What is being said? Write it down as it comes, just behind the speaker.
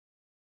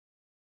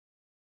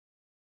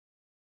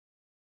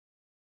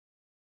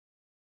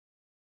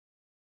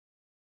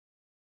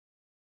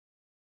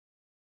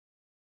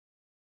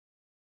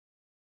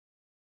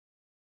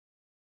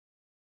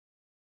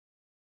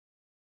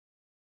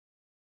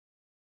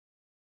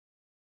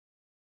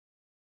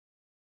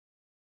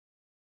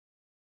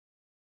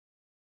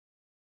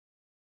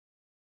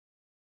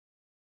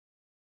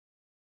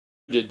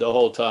muted the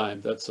whole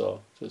time. That's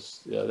all.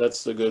 Just, yeah,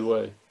 that's the good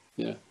way.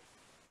 Yeah.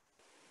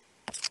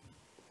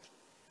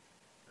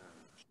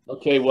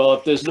 Okay, well,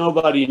 if there's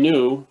nobody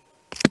new,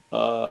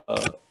 I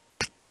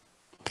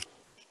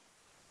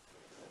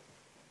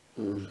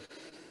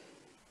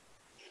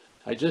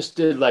just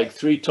did like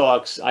 3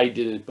 talks. I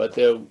didn't, but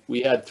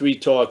we had 3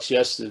 talks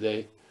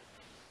yesterday.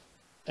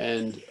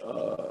 And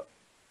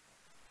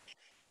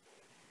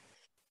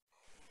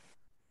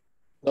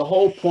the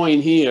whole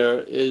point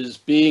here is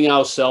being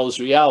ourselves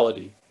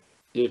reality.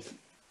 If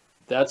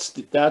that's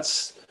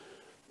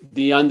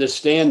the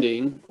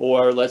understanding,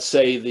 or let's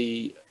say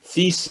the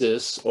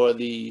thesis, or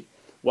the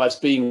what's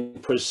being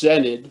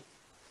presented,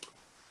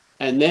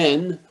 and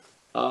then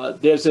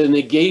there's a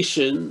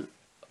negation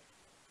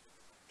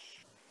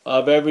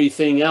of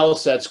everything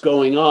else that's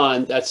going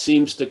on that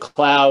seems to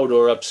cloud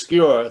or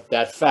obscure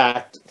that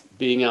fact,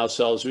 being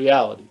ourselves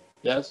reality.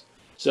 Yes?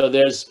 So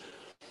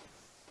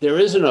there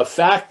isn't a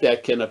fact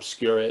that can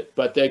obscure it,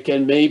 but there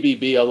can maybe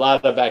be a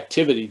lot of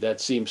activity that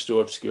seems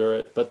to obscure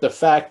it. But the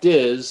fact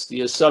is,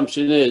 the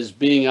assumption is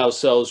being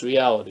ourselves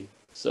reality.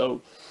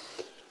 So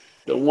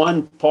the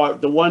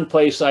one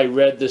place I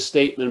read the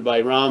statement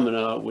by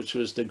Ramana, which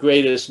was the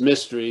greatest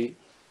mystery,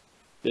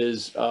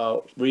 is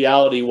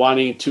reality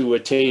wanting to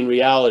attain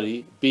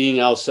reality, being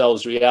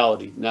ourselves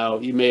reality. Now,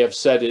 he may have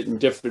said it in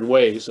different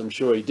ways, I'm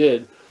sure he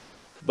did,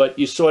 but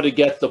you sort of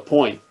get the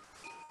point.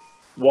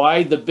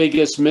 Why the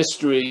biggest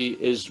mystery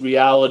is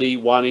reality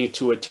wanting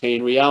to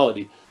attain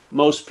reality.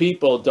 Most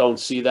people don't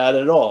see that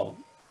at all.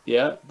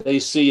 Yeah, they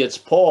see it's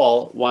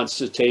Paul wants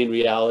to attain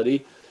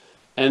reality.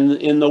 And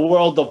in the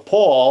world of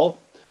Paul,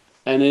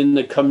 and in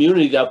the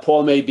community that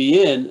Paul may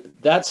be in,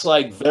 that's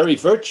like very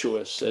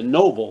virtuous and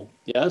noble.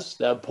 Yes,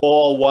 that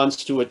Paul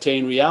wants to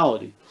attain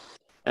reality.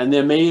 And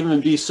there may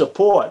even be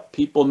support.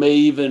 People may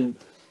even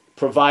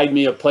provide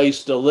me a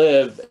place to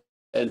live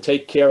and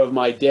take care of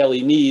my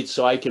daily needs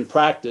so I can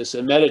practice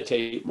and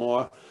meditate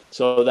more,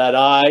 so that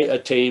I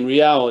attain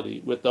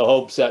reality, with the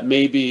hopes that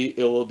maybe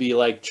it will be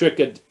like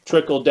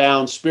trickle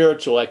down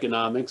spiritual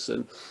economics,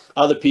 and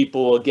other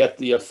people will get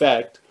the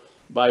effect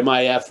by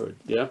my effort.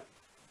 Yeah.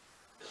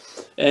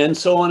 And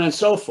so on and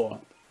so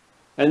forth.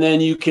 And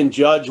then you can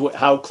judge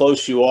how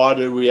close you are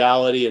to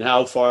reality and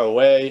how far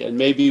away. And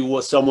maybe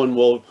someone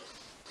will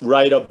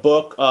write a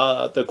book,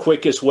 The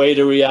Quickest Way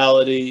to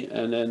Reality,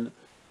 and then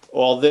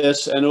all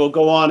this, and it will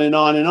go on and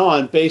on and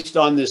on, based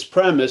on this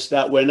premise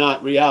that we're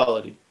not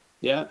reality.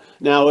 Yeah.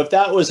 Now, if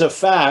that was a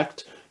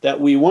fact, that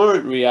we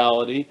weren't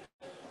reality,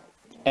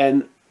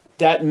 and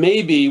that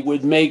maybe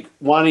would make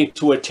wanting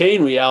to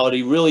attain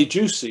reality really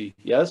juicy.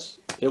 Yes,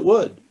 it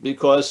would,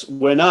 because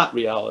we're not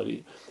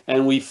reality.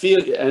 And we feel,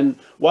 and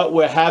what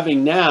we're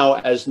having now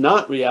as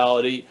not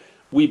reality,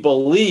 we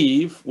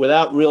believe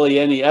without really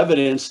any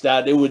evidence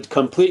that it would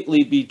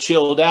completely be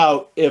chilled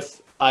out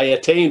if I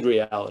attained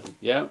reality.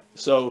 Yeah.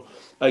 So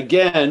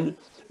again,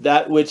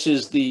 that which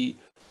is the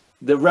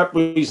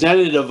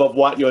representative of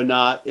what you're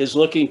not is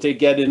looking to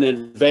get an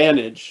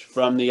advantage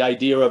from the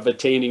idea of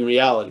attaining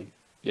reality.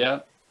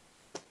 Yeah.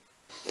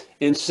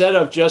 Instead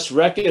of just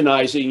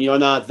recognizing you're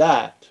not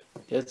that.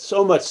 It's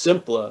so much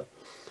simpler.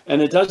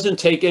 And it doesn't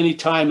take any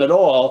time at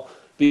all,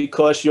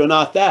 because you're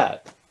not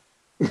that.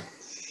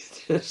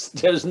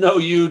 There's no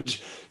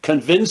huge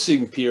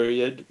convincing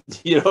period.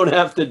 You don't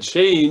have to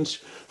change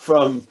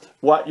from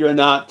what you're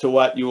not to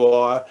what you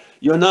are.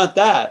 You're not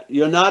that.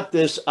 You're not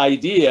this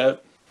idea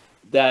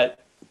that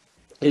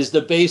is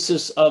the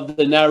basis of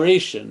the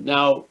narration.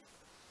 Now,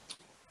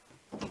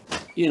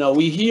 you know,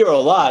 we hear a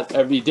lot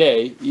every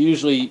day.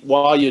 Usually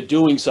while you're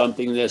doing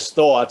something, there's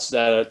thoughts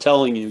that are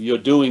telling you you're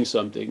doing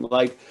something.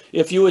 Like,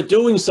 if you were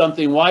doing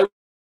something, why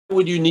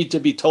would you need to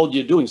be told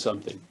you're doing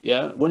something?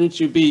 Yeah. Wouldn't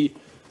you be,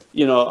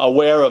 you know,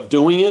 aware of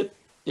doing it?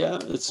 Yeah.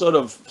 It sort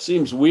of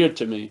seems weird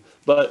to me.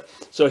 But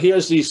so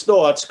here's these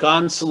thoughts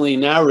constantly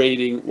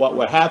narrating what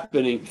were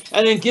happening,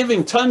 and then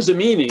giving tons of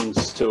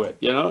meanings to it.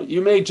 You know,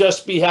 you may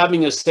just be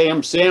having a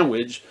ham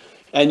sandwich,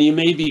 and you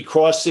may be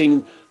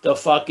crossing the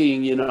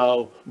fucking, you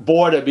know,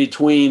 border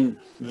between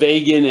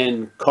vegan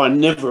and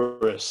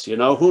carnivorous. You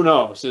know, who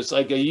knows? It's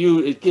like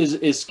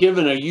it's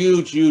given a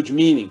huge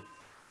meaning.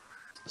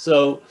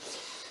 So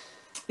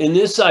in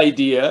this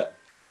idea,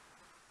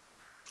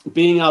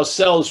 being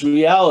ourselves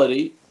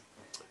reality,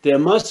 there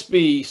must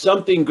be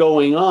something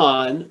going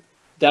on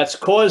that's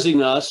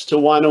causing us to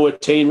want to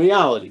attain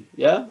reality.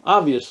 Yeah,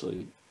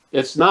 obviously.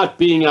 It's not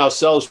being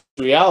ourselves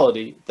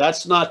reality.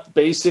 That's not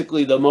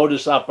basically the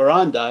modus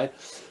operandi.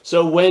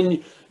 So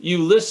when you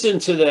listen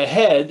to the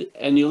head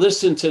and you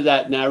listen to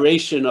that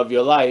narration of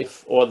your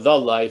life, or the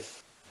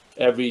life,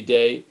 every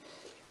day,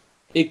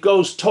 it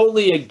goes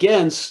totally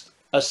against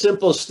a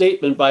simple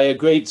statement by a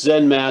great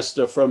Zen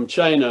master from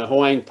China,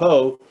 Huang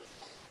Po,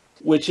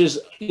 which is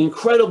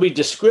incredibly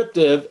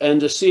descriptive, and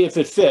to see if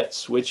it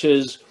fits, which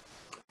is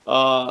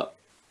what's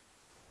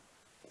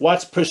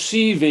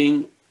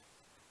perceiving,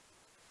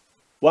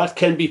 what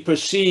can be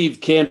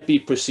perceived can't be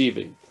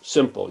perceiving.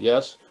 Simple,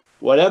 yes?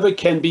 Whatever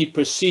can be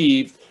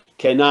perceived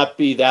cannot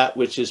be that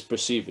which is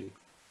perceiving.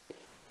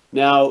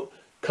 Now,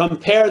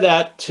 compare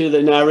that to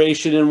the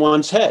narration in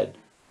one's head.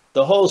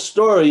 The whole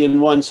story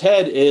in one's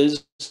head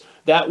is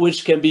that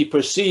which can be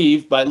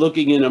perceived by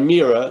looking in a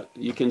mirror.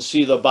 You can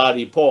see the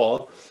body,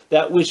 Paul.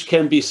 That which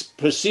can be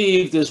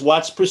perceived is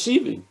what's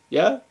perceiving.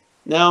 Yeah.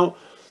 Now,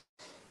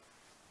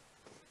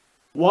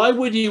 why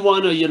would you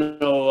want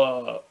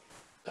to,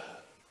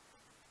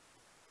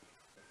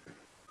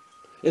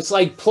 it's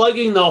like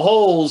plugging the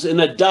holes in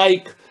a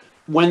dike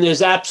when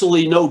there's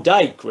absolutely no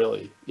dike,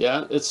 really.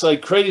 Yeah. It's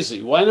like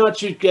crazy. Why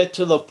not you get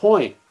to the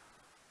point?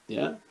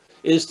 Yeah.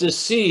 Is to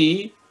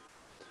see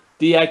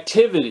the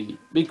activity,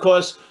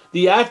 because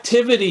the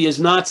activity is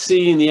not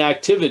seeing the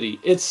activity.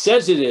 It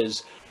says it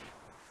is.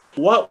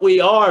 What we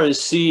are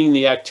is seeing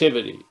the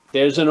activity.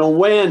 There's an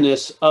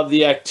awareness of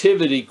the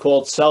activity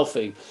called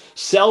selfing.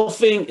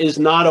 Selfing is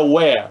not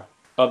aware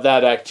of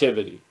that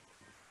activity.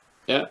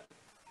 Yeah.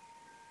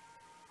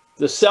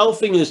 The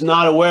selfing is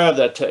not aware of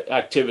that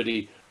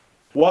activity.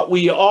 What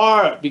we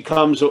are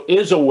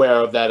is aware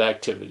of that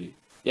activity.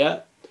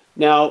 Yeah.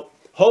 Now,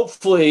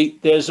 hopefully,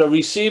 there's a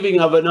receiving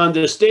of an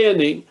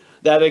understanding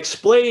that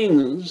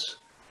explains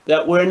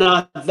that we're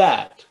not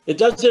that. It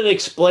doesn't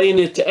explain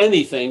it to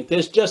anything.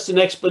 There's just an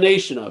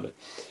explanation of it.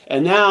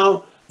 And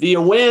now the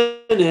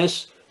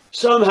awareness,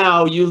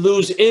 somehow you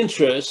lose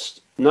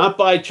interest, not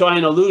by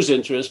trying to lose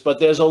interest, but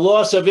there's a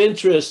loss of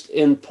interest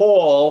in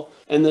Paul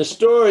and the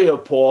story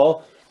of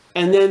Paul.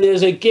 And then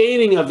there's a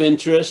gaining of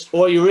interest,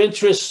 or your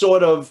interest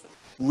sort of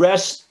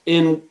rests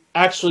in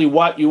actually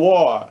what you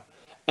are.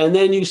 And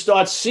then you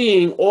start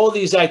seeing all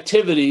these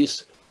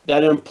activities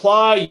that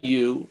imply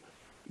you,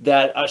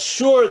 that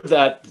assure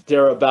that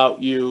they're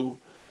about you,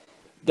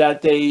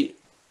 that they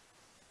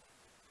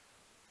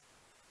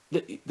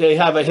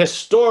have a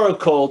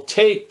historical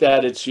take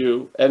that it's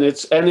you, and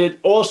it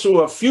also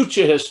a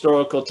future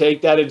historical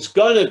take that it's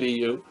gonna be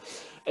you.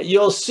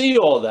 You'll see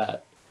all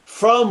that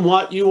from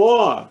what you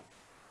are.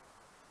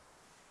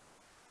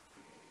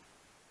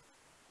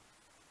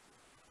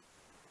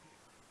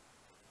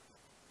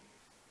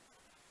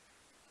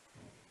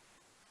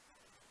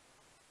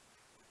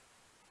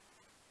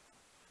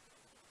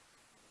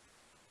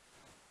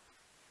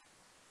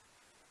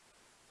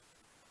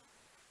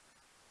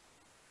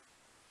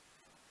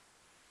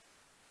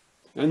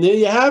 And there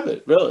you have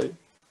it, really.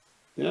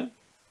 Yeah.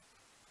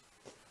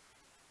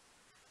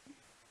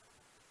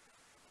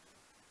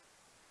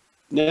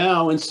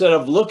 Now, instead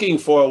of looking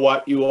for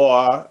what you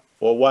are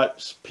or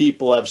what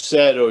people have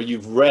said or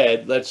you've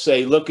read, let's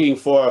say looking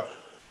for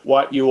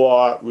what you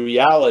are,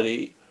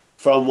 reality,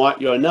 from what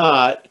you're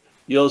not,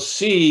 you'll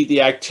see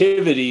the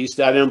activities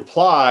that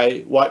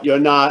imply what you're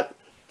not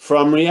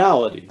from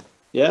reality.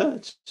 Yeah,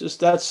 it's just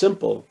that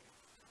simple.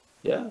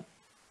 Yeah.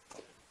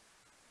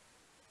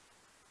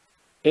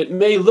 It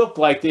may look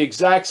like the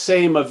exact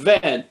same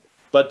event,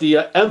 but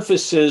the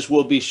emphasis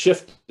will be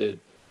shifted.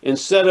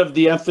 Instead of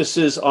the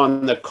emphasis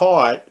on the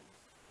cart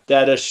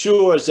that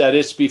assures that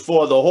it's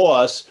before the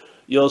horse,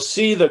 you'll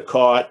see the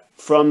cart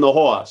from the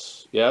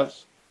horse.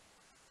 Yes?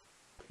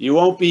 You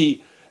won't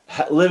be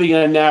living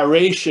a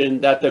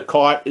narration that the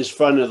cart is in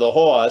front of the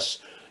horse.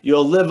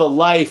 You'll live a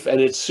life and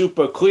it's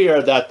super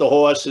clear that the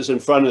horse is in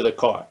front of the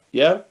cart.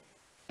 Yeah?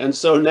 And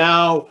so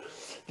now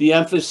the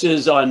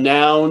emphasis on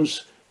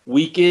nouns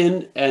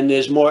weaken and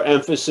there's more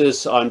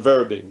emphasis on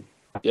verbing.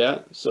 Yeah.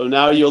 So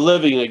now you're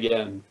living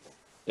again.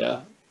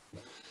 Yeah.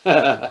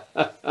 The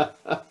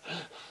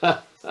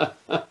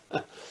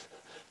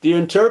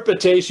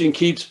interpretation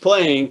keeps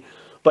playing,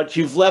 but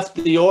you've left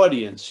the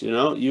audience,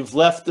 you've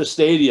left the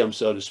stadium,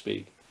 so to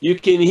speak. You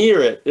can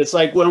hear it. It's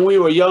like when we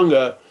were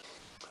younger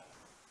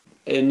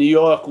in New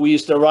York, we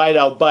used to ride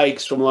our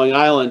bikes from Long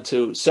Island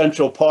to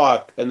Central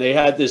Park, and they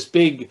had this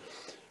big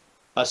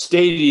a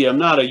stadium,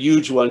 not a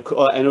huge one,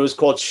 and it was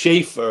called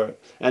Schaefer,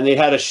 and they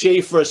had a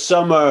Schaefer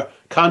summer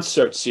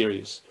concert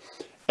series,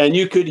 and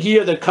you could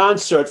hear the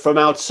concert from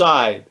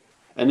outside,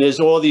 and there's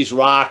all these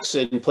rocks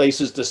and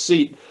places to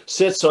sit,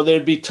 so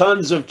there'd be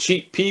tons of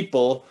cheap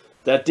people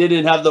that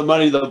didn't have the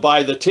money to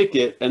buy the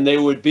ticket, and they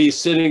would be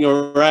sitting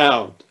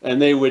around,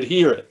 and they would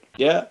hear it.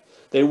 Yeah,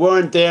 they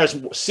weren't there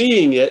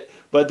seeing it,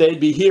 but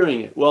they'd be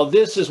hearing it. Well,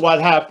 this is what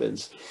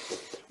happens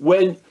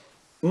when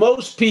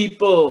most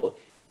people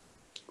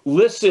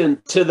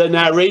listen to the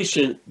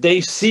narration.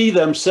 They see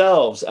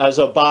themselves as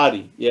a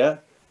body. Yeah.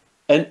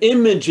 An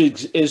image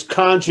is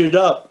conjured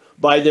up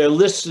by their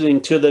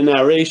listening to the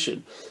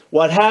narration.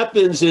 What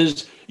happens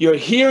is you're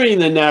hearing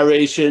the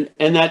narration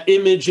and that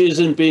image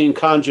isn't being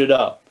conjured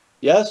up.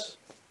 Yes.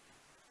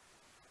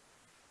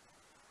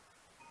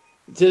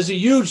 There's a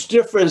huge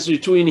difference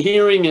between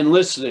hearing and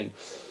listening.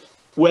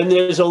 When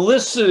there's a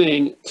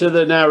listening to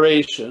the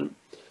narration,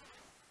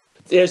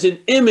 there's an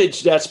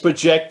image that's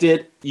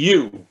projected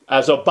you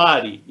as a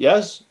body,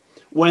 yes?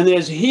 When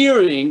there's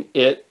hearing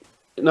it,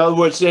 in other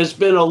words, there's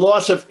been a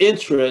loss of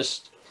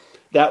interest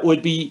that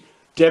would be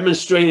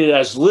demonstrated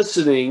as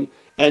listening,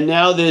 and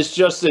now there's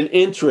just an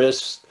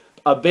interest,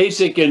 a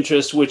basic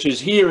interest, which is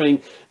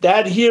hearing.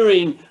 That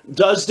hearing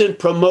doesn't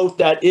promote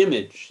that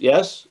image,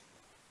 yes?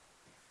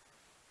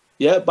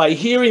 Yeah, by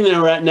hearing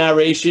the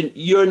narration,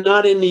 you're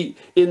not in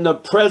the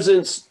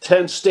present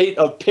tense state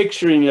of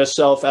picturing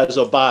yourself as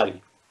a body.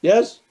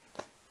 Yes?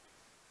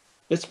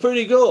 It's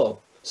pretty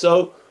cool.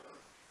 So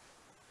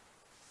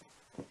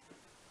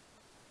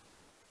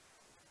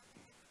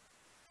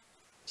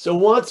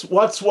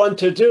what's one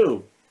to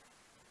do?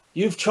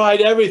 You've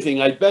tried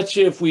everything. I bet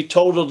you if we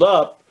totaled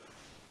up,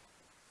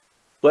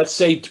 let's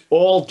say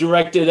all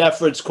directed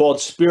efforts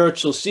called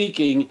spiritual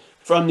seeking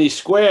from these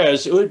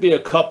squares, it would be a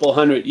couple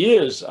 100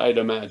 years, I'd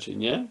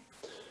imagine, yeah?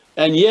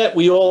 And yet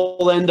we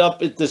all end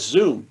up at this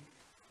Zoom.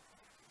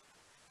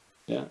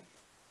 Yeah.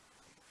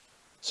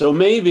 So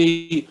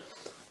maybe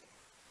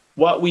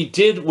what we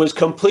did was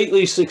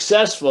completely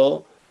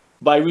successful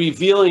by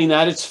revealing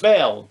that it's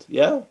failed.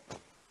 Yeah.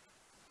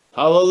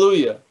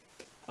 Hallelujah.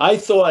 I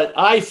thought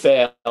I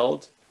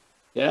failed.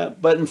 Yeah.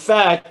 But in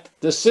fact,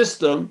 the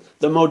system,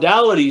 the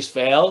modalities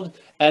failed,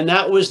 and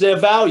that was their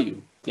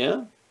value.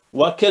 Yeah.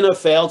 What can a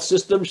failed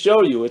system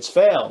show you? It's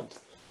failed.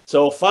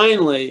 So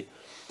finally,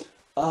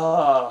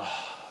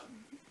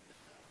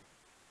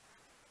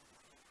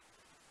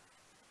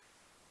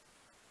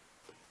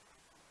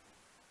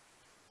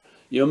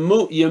 you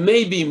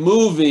may be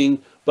moving,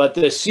 but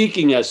the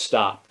seeking has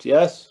stopped.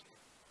 Yes.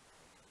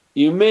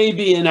 You may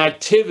be in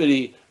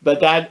activity, but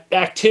that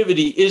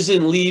activity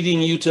isn't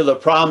leading you to the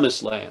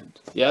promised land.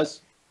 Yes.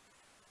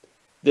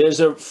 There's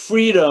a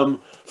freedom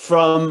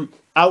from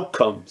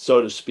outcome,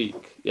 so to speak.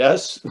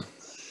 Yes.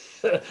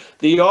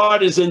 The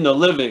art is in the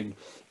living.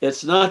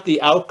 It's not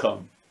the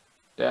outcome.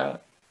 Yeah.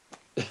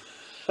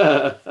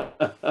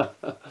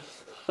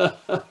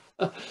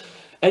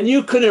 And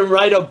you couldn't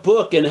write a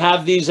book and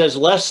have these as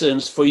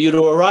lessons for you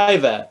to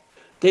arrive at.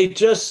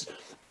 It's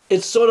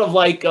sort of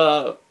like,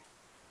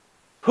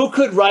 who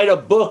could write a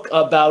book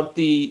about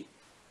the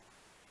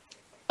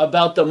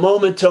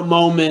moment to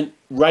moment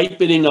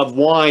ripening of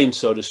wine,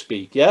 so to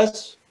speak?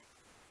 Yes.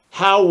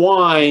 How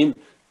wine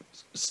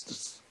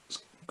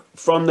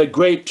from the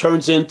grape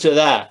turns into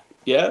that.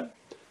 Yeah.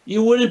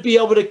 You wouldn't be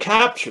able to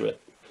capture it.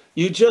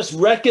 You just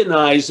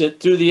recognize it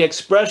through the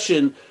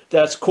expression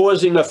that's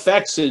causing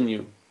effects in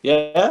you.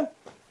 Yeah.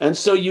 And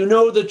so you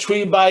know the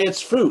tree by its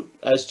fruit,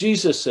 as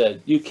Jesus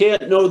said. You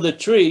can't know the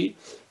tree,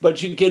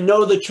 but you can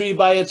know the tree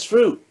by its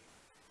fruit.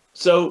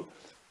 So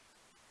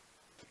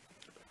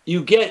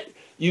you get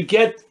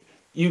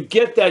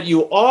that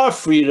you are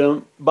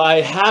freedom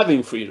by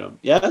having freedom.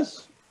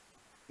 Yes.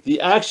 The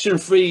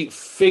action-free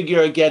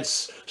figure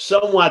gets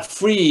somewhat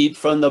freed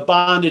from the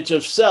bondage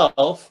of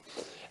self,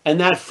 and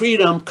that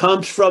freedom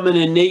comes from an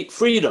innate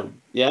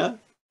freedom, yeah?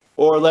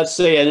 Or let's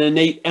say an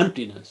innate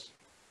emptiness.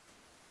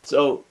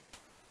 So,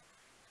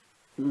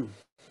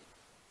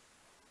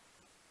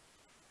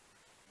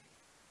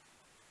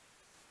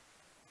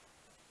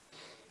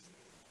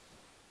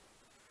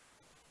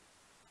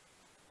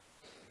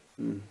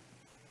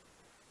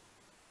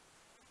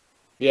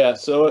 yeah,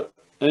 so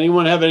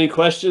anyone have any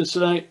questions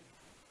tonight?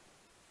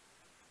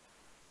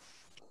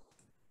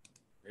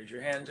 Raise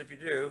your hands if you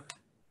do.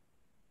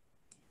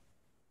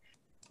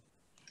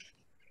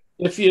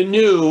 If you're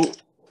new,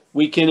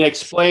 we can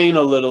explain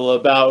a little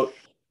about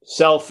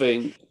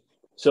selfing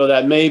so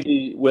that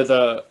maybe with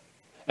an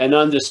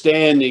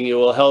understanding, it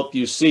will help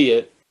you see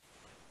it.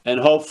 And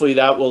hopefully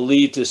that will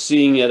lead to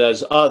seeing it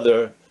as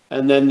other.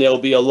 And then there'll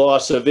be a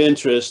loss of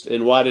interest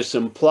in what it's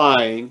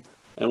implying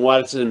and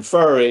what it's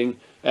inferring.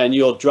 And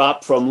you'll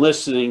drop from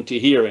listening to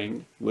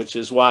hearing, which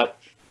is what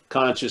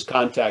conscious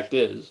contact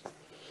is.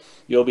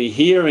 You'll be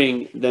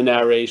hearing the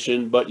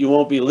narration, but you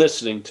won't be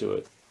listening to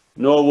it,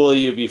 nor will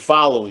you be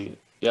following it.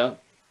 Yeah.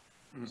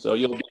 So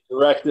you'll be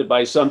directed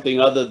by something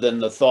other than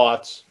the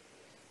thoughts.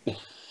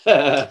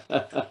 Anu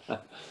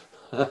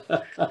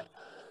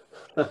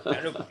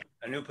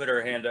put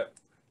her hand up.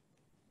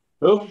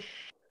 Who?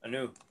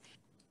 Anu.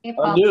 Hey,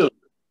 Paul. Anu.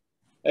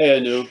 Hey,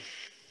 Anu.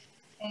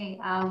 Hey,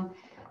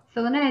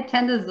 so when I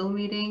attend the Zoom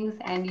meetings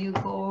and you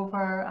go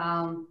over,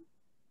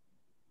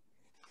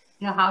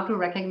 how to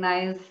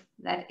recognize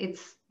that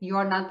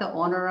you're not the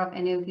owner of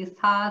any of these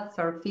thoughts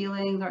or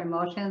feelings or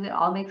emotions, it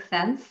all makes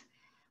sense.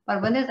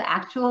 But when there's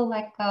actual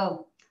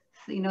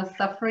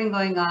suffering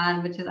going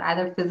on, which is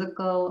either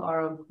physical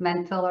or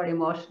mental or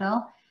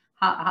emotional,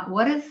 how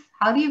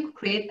do you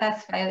create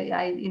that?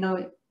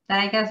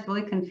 I guess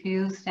really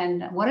confused.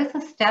 And what is the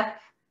step?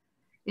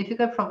 If you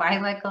could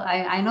provide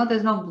I know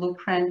there's no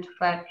blueprint,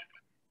 but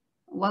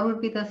what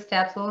would be the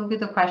steps? What would be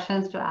the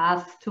questions to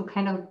ask to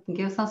kind of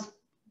give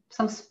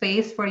some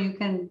space where you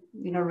can,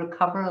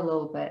 recover a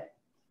little bit?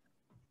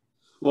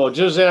 Well,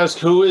 just ask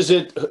who is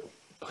it that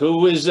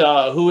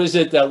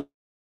wants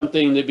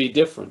something to be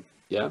different?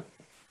 Yeah.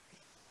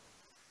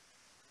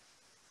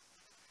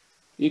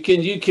 You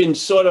can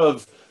sort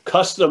of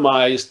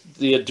customize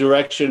the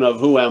direction of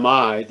who am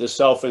I, the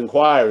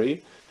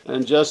self-inquiry,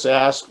 and just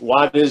ask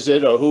what is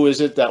it or who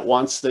is it that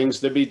wants things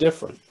to be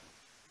different.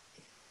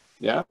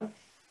 Yeah.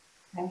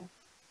 Okay.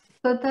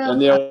 So and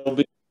there will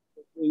be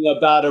something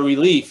about a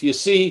relief. You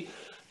see,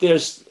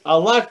 there's a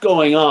lot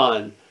going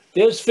on.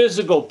 There's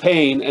physical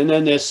pain, and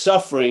then there's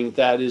suffering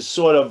that is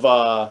sort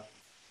of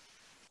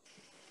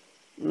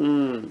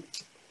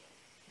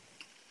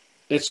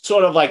it's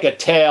sort of like a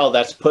tail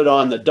that's put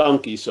on the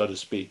donkey, so to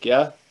speak,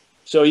 yeah?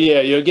 So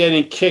yeah, you're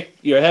getting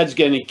kicked, your head's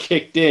getting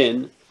kicked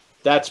in,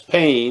 that's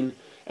pain,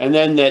 and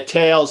then the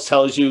tail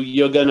tells you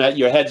your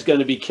head's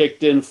gonna be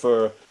kicked in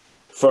for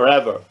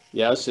forever,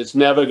 yes? It's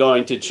never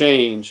going to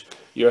change.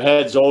 Your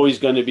head's always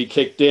going to be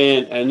kicked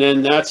in, and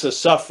then that's a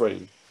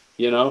suffering,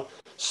 you know?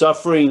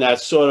 Suffering that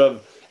sort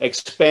of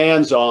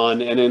expands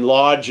on and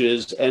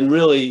enlarges and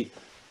really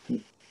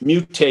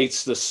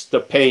mutates the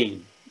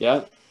pain,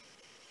 yeah?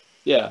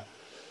 Yeah.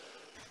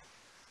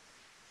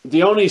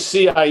 The only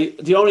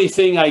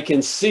thing I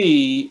can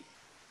see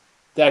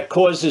that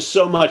causes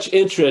so much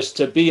interest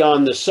to be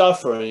on the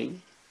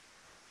suffering,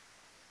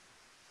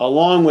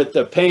 along with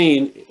the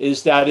pain,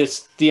 is that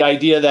it's the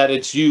idea that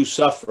it's you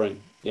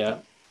suffering. Yeah.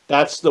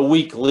 That's the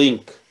weak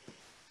link.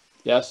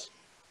 Yes.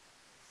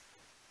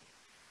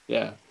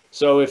 Yeah.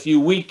 So if you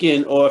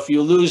weaken or if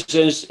you lose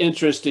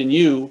interest in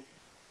you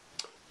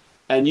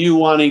and you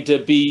wanting to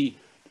be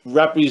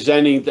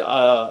representing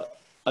a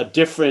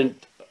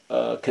different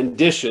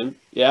condition,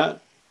 yeah,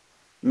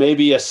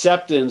 maybe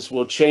acceptance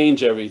will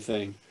change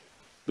everything,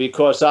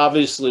 because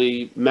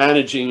obviously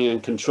managing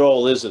and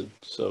control isn't.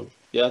 So,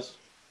 yes.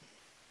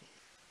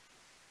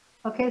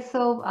 Okay,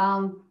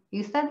 so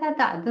you said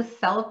that the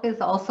self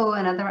is also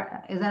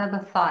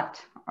another thought,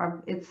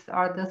 or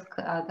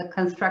the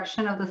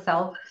construction of the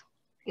self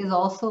is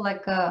also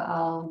like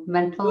a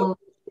mental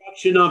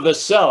Construction of a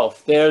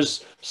self.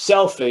 There's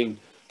selfing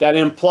that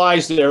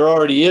implies there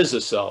already is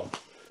a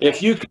self.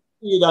 If you could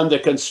see it under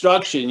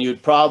construction,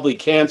 you'd probably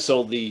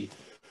cancel the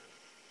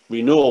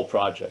renewal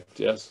project.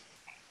 Yes.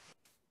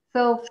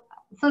 So,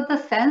 so the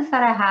sense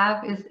that I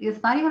have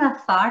is not even a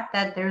thought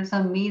that there's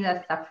a me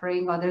that's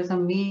suffering or there's a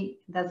me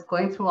that's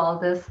going through all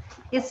this.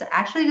 It's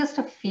actually just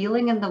a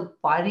feeling in the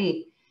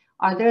body,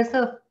 or is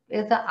a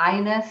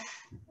I-ness.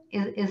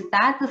 Is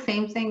that the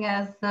same thing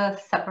as the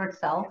separate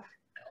self?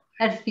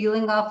 That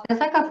feeling of there's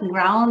like a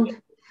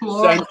ground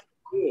floor.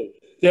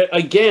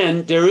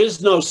 Again, there is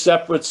no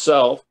separate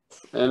self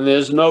and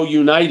there's no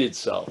united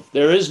self.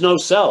 There is no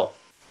self.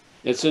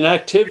 It's an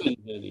activity,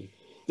 Vinny.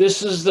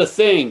 This is the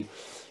thing.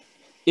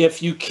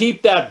 If you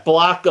keep that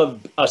block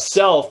of a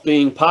self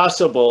being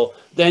possible,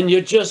 then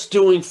you're just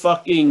doing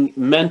fucking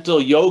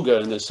mental yoga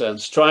in a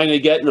sense, trying to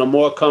get in a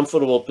more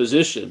comfortable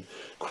position.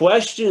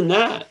 Question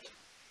that.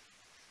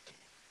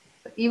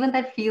 Even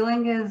that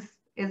feeling is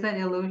an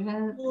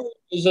illusion.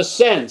 Is a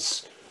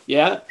sense,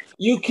 yeah.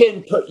 You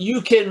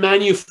can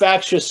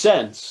manufacture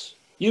sense.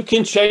 You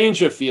can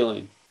change your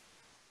feeling.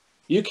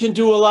 You can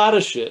do a lot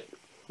of shit.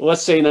 Well,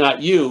 let's say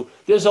not you.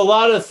 There's a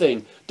lot of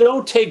things.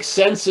 Don't take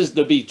senses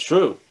to be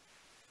true.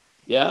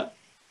 Yeah.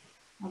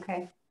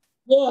 Okay.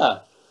 Yeah.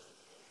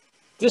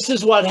 This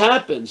is what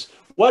happens.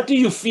 What do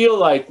you feel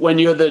like when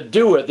you're the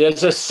doer?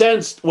 There's a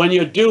sense when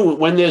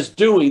there's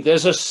doing,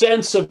 there's a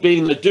sense of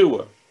being the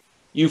doer.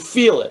 You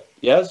feel it.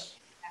 Yes.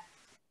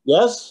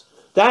 Yes.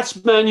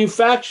 That's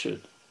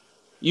manufactured.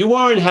 You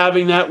weren't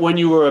having that when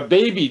you were a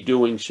baby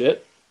doing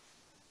shit.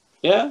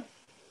 Yeah.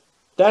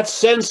 That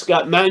sense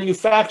got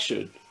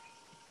manufactured.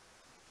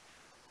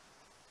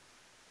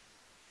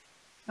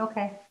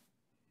 Okay.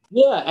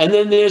 Yeah. And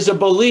then there's a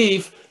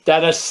belief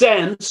that a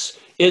sense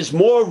is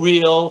more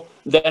real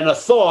than a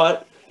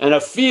thought, and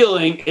a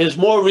feeling is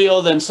more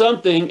real than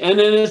something. And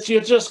then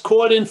you're just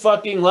caught in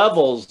fucking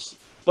levels.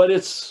 But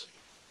it's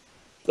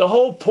the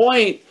whole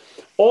point.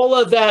 All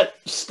of that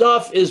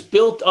stuff is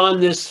built on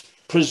this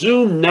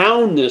presumed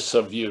nounness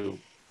of you,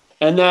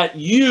 and that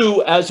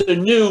you as a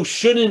new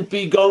shouldn't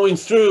be going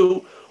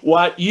through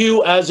what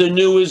you as a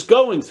new is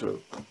going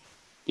through.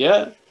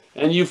 Yeah.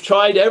 And you've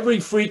tried every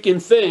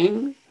freaking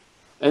thing,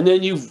 and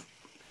then you've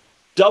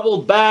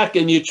doubled back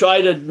and you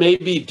try to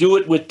maybe do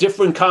it with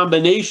different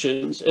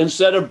combinations.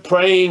 Instead of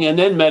praying and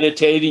then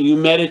meditating, you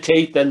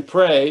meditate, then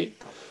pray.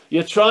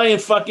 You're trying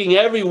fucking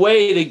every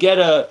way to get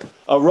a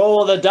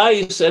roll of the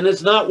dice, and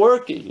it's not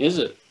working, is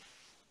it?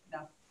 No.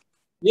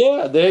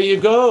 Yeah, there you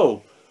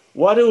go.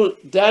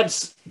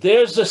 There's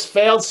this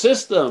failed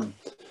system.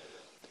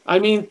 I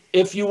mean,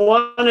 if you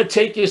want to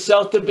take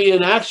yourself to be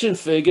an action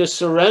figure,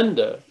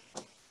 surrender.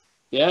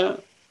 Yeah.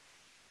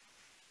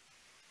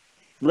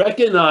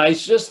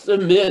 Recognize, just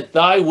admit,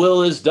 thy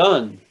will is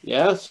done.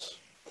 Yes.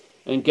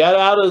 And get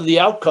out of the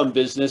outcome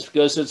business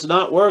because it's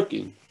not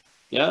working.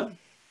 Yeah.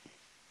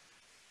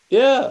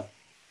 Yeah.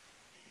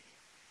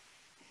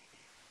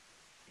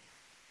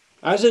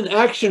 As an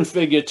action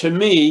figure, to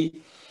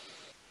me,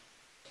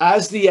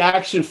 as the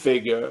action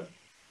figure,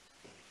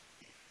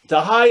 the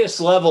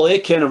highest level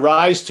it can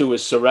rise to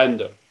is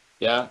surrender.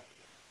 Yeah.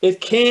 It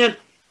can't,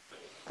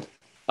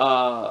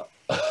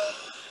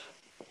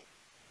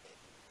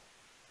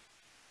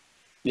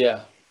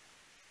 yeah.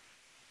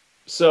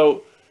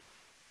 So,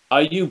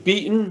 are you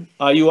beaten?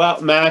 Are you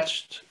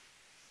outmatched?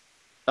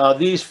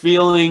 These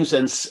feelings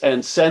and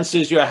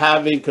senses you're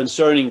having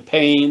concerning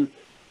pain,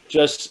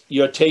 just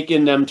you're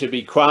taking them to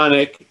be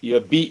chronic, you're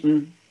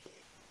beaten.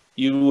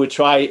 You would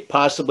try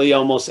possibly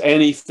almost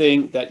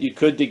anything that you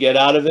could to get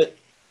out of it.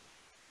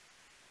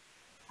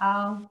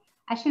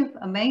 Actually,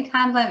 many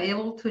times I'm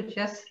able to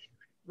just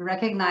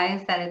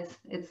recognize that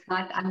it's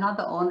not, I'm not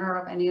the owner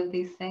of any of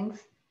these things.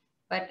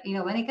 But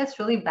when it gets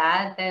really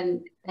bad,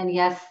 then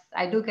yes,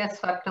 I do get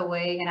swept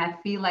away, and I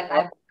feel like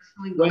I've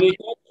personally When gone. it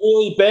gets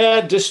really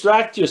bad,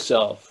 distract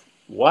yourself.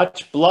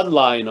 Watch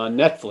Bloodline on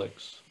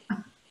Netflix.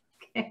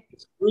 Okay.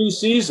 It's 3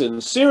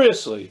 seasons,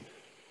 seriously.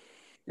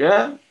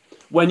 Yeah.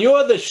 When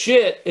you're the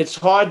shit, it's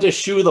hard to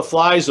shoo the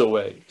flies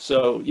away.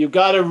 So you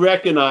got to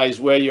recognize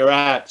where you're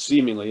at,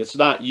 seemingly. It's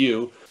not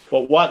you,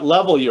 but what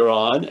level you're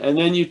on. And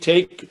then you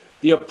take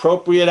the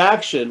appropriate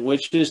action,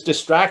 which is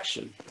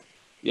distraction.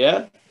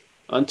 Yeah.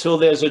 Until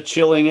there's a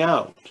chilling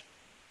out.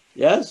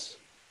 Yes.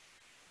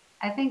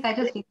 I think I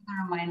just needed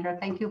a reminder.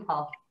 Thank you,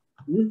 Paul.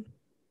 Hmm?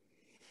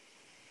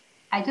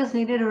 I just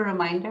needed a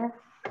reminder.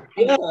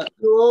 Yeah.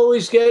 You'll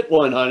always get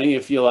one, honey,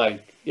 if you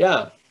like.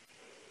 Yeah.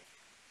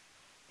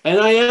 And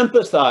I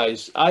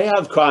empathize. I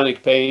have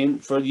chronic pain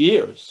for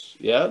years.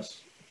 Yes.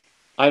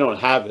 I don't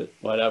have it,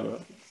 whatever.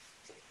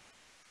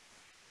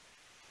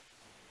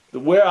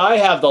 Where I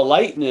have the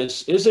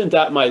lightness isn't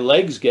that my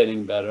leg's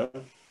getting better.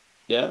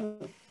 Yeah.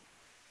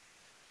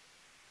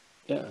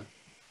 Yeah.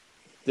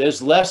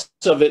 There's less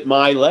of it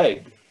my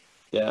leg.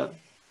 Yeah.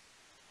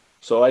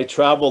 So I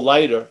travel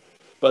lighter,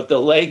 but the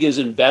leg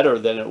isn't better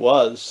than it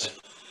was.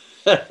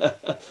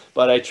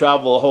 But I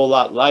travel a whole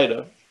lot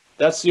lighter.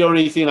 That's the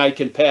only thing I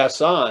can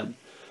pass on.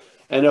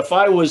 And if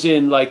I was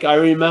in, like, I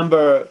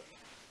remember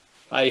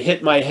I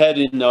hit my head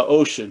in the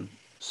ocean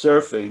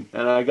surfing,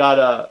 and I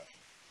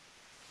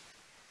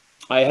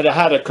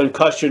had a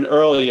concussion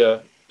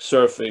earlier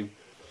surfing,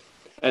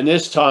 and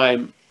this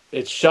time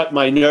it shut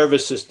my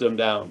nervous system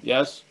down.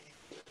 Yes,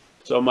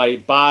 so my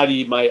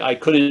body, I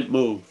couldn't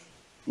move.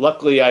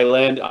 Luckily,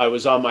 I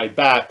was on my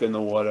back in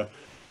the water,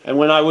 and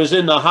when I was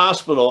in the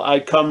hospital, I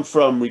come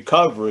from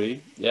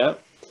recovery. Yeah,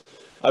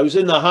 I was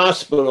in the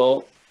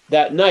hospital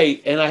that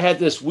night, and I had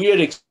this weird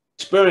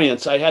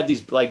experience. I had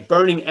these like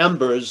burning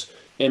embers,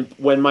 and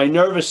when my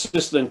nervous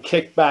system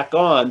kicked back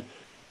on,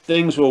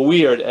 things were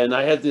weird, and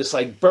I had this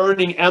like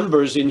burning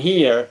embers in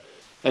here.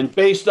 And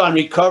based on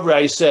recovery,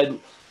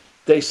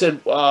 they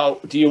said,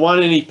 do you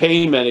want any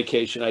pain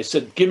medication? I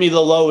said, give me the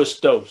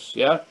lowest dose,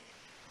 yeah?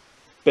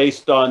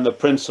 Based on the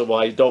principle,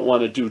 I don't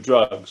want to do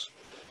drugs.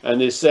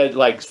 And they said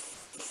like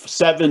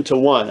 7 to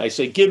 1. I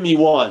said, give me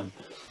 1.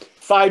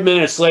 5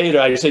 minutes later,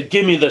 I said,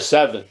 give me the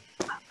 7.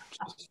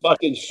 Just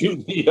fucking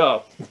shoot me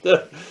up.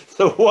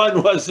 The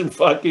 1 wasn't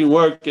fucking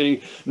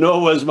working,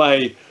 nor was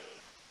my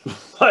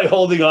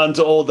holding on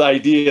to old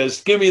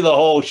ideas. Give me the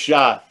whole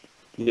shot.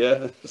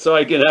 Yeah. So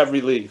I can have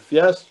relief.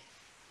 Yes?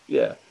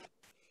 Yeah.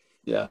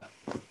 Yeah.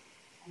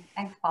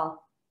 Thanks,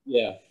 Paul.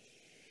 Yeah.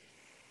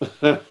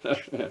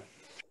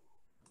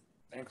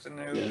 Thanks,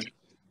 Anu. Yeah.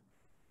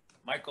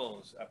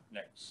 Michael's up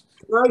next.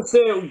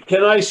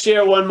 Can I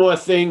share one more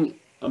thing,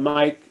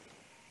 Mike,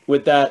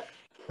 with that?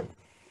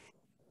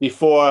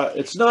 Before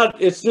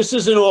this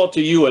isn't all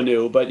to you,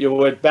 Anu, but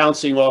we're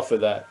bouncing off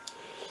of that.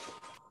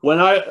 When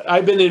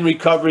I've been in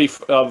recovery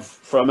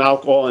from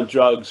alcohol and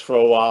drugs for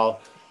a while,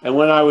 and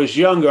when I was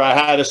younger, I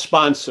had a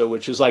sponsor,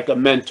 which is like a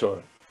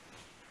mentor.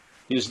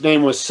 His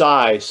name was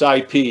Cy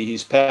P.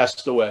 He's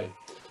passed away.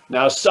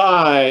 Now,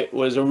 Cy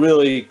was a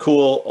really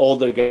cool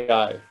older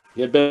guy.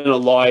 He had been a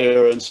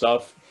lawyer and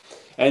stuff,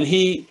 and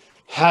he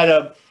had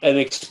an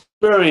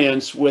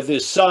experience with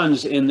his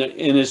sons in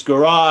his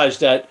garage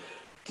that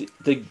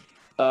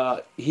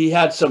he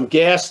had some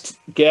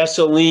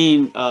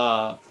gasoline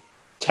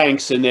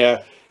tanks in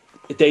there.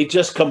 They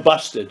just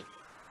combusted,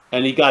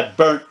 and he got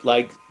burnt,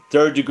 like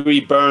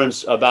 3rd-degree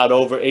burns, about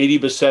over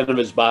 80% of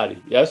his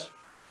body. Yes.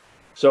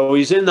 So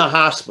he's in the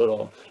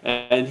hospital,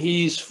 and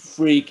he's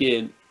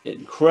freaking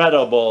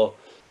incredible,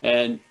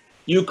 and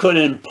you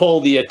couldn't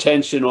pull the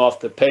attention off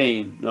the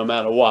pain no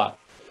matter what.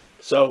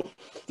 So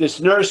this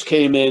nurse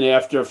came in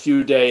after a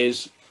few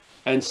days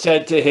and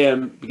said to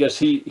him, because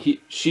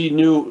she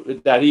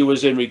knew that he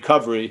was in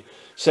recovery,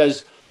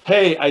 says,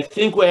 hey, I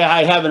think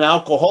I have an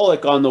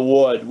alcoholic on the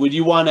ward. Would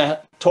you want to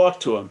talk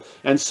to him?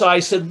 And Cy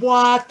said,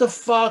 what the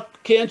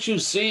fuck? Can't you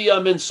see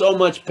I'm in so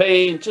much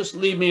pain? Just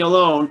leave me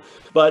alone.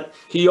 But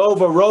he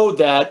overrode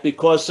that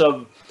because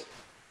of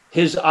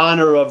his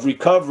honor of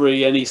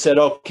recovery, and he said,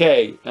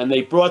 okay. And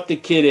they brought the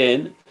kid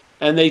in,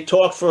 and they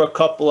talked for a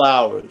couple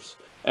hours.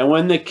 And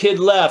when the kid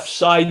left,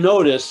 Cy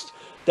noticed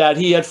that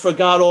he had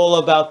forgot all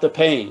about the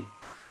pain,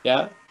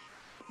 yeah,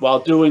 while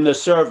doing the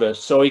service.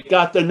 So he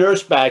got the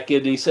nurse back in,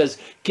 and he says,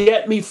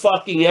 get me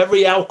fucking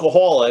every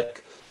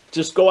alcoholic,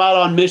 just go out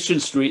on Mission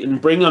Street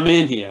and bring them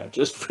in here.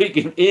 Just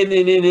freaking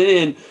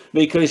in,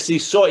 because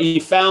he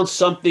found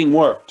something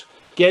worked.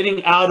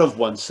 Getting out of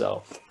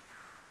oneself.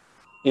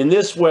 In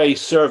this way,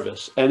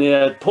 service. And it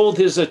had pulled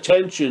his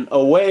attention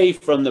away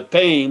from the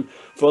pain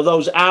for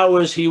those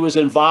hours he was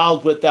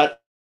involved with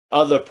that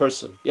other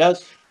person.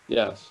 Yes?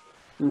 Yes.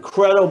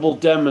 Incredible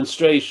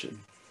demonstration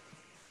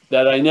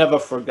that I never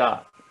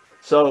forgot.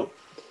 So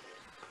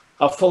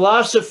a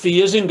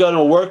philosophy isn't going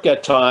to work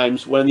at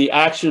times when the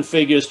action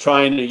figure is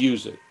trying to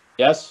use it.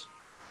 Yes?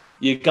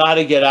 You got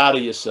to get out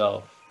of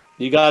yourself.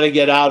 You got to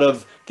get out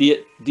of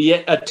the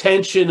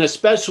attention,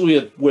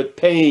 especially with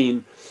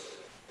pain.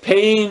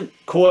 Pain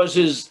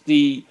causes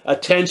the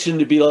attention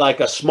to be like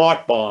a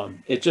smart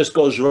bomb. It just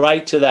goes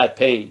right to that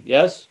pain.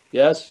 Yes,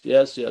 yes,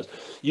 yes, yes.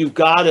 You've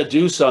got to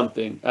do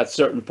something at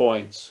certain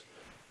points.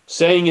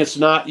 Saying it's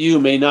not you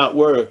may not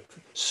work.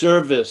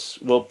 Service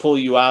will pull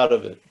you out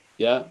of it.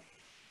 Yeah,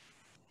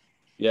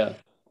 yeah.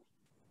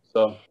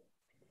 So,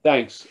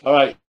 thanks. All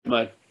right,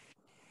 Mike.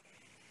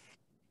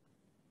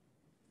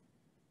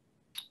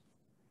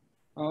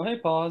 Oh, hey,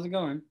 Paul. How's it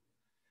going?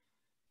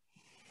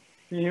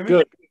 Can you hear me?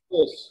 Good.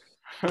 Yes.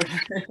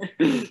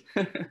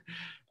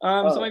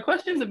 So my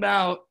question's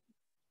about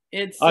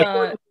it's.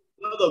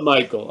 Another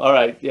Michael. All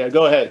right. Yeah.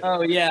 Go ahead.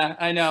 Oh yeah,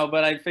 I know,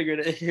 but I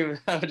figured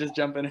I would just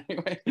jump in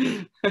anyway.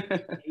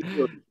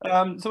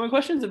 So my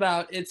question's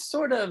about it's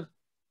sort of.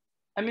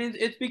 I mean,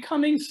 it's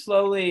becoming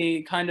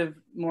slowly kind of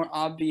more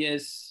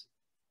obvious,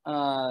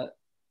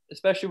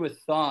 especially with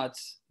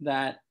thoughts,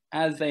 that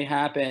as they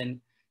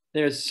happen,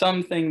 there's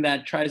something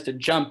that tries to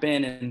jump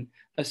in and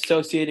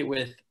associate it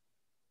with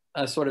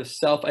a sort of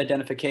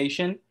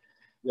self-identification.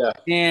 Yeah.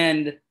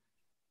 And,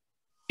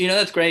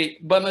 that's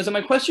great. But so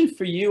my question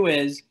for you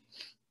is,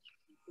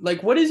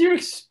 like, what is your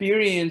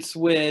experience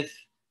with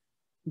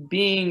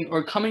being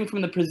or coming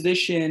from the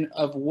position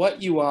of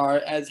what you are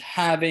as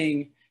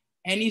having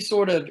any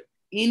sort of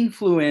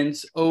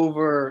influence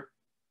over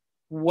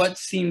what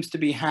seems to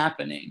be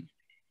happening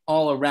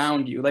all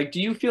around you? Like,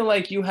 do you feel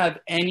like you have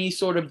any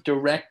sort of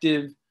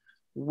directive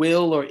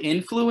will or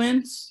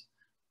influence,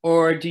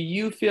 or do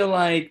you feel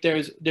like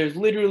there's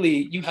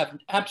literally you have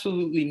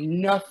absolutely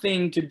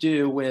nothing to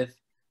do with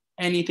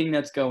anything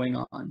that's going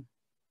on?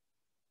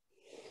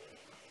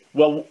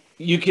 Well,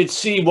 you could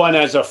see one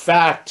as a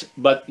fact,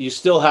 but you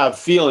still have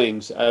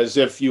feelings as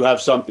if you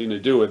have something to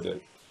do with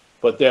it,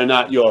 but they're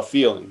not your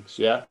feelings.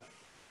 Yeah.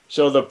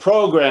 So the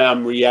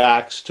program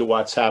reacts to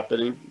what's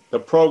happening, the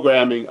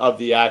programming of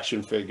the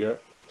action figure,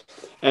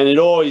 and it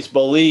always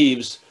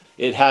believes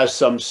it has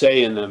some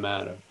say in the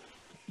matter.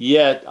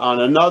 Yet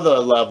on another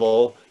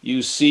level,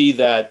 you see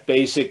that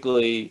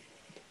basically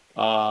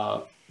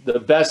the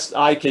best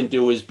I can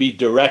do is be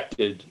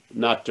directed,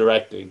 not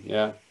directing.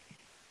 Yeah.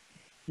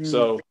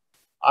 So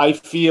I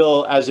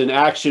feel as an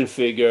action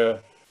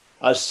figure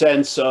a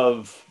sense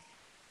of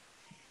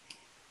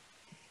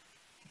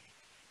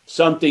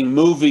something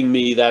moving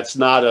me that's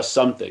not a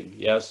something.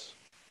 Yes.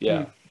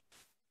 Yeah.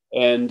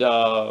 And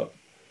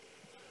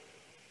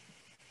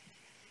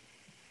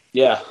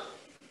yeah.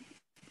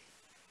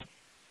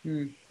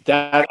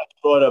 That I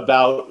thought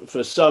about,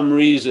 for some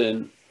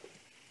reason,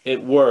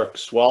 it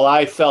works. While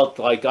I felt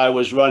like I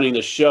was running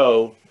a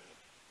show,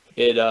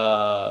 it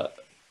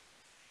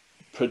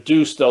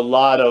produced a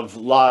lot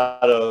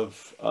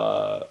of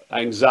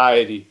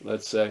anxiety,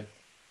 let's say.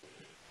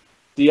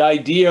 The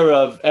idea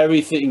of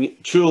everything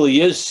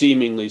truly is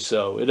seemingly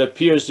so. It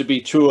appears to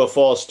be true or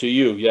false to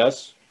you,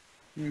 yes?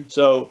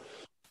 So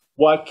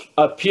what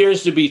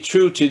appears to be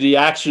true to the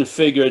action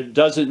figure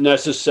doesn't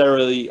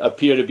necessarily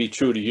appear to be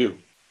true to you.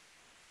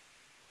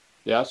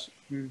 Yes?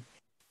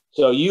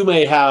 So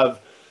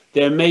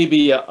there may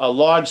be a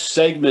large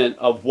segment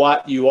of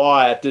what you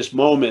are at this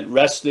moment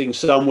resting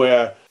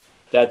somewhere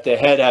that the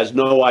head has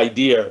no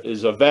idea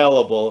is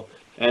available,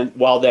 and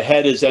while the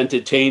head is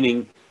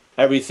entertaining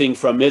everything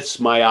from its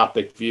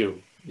myopic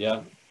view.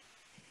 Yeah.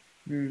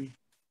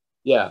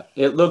 Yeah.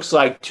 It looks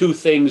like two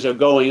things are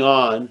going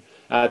on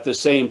at the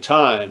same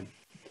time,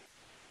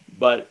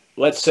 but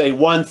let's say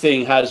one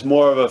thing has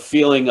more of a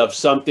feeling of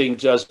something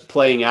just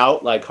playing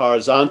out like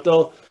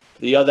horizontal.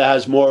 The other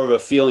has more of a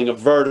feeling of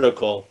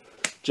vertical,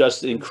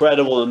 just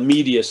incredible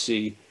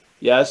immediacy.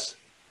 Yes.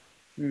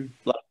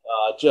 Like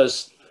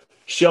just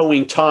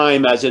showing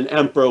time as an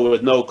emperor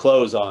with no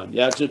clothes on.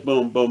 Yeah. Just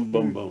boom, boom,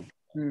 boom, boom.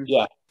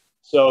 Yeah.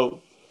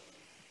 So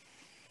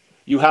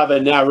you have a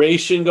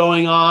narration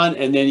going on,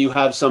 and then you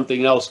have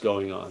something else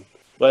going on.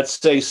 Let's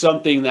say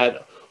something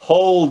that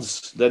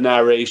holds the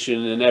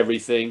narration and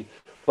everything,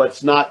 but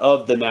it's not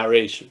of the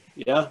narration.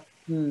 Yeah.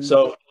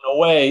 So in a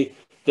way,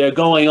 they're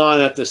going on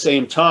at the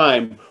same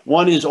time.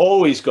 One is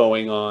always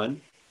going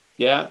on.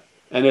 Yeah.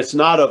 And it's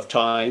not of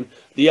time.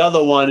 The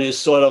other one is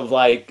sort of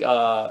like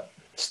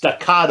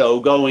staccato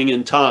going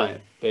in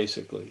time,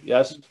 basically.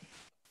 Yes.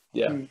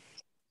 Yeah.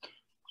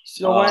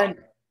 So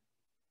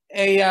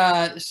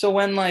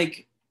when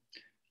like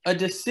a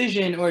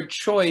decision or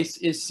choice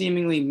is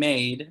seemingly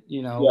made,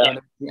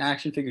 whether the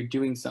action figure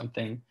doing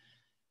something,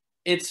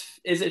 is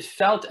it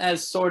felt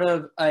as sort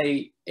of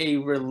a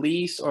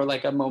release or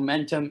like a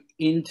momentum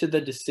into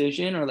the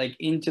decision or like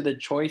into the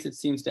choice? It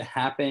seems to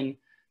happen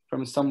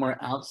from somewhere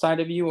outside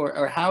of you,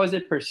 or how is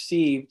it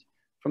perceived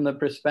from the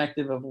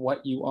perspective of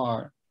what you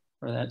are,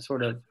 or that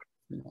sort of,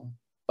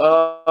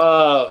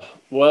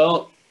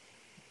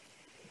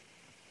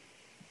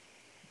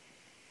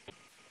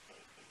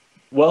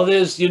 Well,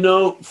 there's,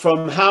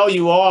 from how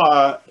you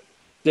are,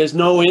 there's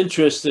no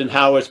interest in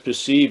how it's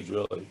perceived,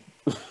 really.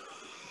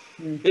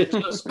 It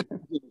just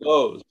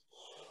goes.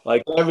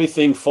 Like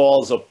everything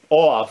falls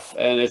off,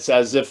 and it's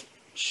as if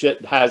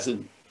shit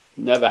hasn't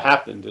never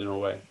happened in a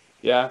way.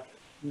 Yeah.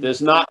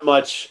 There's not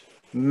much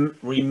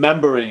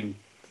remembering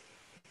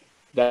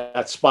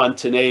that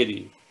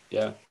spontaneity.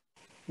 Yeah.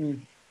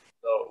 Mm.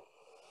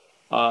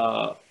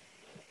 So,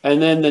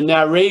 and then the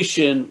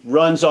narration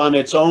runs on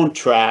its own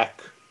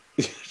track,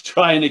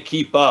 trying to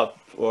keep up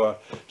or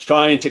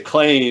trying to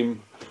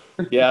claim,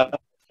 yeah,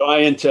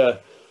 trying to,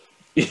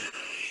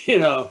 you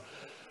know,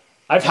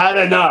 I've had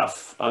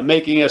enough. I'm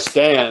making a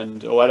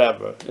stand or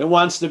whatever. It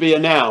wants to be a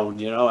noun,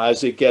 you know,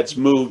 as it gets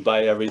moved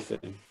by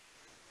everything,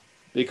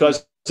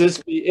 because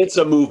it's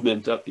a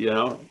movement, you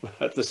know,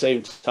 at the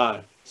same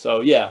time.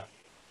 So yeah,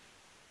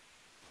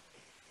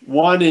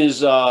 one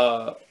is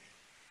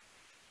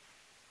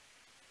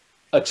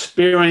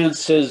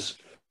experiences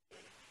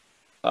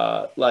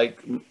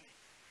like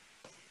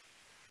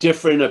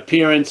different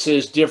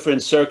appearances,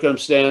 different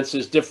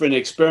circumstances, different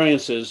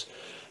experiences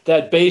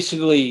that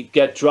basically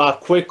get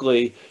dropped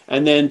quickly,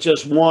 and then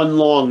just one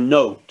long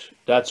note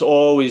that's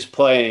always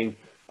playing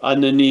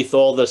underneath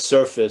all the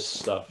surface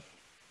stuff.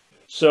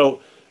 So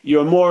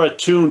you're more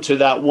attuned to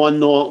that one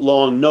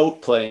long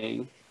note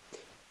playing.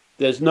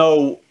 There's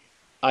no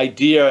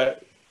idea,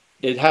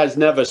 it has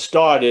never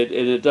started,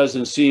 and it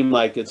doesn't seem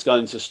like it's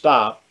going to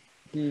stop.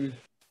 Mm.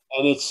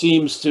 And it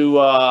seems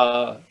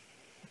to,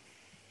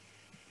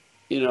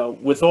 you know,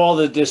 with all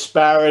the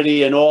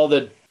disparity and all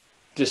the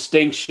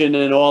distinction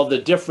and all the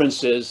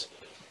differences,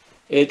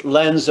 it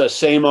lends a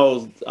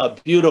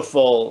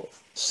beautiful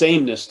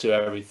sameness to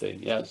everything.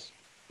 Yes.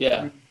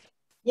 Yeah.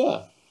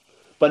 Yeah.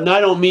 But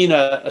I don't mean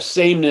a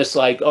sameness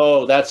like,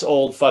 oh, that's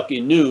old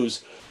fucking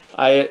news.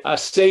 A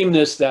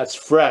sameness that's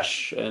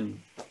fresh and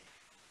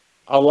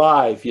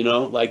alive, you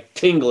know, like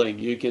tingling.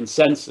 You can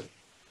sense it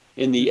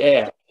in the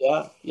air.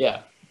 Yeah.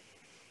 Yeah.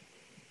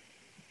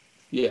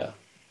 Yeah.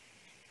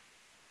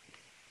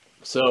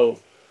 So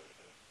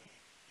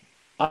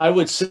I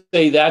would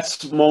say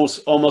that's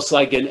almost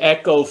like an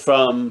echo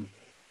from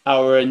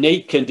our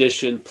innate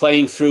condition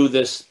playing through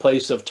this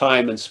place of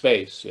time and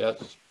space.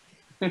 Yes.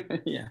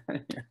 Yeah.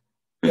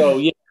 So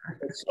yeah,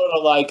 it's sort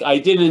of like I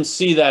didn't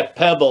see that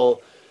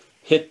pebble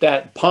hit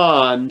that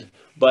pond,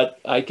 but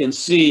I can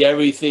see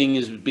everything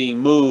is being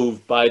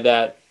moved by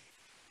that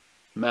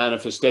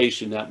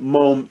manifestation, that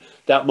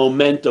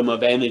momentum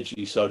of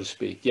energy, so to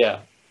speak. Yeah.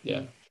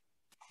 Yeah.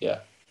 Yeah.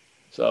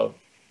 So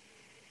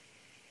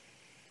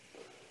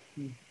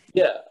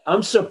yeah,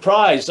 I'm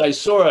surprised. I'm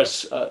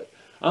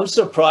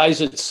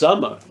surprised it's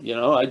summer. You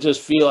know, I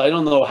just feel I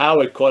don't know how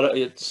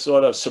it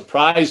sort of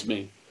surprised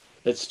me.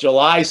 It's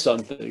July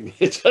something.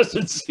 It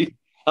doesn't seem.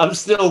 I'm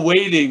still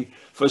waiting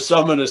for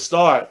summer to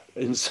start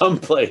in some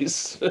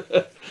place.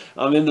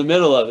 I'm in the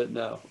middle of it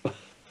now.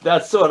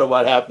 That's sort of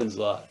what happens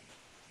a lot.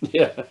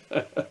 Yeah,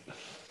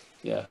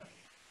 yeah.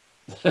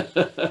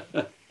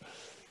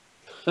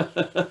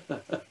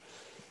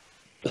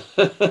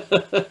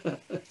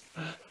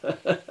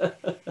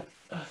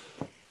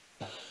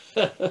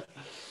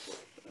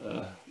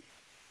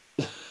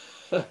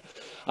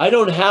 I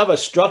don't have a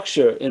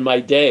structure in my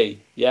day,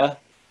 yeah?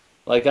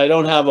 Like I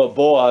don't have a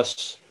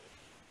boss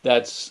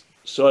that's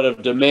sort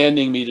of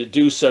demanding me to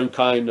do some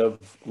kind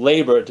of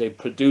labor to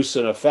produce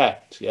an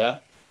effect, yeah?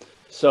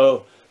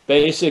 So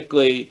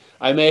basically,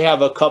 I may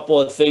have a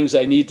couple of things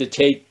I need to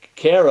take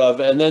care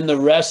of, and then the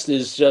rest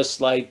is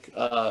just like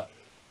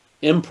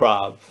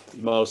improv,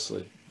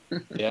 mostly,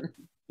 yeah?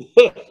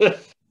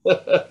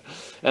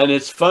 And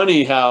it's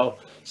funny how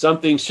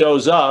something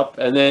shows up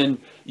and then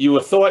you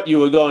thought you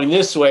were going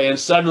this way and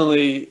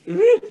suddenly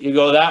you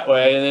go that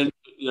way, and then,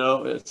 you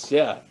know, it's,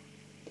 yeah.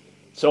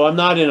 So I'm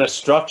not in a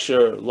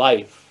structure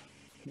life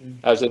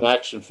as an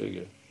action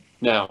figure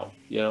now,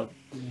 you know.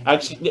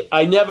 Actually,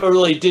 I never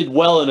really did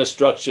well in a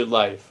structured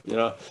life, you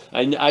know.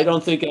 I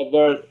don't think I've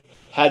ever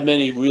had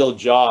many real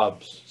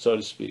jobs, so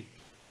to speak,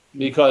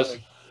 because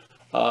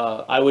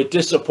I would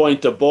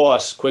disappoint the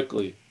boss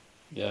quickly.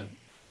 Yeah,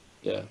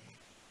 yeah.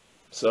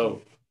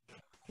 So,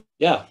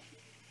 yeah.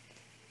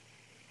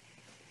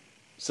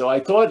 So I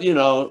thought, you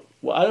know,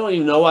 well, I don't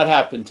even know what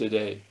happened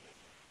today.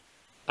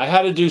 I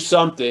had to do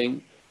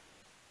something.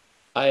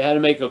 I had to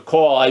make a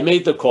call. I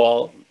made the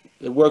call.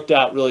 It worked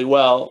out really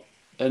well.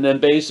 And then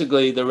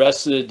basically the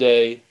rest of the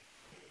day,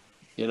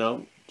 you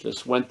know,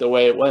 just went the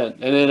way it went.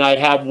 And then I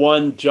have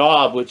one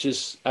job, which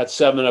is at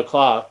 7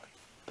 o'clock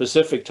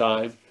Pacific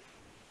time,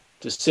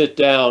 to sit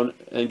down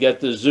and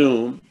get the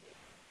Zoom.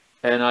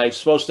 And I'm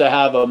supposed to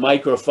have a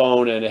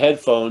microphone and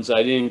headphones.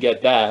 I didn't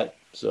get that.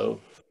 So,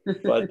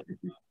 but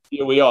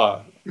here we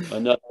are,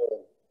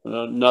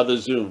 another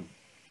Zoom.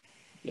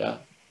 Yeah.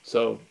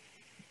 So,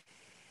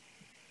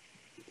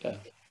 yeah.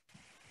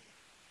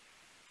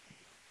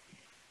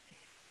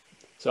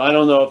 So I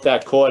don't know if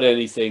that caught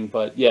anything,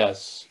 but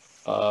yes.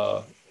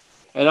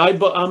 And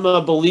I'm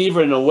a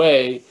believer in a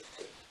way,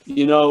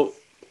 you know,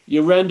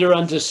 you render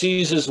unto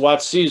Caesar's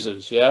what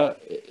Caesar's, yeah?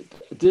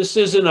 This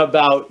isn't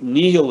about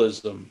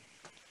nihilism.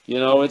 You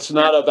know, it's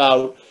not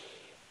about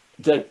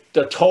the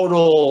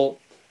total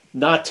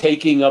not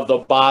taking of the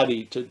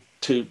body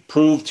to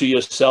prove to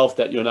yourself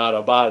that you're not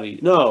a body.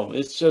 No,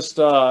 it's just,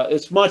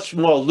 it's much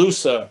more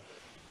looser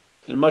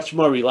and much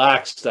more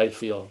relaxed, I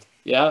feel.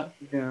 Yeah.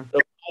 Yeah.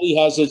 The body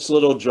has its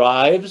little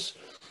drives.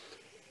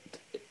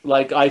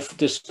 Like I've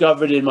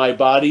discovered in my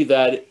body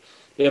that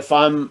if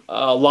I'm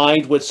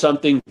aligned with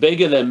something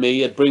bigger than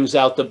me, it brings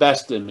out the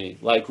best in me,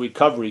 like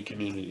recovery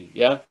community.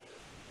 Yeah.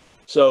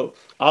 So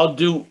I'll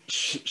do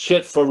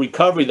shit for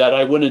recovery that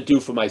I wouldn't do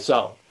for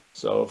myself.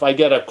 So if I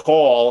get a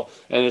call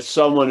and it's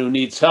someone who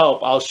needs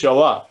help, I'll show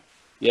up.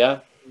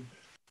 Yeah.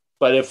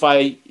 But if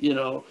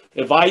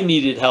if I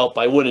needed help,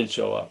 I wouldn't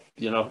show up,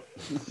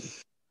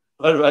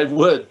 but I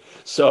would.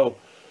 So,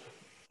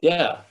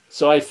 yeah.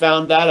 So I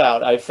found that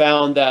out. I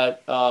found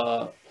that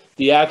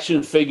the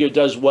action figure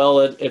does well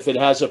if it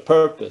has a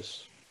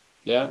purpose.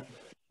 Yeah.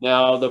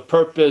 Now, the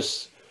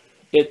purpose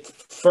it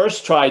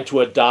first tried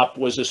to adopt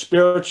was a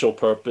spiritual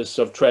purpose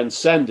of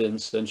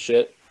transcendence and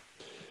shit.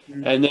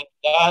 And then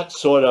that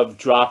sort of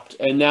dropped,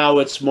 and now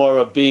it's more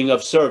of being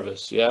of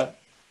service. Yeah.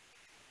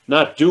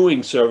 Not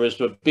doing service,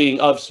 but being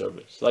of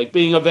service, like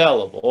being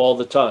available all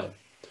the time,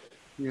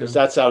 because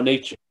that's our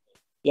nature.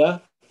 Yeah.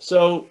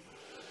 So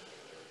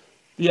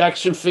the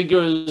action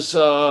figure is,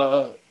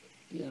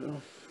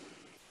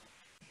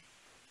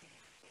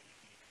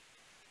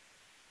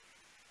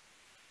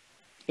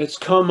 it's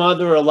come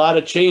under a lot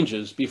of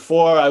changes.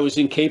 Before, I was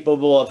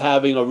incapable of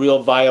having a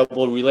real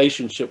viable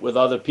relationship with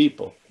other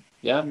people.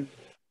 Yeah.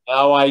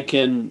 Now I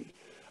can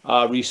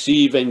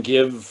receive and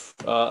give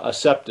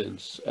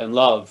acceptance and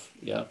love.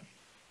 Yeah.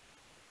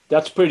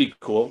 That's pretty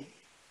cool.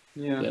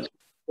 Yeah.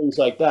 Things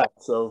like that.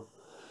 So,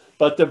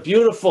 but the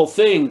beautiful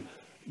thing,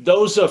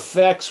 those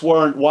effects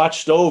weren't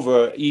watched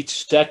over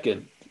each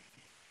second.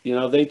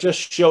 They just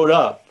showed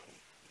up.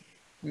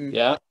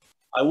 Yeah.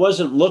 I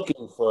wasn't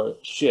looking for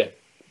shit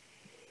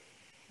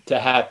to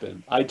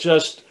happen. I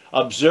just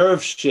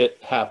observed shit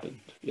happened.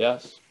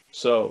 Yes.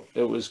 So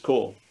it was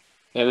cool.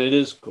 And it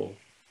is cool.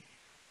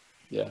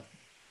 Yeah.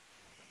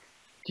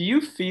 Do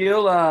you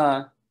feel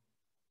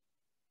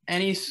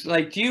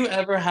do you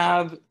ever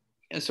have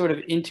a sort of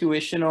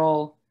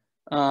intuitional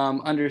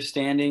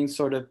understanding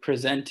sort of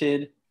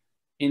presented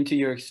into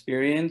your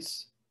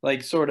experience?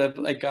 Like sort of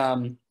like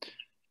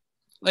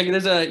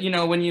there's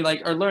when you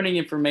like are learning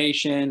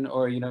information,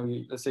 or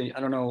let's say, I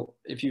don't know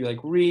if you like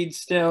read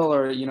still,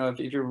 or if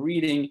you're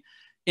reading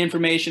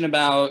information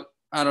about,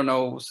 I don't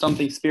know,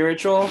 something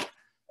spiritual,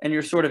 and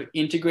you're sort of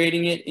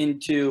integrating it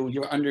into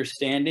your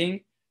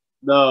understanding.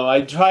 No, I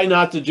try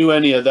not to do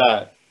any of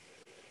that,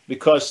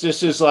 because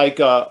this is like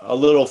a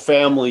little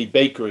family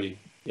bakery.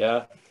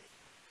 Yeah.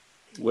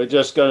 We're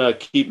just going to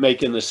keep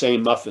making the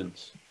same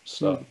muffins.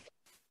 So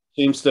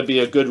seems to be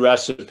a good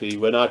recipe.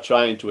 We're not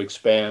trying to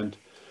expand.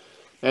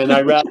 And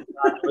I rather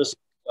not listen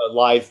to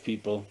live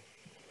people.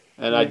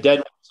 And I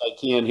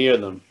can't hear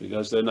them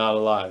because they're not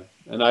alive.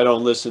 And I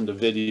don't listen to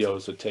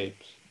videos or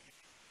tapes.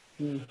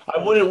 I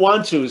wouldn't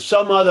want to. If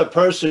some other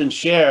person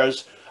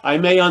shares, I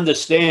may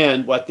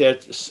understand what they're,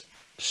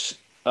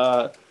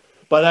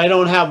 but I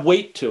don't have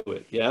weight to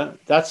it. Yeah,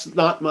 that's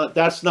not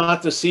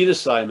the seed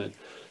assignment.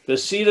 The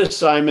seed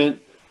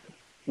assignment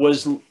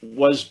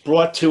was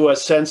brought to a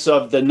sense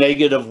of the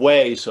negative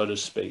way, so to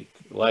speak,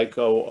 like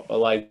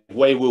way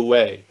woo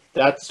way.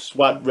 That's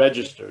what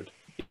registered.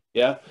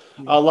 Yeah,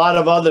 a lot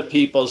of other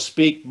people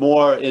speak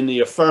more in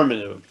the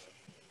affirmative.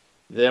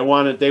 They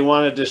want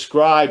to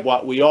describe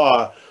what we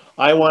are.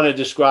 I want to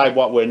describe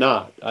what we're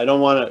not. I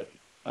don't want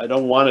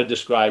to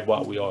describe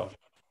what we are.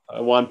 I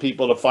want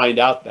people to find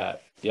out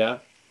that. Yeah.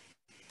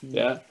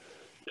 Yeah.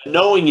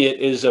 Knowing it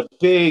is a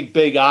big,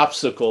 big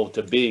obstacle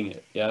to being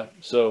it. Yeah.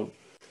 So,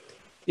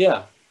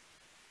 yeah.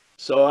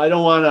 So I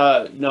don't want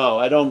to, no,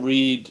 I don't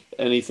read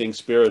anything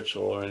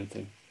spiritual or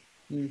anything.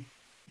 Do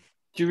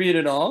you read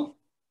it all?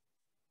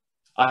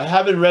 I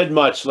haven't read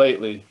much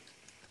lately.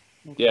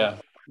 Okay. Yeah.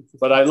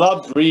 But I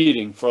loved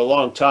reading for a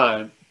long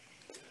time.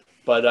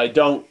 But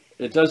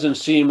it doesn't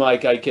seem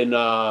like I can,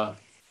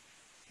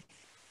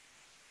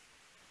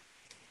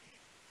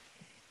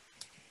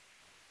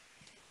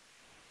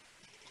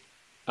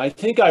 I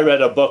think I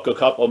read a book a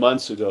couple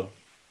months ago.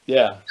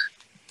 Yeah.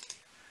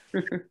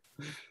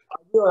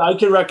 I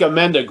can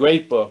recommend a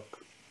great book.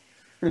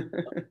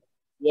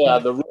 Yeah,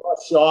 the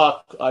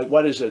Rorschach,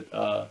 what is it?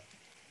 I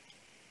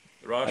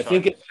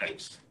think it's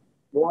text.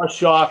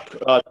 Rorschach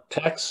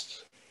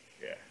text.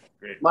 Yeah,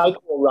 great.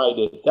 Michael will write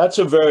it. That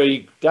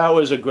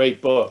was a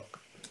great book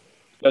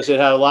because it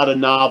had a lot of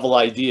novel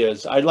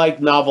ideas. I like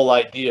novel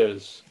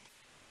ideas.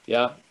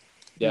 Yeah,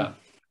 yeah,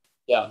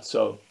 yeah.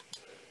 So,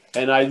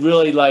 and I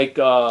really like.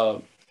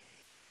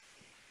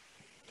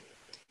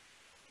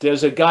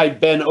 There's a guy,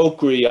 Ben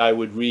Okri, I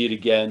would read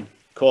again,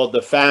 called The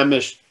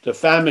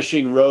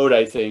Famishing Road,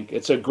 I think.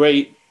 It's a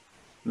great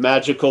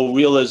magical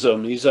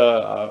realism. He's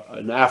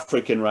an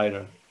African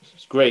writer.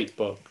 It's a great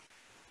book.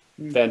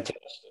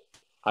 Fantastic,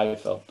 I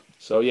felt.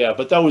 So, yeah,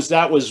 but that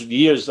was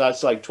years,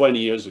 that's like 20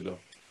 years ago.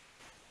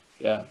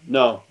 Yeah,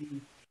 no.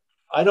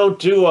 I don't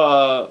do,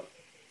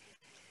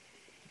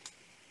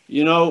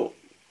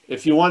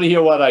 if you want to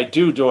hear what I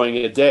do during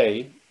a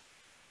day,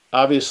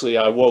 obviously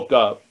I woke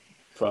up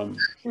from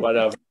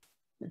whatever.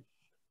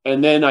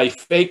 and then I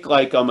fake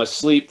like I'm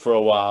asleep for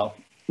a while.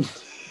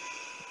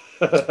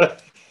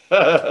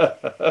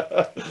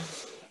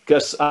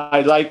 Because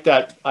I like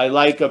that. I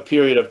like a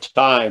period of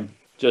time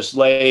just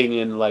laying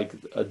in like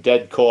a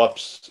dead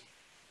corpse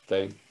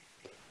thing.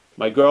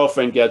 My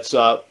girlfriend gets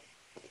up,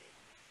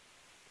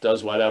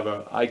 does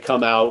whatever. I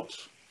come out,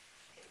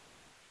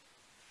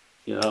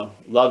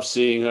 love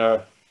seeing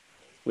her.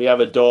 We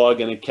have a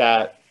dog and a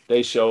cat.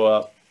 They show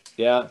up.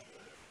 Yeah.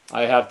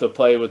 I have to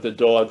play with the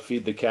dog,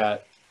 feed the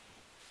cat.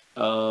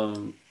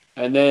 And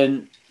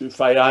then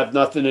if I have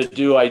nothing to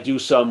do, I do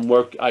some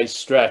work. I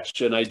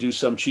stretch and I do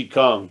some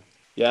Qigong.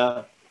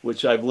 Yeah.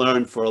 Which I've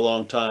learned for a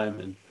long time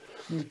and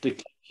to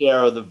take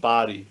care of the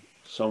body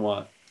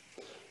somewhat.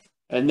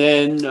 And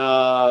then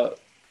I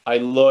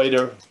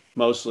loiter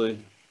mostly,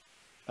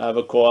 have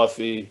a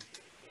coffee.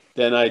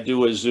 Then I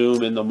do a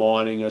Zoom in the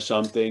morning or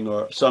something.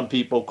 Or some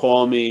people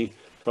call me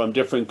from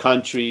different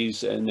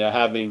countries and they're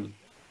having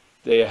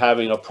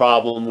a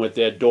problem with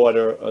their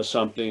daughter or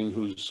something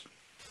who's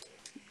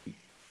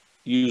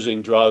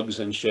using drugs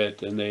and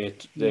shit, and they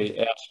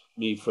ask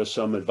me for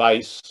some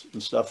advice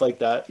and stuff like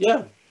that.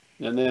 Yeah.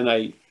 And then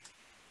I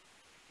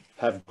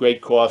have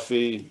great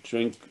coffee,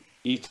 drink,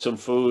 eat some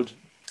food,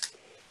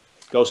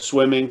 go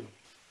swimming,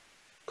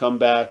 come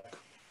back,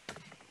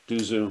 do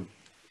Zoom.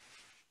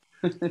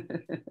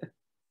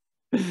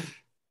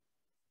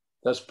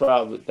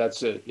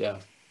 That's it. Yeah.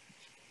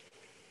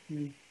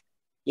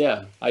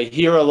 Yeah. I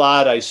hear a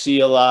lot. I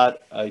see a lot.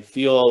 I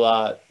feel a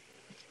lot.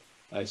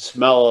 I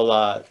smell a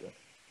lot.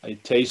 I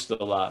taste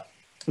a lot.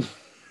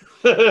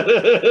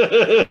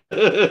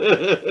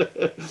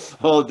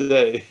 All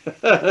day.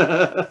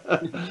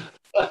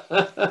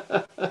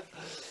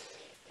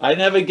 I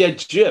never get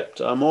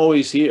gypped. I'm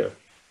always here.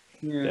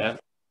 Yeah.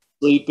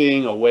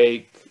 Sleeping,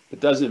 awake. It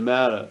doesn't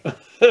matter.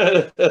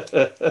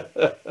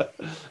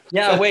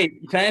 Yeah,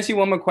 wait. Can I ask you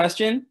one more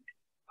question?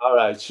 All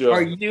right, sure.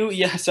 Are you,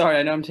 yeah, sorry,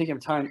 I know I'm taking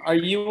up time. Are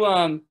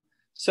you,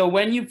 so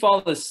when you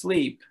fall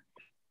asleep,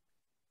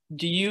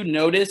 do you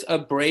notice a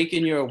break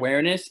in your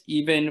awareness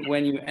even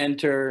when you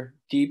enter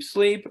deep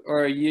sleep,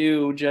 or are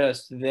you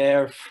just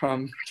there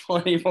from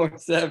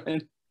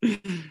 24/7?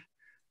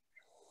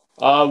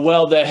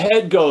 Well, the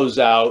head goes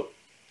out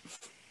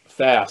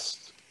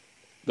fast,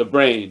 the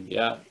brain,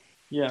 yeah.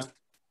 Yeah.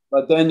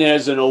 But then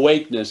there's an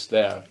awakeness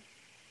there.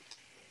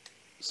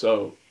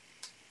 So,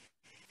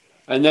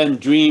 and then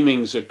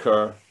dreamings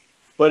occur.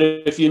 But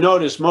if you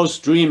notice,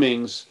 most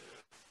dreamings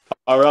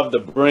are of the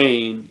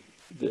brain.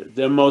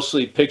 They're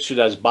mostly pictured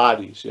as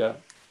bodies, yeah?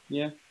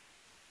 Yeah.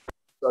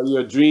 So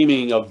you're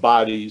dreaming of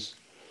bodies.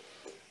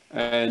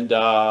 And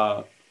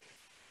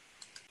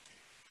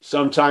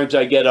sometimes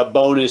I get a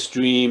bonus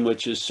dream,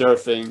 which is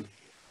surfing,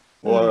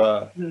 or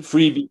a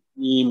freebie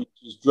dream,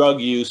 which is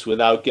drug use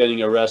without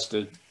getting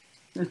arrested.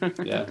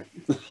 Yeah.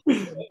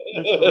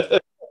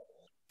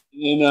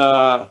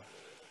 And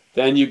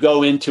then you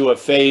go into a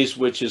phase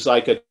which is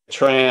like a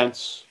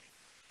trance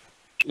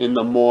in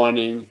the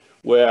morning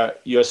where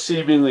you're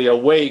seemingly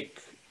awake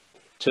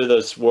to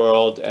this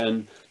world,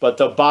 but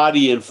the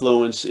body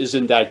influence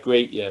isn't that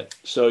great yet.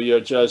 So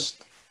you're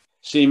just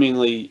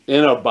seemingly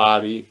in a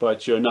body,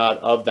 but you're not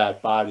of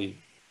that body.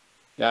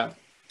 Yeah.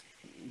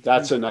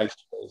 That's a nice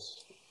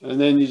place.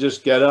 And then you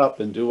just get up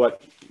and do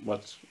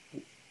what's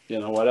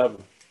whatever.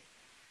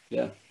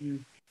 Yeah.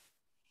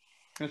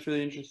 That's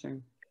really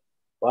interesting.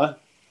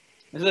 What?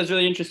 That's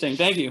really interesting.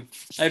 Thank you.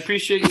 I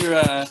appreciate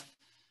your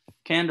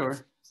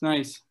candor. It's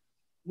nice.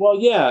 Well,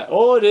 yeah,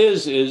 all it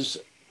is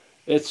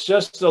it's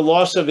just the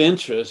loss of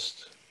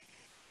interest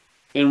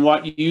in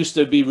what you used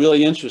to be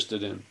really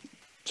interested in, to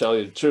tell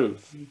you the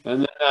truth.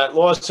 And then that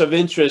loss of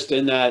interest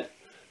in that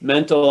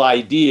mental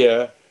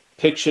idea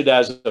pictured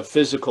as a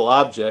physical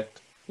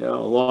object, a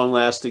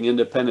long-lasting,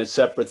 independent,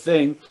 separate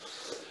thing,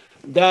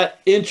 that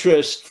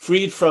interest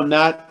freed from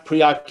that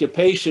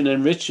preoccupation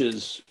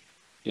enriches,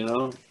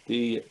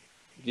 the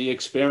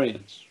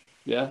experience.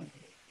 Yeah.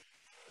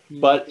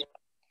 But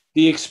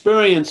the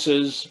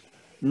experiences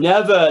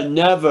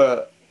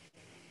never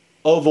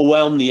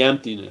overwhelm the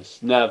emptiness.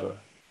 Never.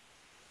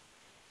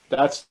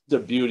 That's the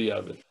beauty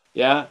of it.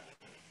 Yeah.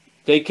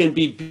 They can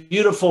be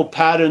beautiful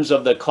patterns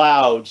of the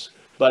clouds,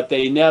 but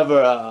they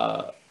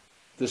never,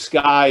 the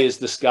sky is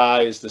the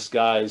sky is the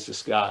sky is the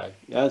sky.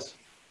 Yes.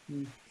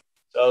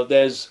 So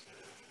there's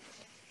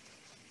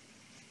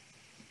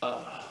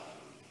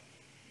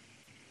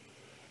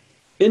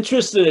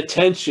interest and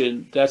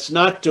attention that's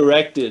not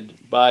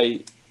directed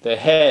by the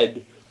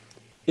head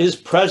is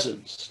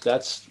presence.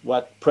 That's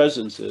what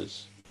presence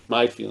is,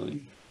 my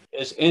feeling.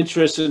 Is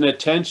interest and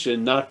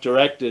attention not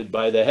directed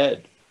by the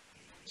head.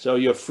 So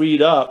you're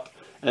freed up,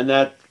 and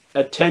that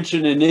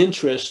attention and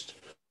interest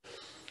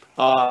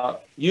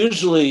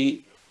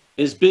usually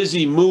is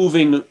busy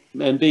moving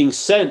and being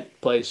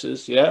sent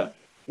places, yeah?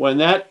 When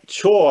that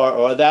chore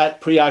or that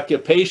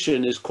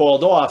preoccupation is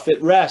called off,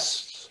 it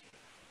rests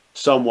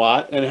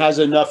somewhat and has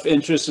enough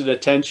interest and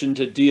attention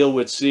to deal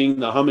with seeing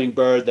the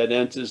hummingbird that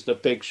enters the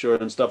picture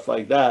and stuff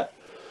like that.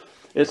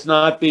 It's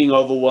not being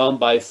overwhelmed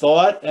by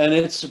thought, and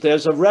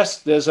there's a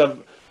rest, there's a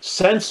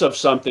sense of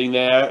something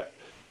there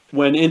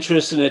when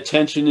interest and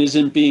attention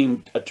isn't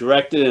being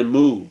directed and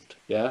moved.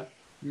 Yeah.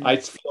 I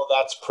feel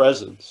that's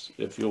presence,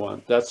 if you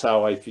want. That's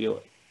how I feel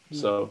it.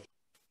 So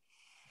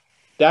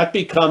that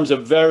becomes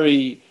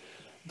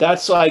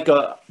that's like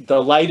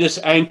the lightest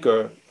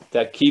anchor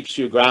that keeps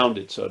you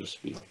grounded, so to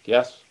speak.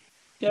 Yes?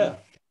 Yeah.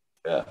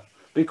 Yeah.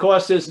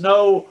 Because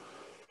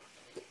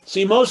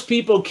see, most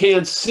people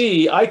can't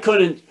see.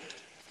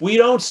 We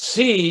don't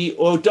see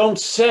or don't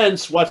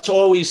sense what's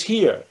always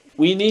here.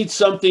 We need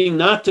something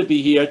not to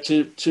be here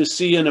to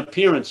see an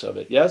appearance of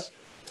it. Yes?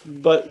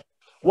 But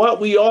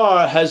what we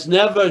are has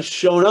never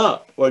shown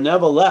up or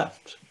never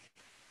left.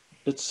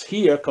 It's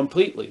here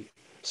completely.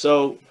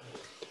 So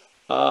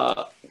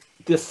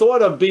the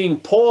thought of being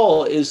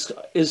Paul is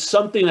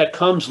something that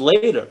comes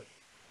later.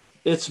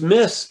 It's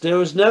missed. There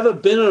has never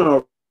been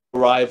an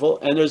arrival,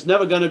 and there's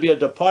never going to be a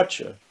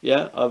departure,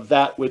 yeah, of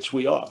that which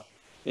we are.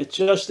 It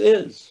just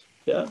is,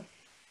 yeah.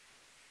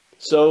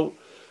 So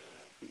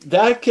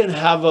that can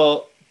have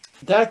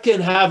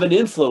an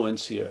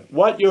influence here.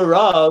 What you're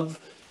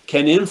of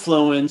can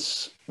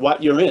influence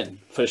what you're in,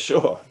 for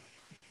sure.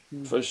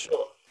 For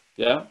sure.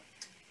 Yeah?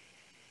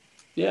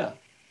 Yeah.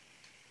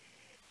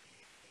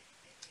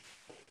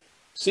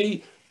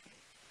 See,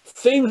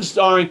 things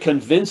aren't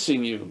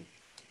convincing you.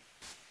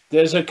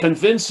 There's a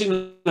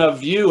convincing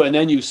of you, and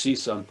then you see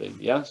something,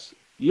 yes?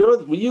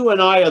 You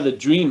and I are the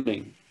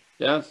dreaming,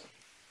 yes?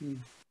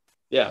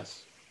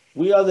 Yes.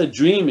 We are the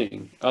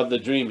dreaming of the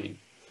dreaming.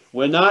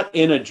 We're not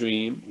in a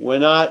dream. We're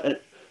not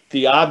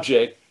the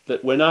object.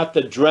 That we're not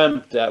the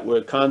dreamt that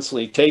we're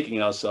constantly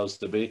taking ourselves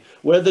to be.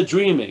 We're the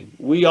dreaming.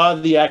 We are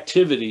the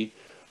activity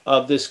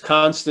of this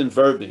constant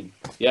verbing.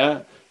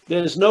 Yeah.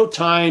 There's no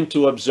time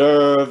to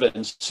observe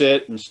and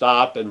sit and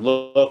stop and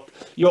look.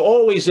 You're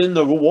always in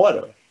the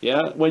water.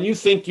 Yeah. When you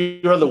think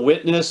you're the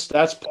witness,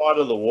 that's part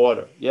of the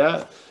water.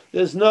 Yeah.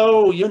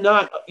 You're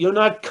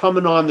not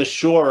coming on the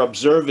shore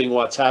observing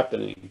what's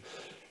happening.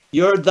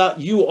 You are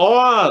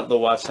the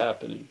what's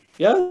happening.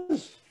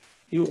 Yes.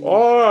 You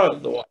are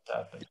the what's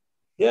happening.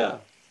 Yeah.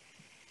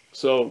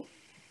 So,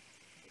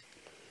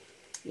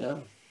 yeah.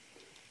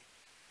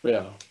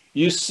 Yeah.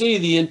 You see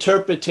the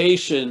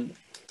interpretation.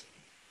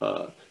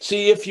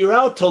 See, if you're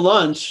out to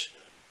lunch,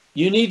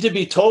 you need to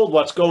be told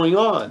what's going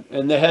on,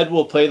 and the head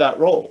will play that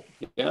role.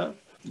 Yeah.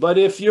 But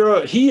if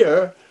you're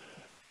here,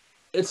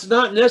 it's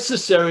not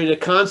necessary to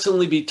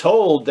constantly be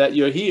told that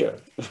you're here.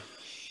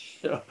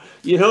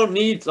 You don't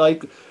need,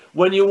 like,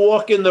 when you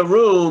walk in the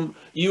room,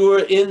 you are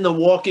in the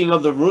walking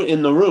of the room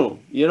in the room.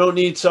 You don't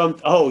need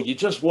you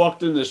just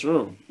walked in this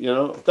room,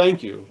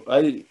 thank you.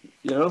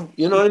 You know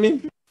what I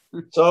mean?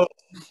 So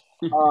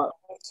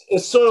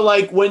it's sort of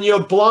like when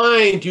you're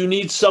blind, you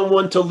need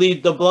someone to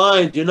lead the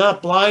blind. You're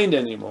not blind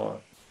anymore.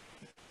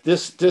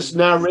 This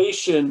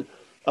narration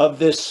of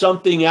this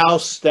something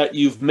else that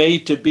you've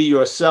made to be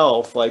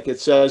yourself, like it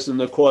says in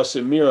the Course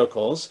in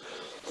Miracles,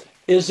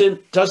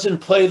 doesn't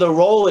play the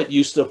role it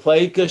used to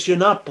play because you're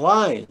not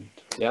blind.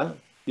 Yeah,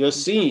 you're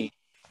seeing.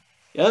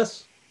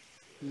 Yes.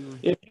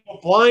 If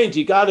you're blind,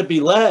 you got to be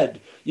led.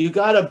 You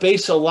got to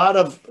base a lot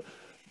of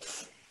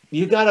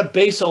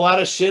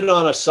shit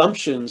on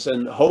assumptions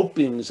and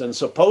hopings and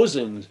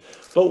supposings.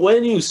 But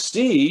when you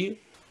see,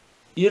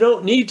 you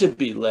don't need to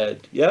be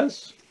led.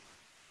 Yes.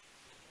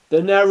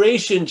 The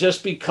narration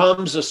just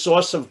becomes a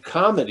source of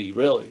comedy,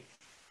 really.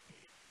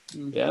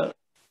 Yeah.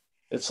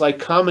 It's like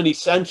Comedy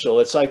Central.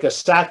 It's like a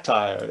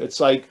satire. It's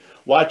like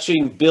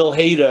watching Bill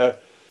Hader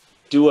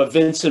do a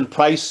Vincent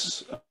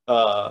Price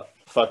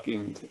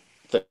fucking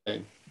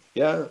thing.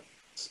 Yeah.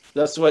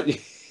 That's what,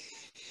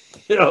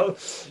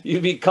 you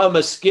become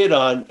a skit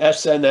on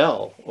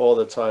SNL all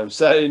the time,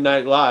 Saturday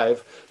Night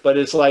Live, but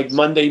it's like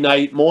Monday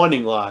Night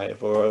Morning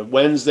Live or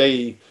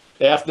Wednesday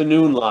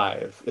Afternoon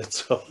Live.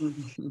 It's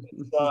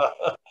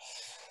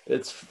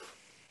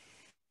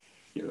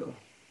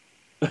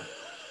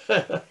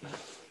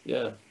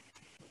yeah.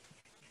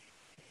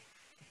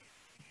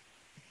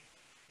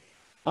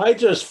 I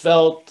just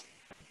felt,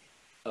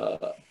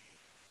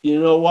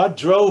 what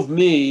drove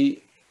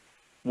me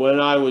when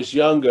I was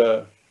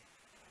younger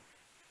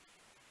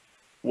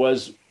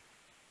was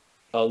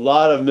a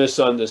lot of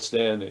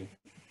misunderstanding.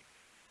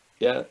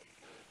 Yeah.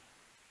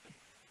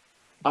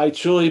 I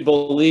truly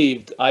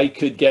believed I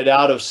could get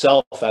out of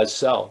self as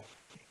self.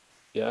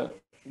 Yeah.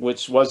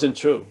 Which wasn't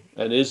true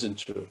and isn't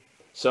true.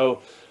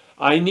 So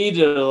I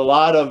needed a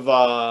lot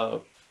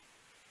of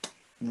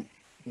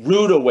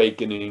rude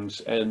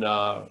awakenings and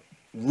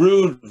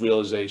rude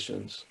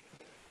realizations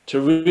to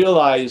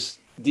realize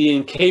the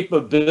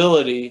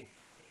incapability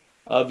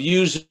of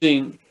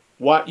using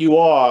what you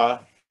are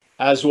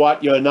as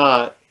what you're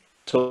not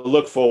to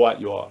look for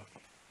what you are.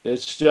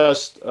 It's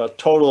just a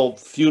total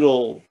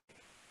futile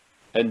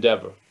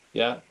endeavor.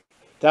 Yeah.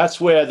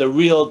 That's where the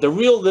real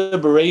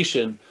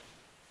liberation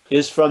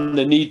is, from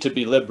the need to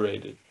be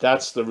liberated.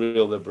 That's the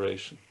real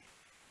liberation.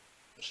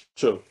 It's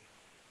true.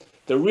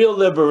 The real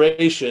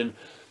liberation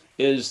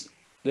is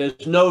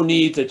there's no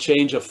need to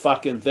change a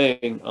fucking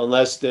thing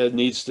unless there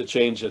needs to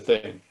change a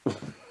thing.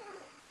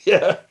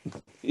 Yeah.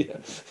 Yeah,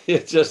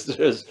 it just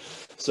is.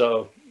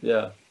 So,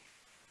 yeah.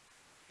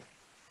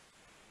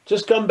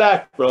 Just come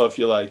back, bro, if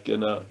you like.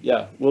 And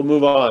yeah, we'll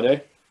move on, eh?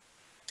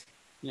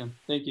 Yeah,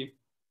 thank you.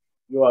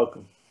 You're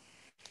welcome.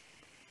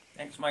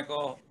 Thanks,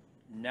 Michael.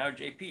 Now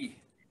JP.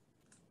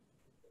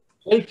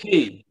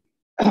 JP.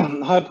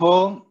 Hi,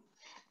 Paul.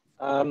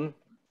 I'm,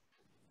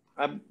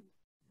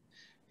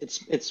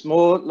 it's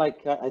more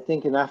like I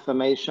think an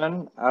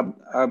affirmation.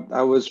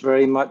 I was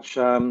very much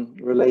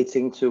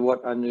relating to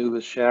what Anu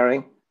was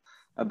sharing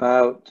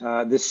about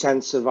this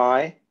sense of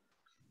I.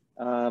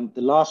 The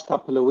last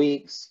couple of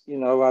weeks,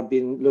 I've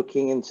been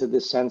looking into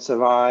this sense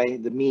of I,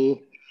 the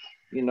me,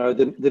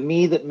 the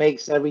me that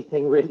makes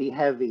everything really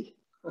heavy.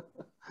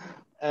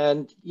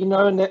 And,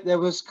 and there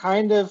was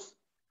kind of,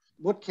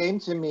 what came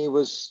to me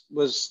was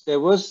there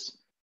was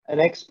an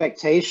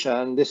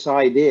expectation, this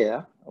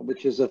idea,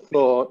 which is a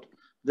thought,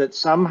 that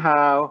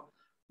somehow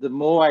the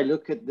more I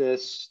look at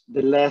this,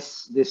 the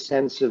less this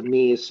sense of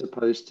me is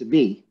supposed to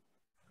be.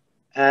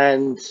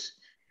 And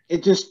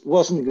it just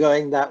wasn't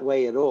going that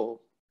way at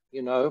all,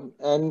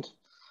 And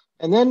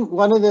then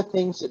one of the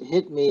things that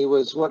hit me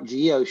was what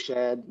Gio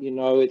shared,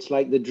 it's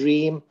like the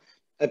dream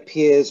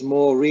appears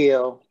more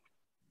real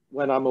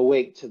when I'm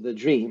awake to the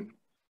dream.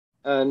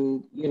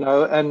 And,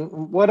 and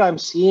what I'm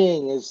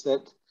seeing is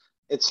that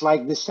it's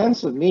like the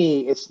sense of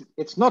me,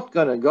 it's not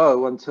going to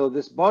go until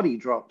this body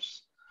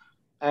drops.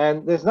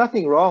 And there's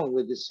nothing wrong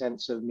with this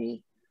sense of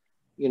me.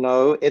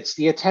 It's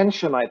the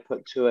attention I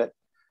put to it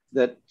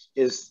that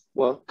is,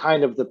 well,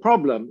 kind of the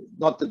problem.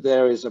 Not that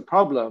there is a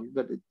problem,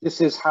 but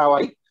this is how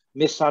I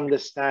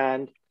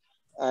misunderstand.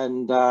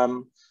 And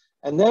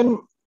then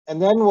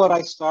what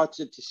I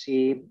started to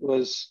see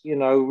was,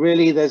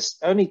 really there's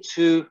only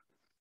two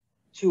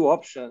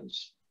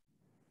options.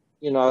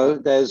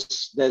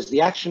 There's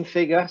the action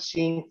figure,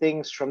 seeing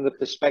things from the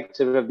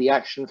perspective of the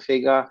action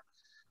figure,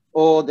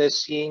 or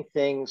there's seeing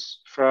things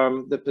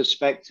from the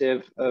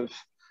perspective of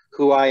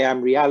who I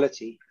am,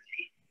 reality.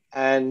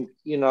 And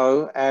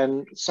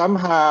and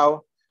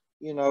somehow,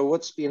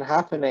 what's been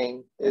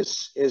happening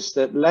is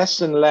that less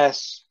and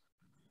less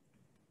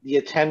the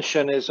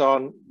attention is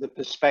on the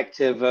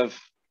perspective of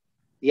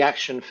the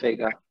action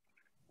figure.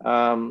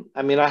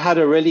 I mean, I had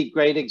a really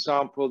great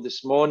example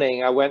this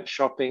morning. I went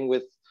shopping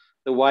with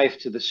the wife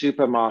to the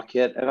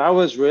supermarket, and I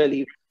was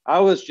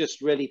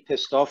just really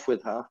pissed off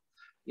with her.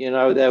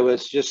 There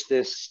was just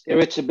this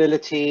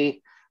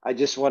irritability. I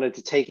just wanted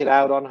to take it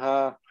out on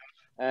her.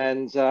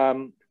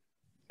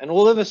 And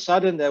all of a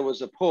sudden there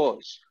was a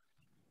pause.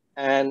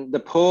 And the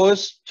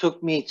pause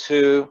took me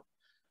to,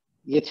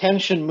 the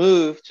attention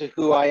moved to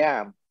who I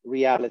am,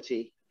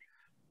 reality.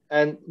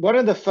 And one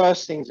of the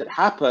first things that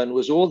happened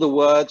was all the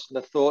words and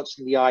the thoughts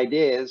and the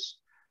ideas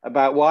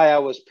about why I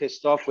was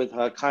pissed off with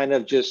her kind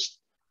of just,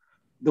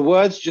 the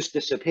words just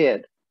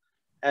disappeared.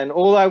 And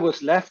all I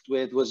was left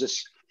with was a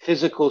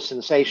physical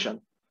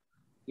sensation,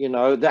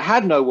 that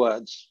had no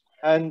words.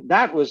 And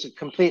that was a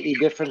completely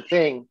different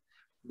thing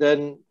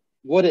than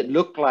what it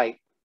looked like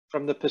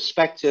from the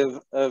perspective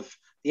of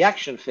the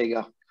action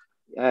figure.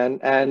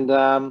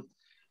 So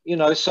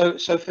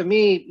for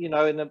me,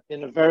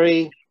 in a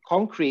very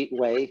concrete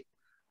way,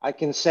 I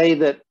can say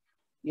that,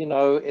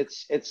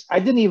 I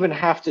didn't even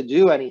have to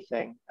do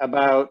anything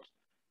about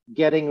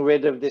getting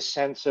rid of this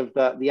sense of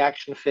the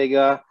action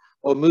figure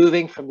or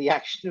moving from the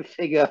action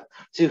figure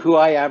to who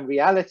I am,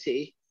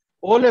 reality.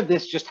 All of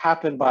this just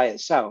happened by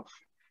itself.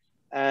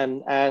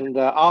 And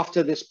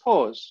after this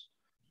pause.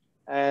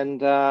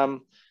 And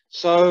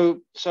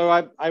so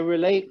I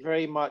relate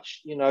very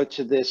much,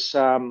 to this,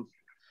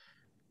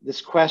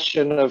 this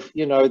question of,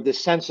 the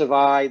sense of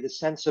I, the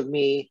sense of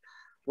me.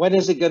 When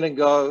is it going to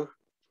go?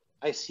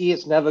 I see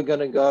it's never going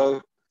to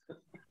go.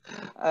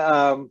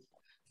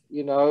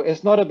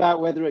 It's not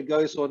about whether it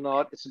goes or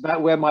not. It's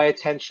about where my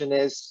attention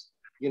is,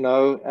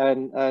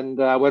 and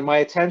when my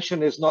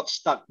attention is not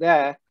stuck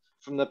there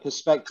from the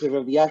perspective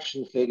of the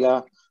action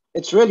figure,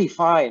 it's really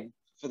fine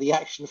for the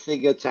action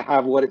figure to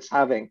have what it's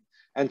having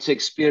and to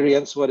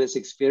experience what it's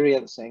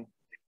experiencing.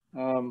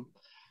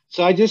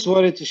 So I just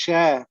wanted to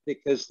share,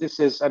 because this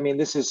is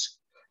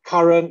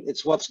current,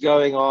 it's what's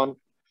going on.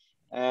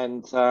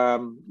 And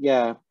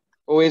yeah,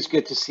 always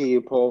good to see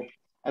you, Paul,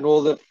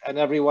 and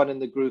everyone in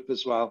the group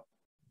as well.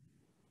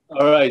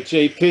 All right,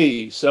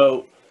 JP.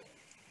 So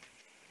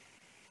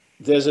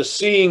there's a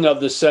seeing of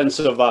the sense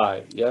of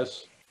I,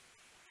 yes?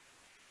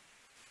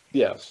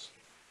 Yes.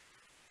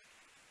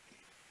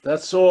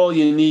 That's all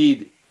you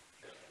need.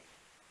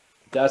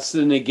 That's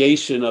the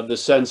negation of the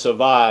sense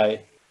of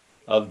I,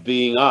 of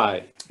being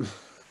I,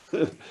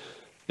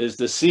 is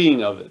the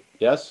seeing of it,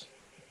 yes?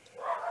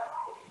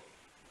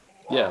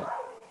 Yeah.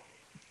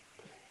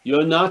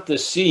 You're not the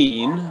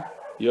seen,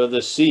 you're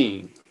the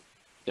seeing,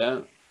 yeah?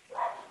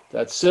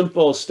 That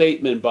simple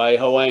statement by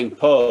Hoang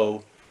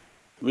Po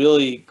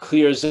really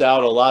clears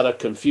out a lot of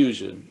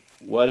confusion.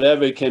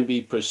 Whatever can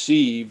be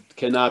perceived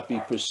cannot be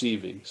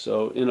perceiving.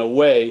 So in a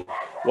way,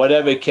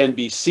 whatever can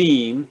be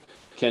seen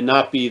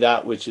cannot be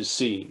that which is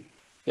seen.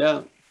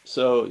 Yeah.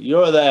 So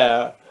you're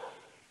there,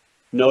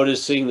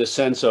 noticing the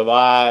sense of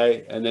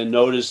I, and then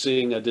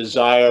noticing a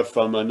desire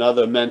from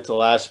another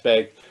mental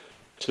aspect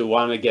to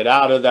want to get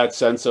out of that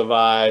sense of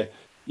I.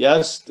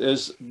 Yes,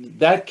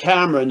 that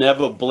camera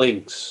never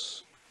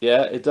blinks.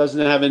 Yeah, it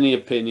doesn't have any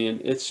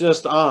opinion. It's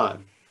just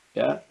on.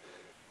 Yeah,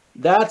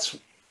 that's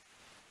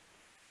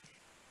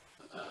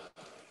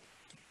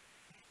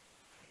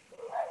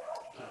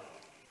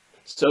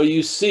so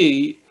you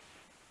see,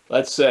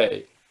 let's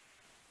say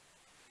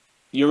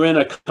you're in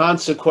a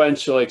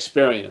consequential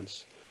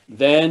experience.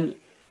 Then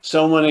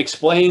someone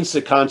explains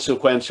the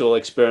consequential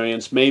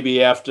experience,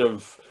 maybe after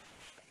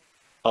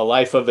a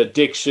life of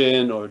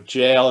addiction or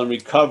jail and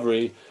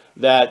recovery,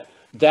 that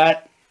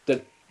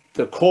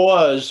the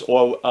cause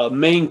or a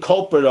main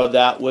culprit of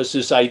that was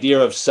this idea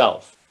of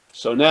self.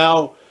 So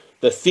now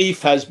the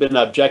thief has been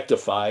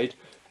objectified,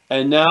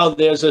 and now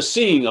there's a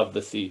seeing of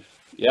the thief.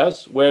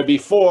 Yes, where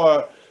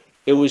before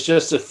it was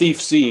just a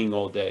thief seeing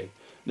all day.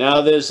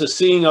 Now there's a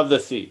seeing of the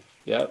thief.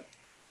 Yeah.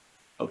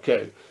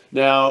 Okay.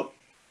 Now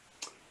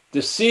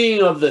the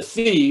seeing of the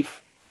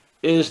thief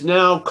is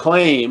now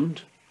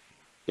claimed.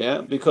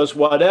 Yeah, because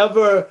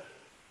whatever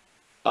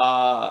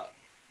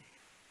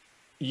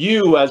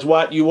you as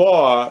what you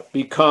are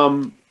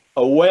become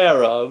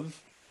aware of,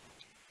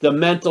 the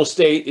mental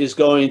state is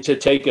going to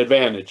take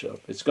advantage of.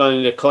 It's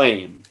going to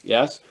claim.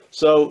 Yes.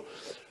 So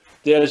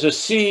there's a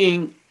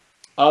seeing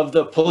of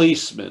the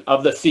policeman,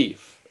 of the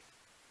thief.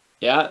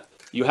 Yeah.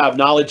 You have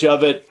knowledge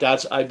of it.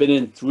 I've been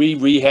in 3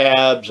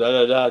 rehabs.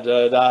 Da, da,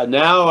 da, da.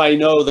 Now I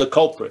know the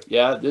culprit.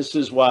 Yeah. This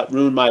is what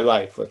ruined my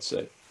life, let's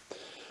say.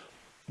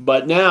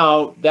 But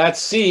now that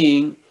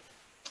seeing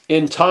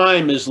in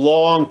time is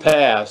long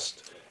past.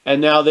 And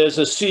now there's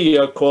a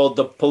seer called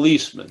the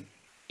policeman.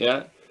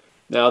 Yeah.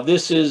 Now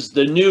this is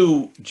the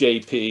new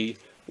JP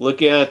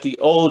looking at the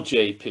old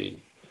JP.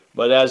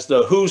 But as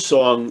the Who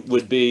song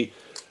would be,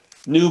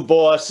 new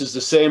boss is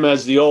the same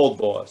as the old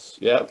boss.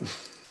 Yeah.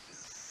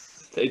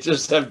 They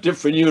just have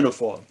different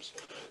uniforms.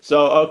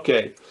 So,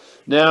 okay.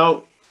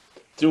 Now,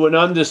 through an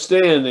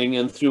understanding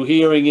and through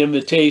hearing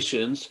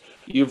invitations,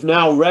 you've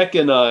now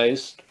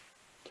recognized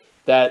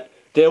that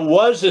there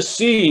was a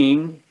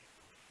seeing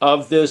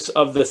of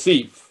the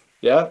thief.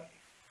 Yeah.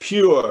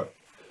 Pure.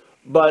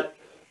 But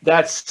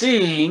that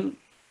seeing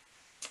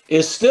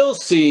is still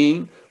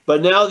seeing,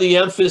 but now the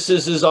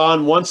emphasis is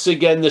on, once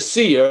again, the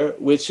seer,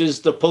 which is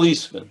the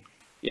policeman.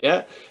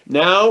 Yeah.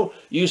 Now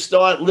you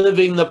start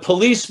living the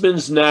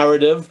policeman's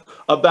narrative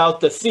about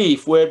the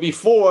thief, where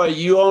before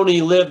you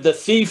only lived the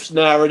thief's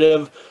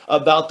narrative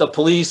about the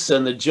police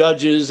and the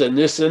judges and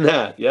this and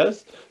that.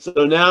 Yes.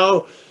 So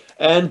now,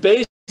 and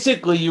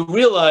basically you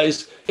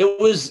realize it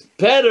was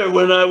better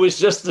when I was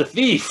just the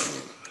thief.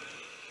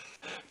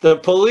 The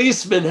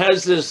policeman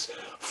has this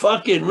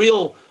fucking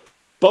real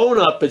bone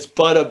up its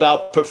butt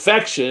about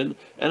perfection,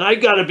 and I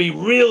got to be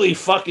really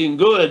fucking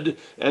good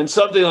and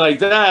something like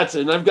that,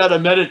 and I've got to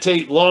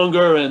meditate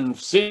longer and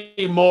see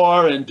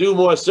more and do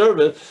more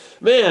service.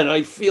 Man,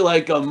 I feel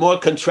like I'm more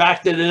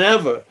contracted than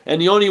ever, and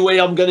the only way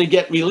I'm going to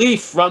get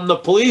relief from the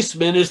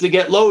policeman is to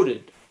get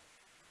loaded,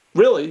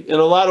 really, in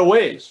a lot of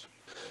ways.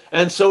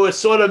 And so it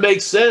sort of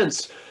makes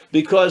sense,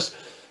 because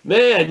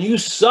man, you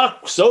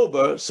suck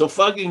sober, so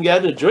fucking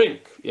get a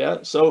drink. Yeah.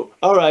 So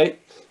all right.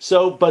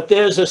 So, but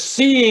there's a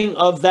seeing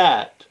of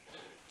that.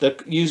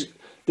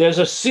 There's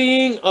a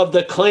seeing of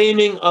the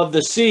claiming of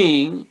the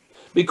seeing,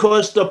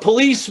 because the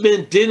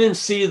policeman didn't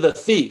see the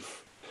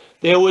thief.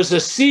 There was a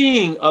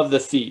seeing of the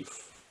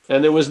thief,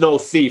 and there was no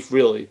thief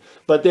really.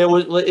 But there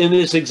was, in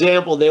this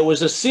example, there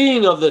was a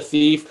seeing of the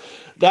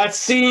thief. That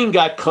seeing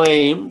got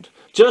claimed,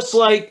 just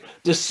like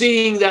the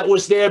seeing that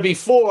was there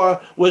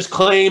before was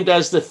claimed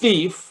as the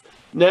thief.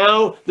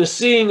 Now the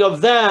seeing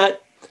of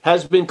that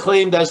has been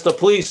claimed as the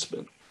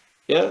policeman.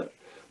 Yeah,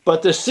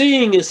 but the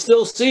seeing is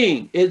still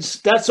seeing.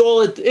 That's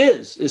all it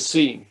is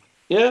seeing.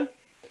 Yeah,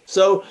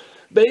 so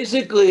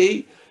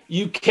basically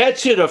you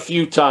catch it a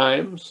few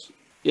times.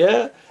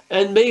 Yeah,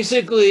 and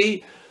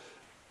basically,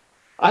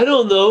 I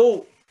don't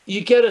know,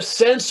 you get a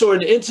sense or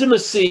an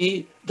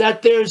intimacy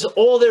that there's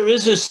all there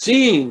is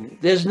seeing.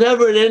 There's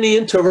never any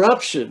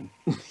interruption.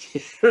 You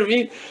know what I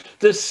mean?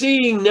 The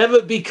seeing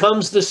never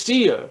becomes the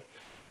seer.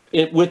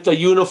 With the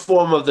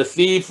uniform of the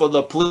thief or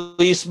the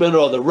policeman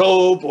or the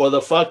robe or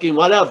the fucking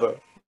whatever.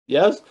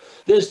 Yes?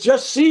 There's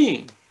just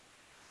seeing.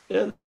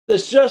 Yeah?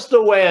 There's just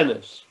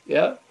awareness.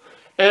 Yeah?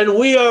 And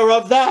we are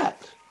of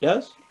that.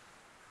 Yes?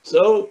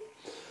 So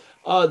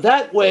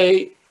that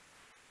way,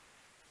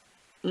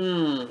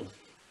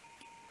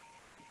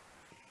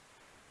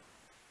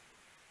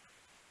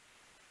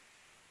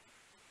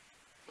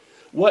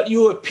 what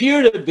you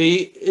appear to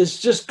be is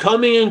just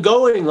coming and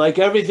going like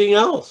everything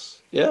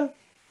else. Yeah?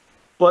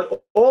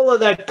 But all of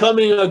that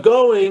coming or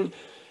going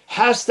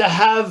has to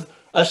have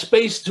a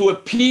space to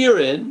appear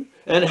in,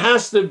 and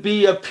has to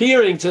be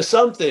appearing to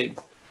something.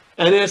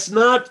 And it's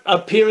not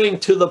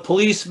appearing to the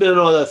policeman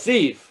or the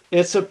thief.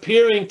 It's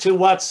appearing to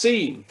what's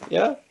seen.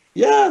 Yeah?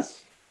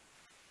 Yes.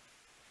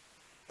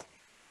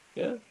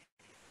 Yeah.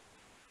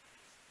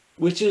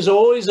 which is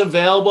always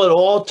available at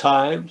all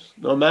times,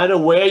 no matter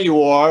where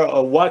you are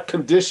or what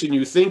condition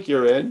you think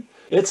you're in.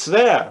 It's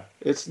there.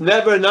 It's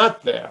never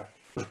not there.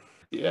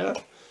 Yeah.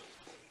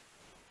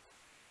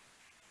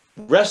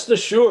 Rest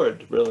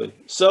assured, really.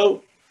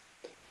 So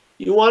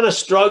you want to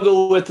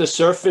struggle with the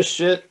surface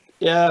shit?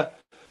 Yeah.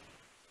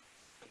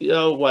 You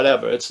know,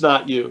 whatever. It's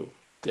not you.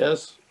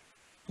 Yes?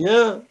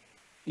 Yeah.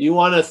 You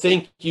want to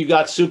think you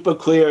got super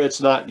clear?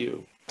 It's not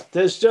you.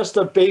 There's just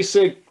a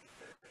basic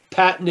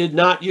patented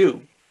not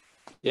you.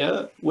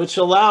 Yeah. Which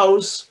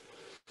allows,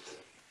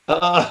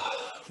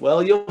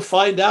 well, you'll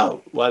find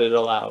out what it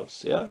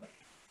allows. Yeah.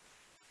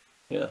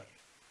 Yeah.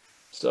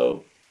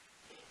 So,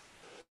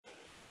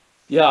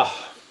 yeah.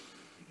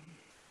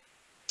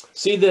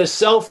 See, there's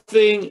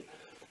selfing,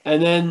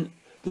 and then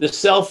the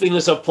selfing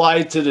is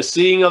applied to the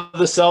seeing of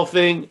the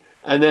selfing,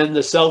 and then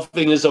the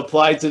selfing is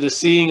applied to the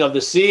seeing of the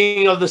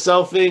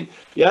selfing.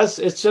 Yes,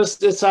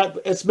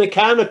 it's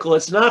mechanical.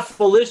 It's not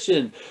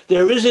volition.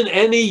 There isn't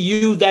any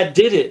you that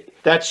did it,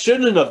 that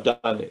shouldn't have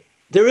done it.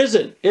 There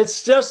isn't.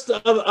 It's just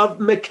a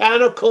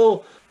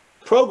mechanical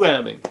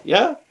programming.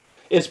 Yeah,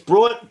 it's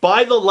brought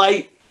by the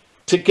light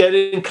to get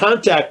in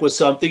contact with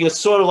something. It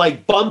sort of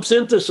like bumps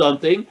into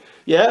something.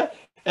 Yeah.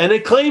 And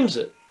it claims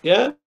it,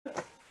 yeah?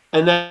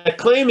 And that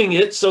claiming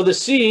it, so the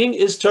seeing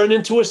is turned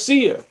into a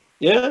seer,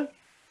 yeah?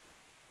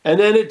 And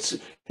then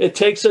it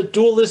takes a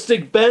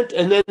dualistic bent,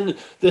 and then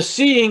the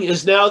seeing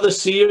is now the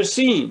seer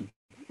seen,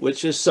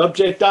 which is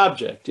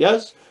subject-object,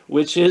 yes?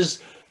 Which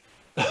is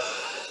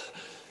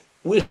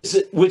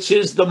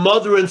the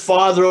mother and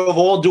father of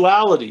all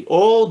duality.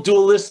 All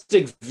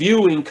dualistic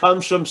viewing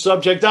comes from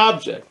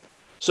subject-object.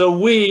 So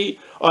we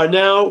are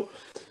now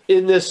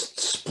in this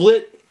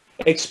split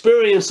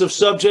experience of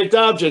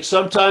subject-object.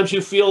 Sometimes you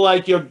feel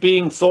like you're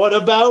being thought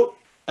about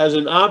as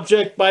an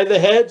object by the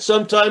head.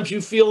 Sometimes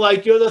you feel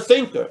like you're the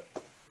thinker,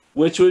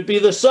 which would be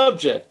the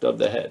subject of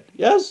the head.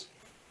 Yes?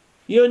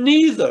 You're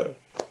neither.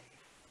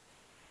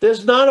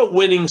 There's not a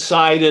winning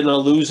side and a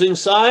losing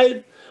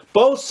side.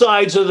 Both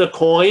sides of the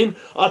coin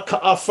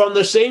are from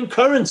the same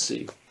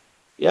currency.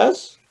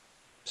 Yes?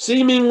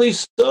 Seemingly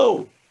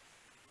so.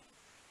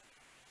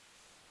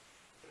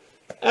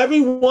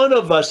 Every one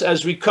of us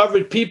as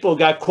recovered people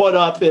got caught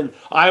up in,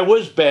 I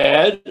was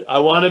bad, I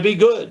want to be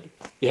good.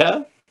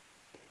 Yeah?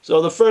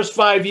 So the first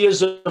 5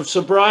 years of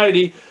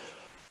sobriety,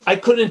 I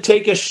couldn't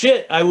take a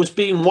shit. I was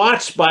being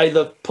watched by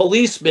the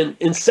policemen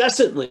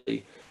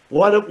incessantly.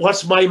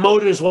 What's my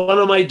motives? What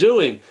am I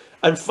doing?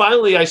 And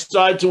finally, I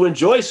started to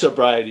enjoy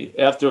sobriety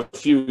after a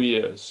few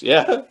years,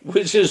 yeah,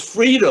 which is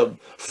freedom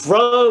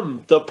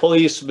from the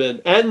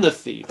policeman and the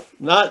thief,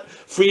 not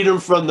freedom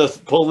from the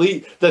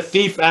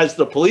thief as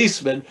the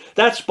policeman.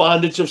 That's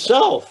bondage of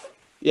self,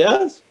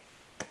 yes?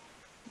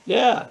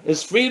 Yeah,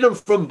 it's freedom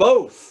from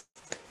both,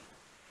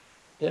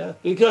 yeah,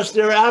 because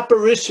they're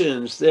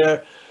apparitions,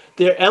 they're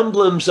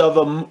emblems of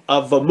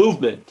a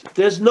movement.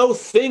 There's no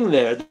thing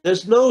there.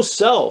 There's no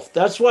self.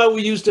 That's why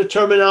we use the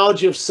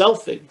terminology of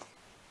selfing.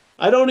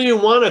 I don't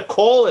even want to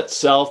call it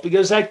self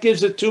because that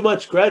gives it too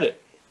much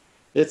credit.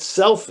 It's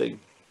selfing.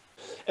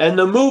 And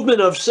the movement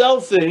of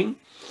selfing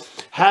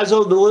has a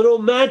little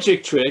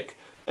magic trick.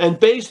 And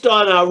based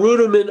on our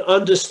rudiment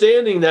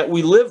understanding that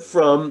we live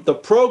from, the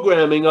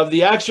programming of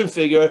the action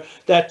figure,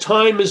 that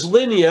time is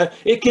linear,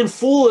 it can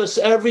fool us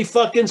every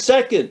fucking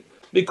second.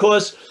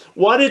 Because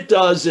what it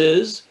does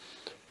is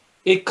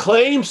it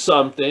claims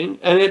something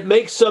and it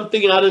makes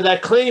something out of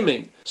that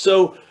claiming.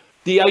 So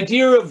the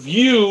idea of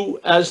you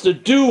as the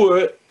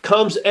doer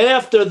comes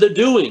after the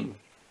doing,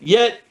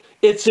 yet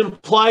it's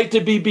implied to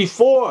be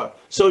before.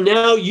 So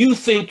now you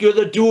think you're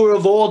the doer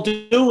of all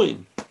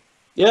doing.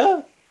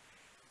 Yeah?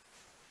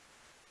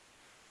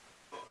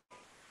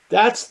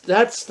 That's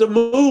the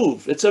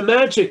move. It's a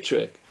magic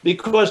trick.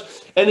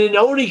 And it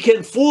only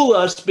can fool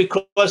us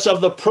because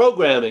of the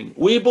programming.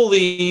 We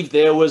believe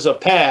there was a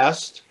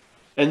past,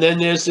 and then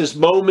there's this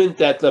moment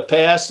that the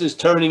past is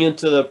turning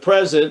into the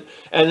present,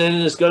 and then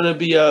there's going to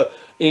be a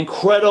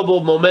incredible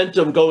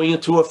momentum going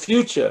into a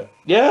future.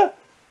 Yeah?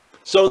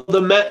 So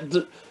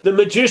the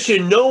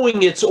magician,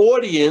 knowing its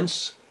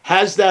audience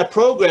has that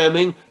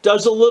programming,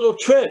 does a little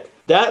trick.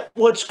 That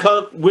which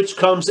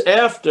comes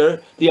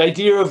after the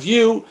idea of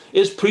you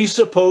is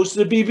presupposed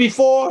to be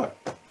before.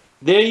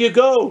 There you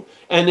go.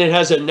 And it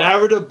has a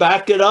narrative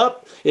back it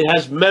up. It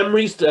has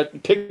memories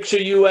that picture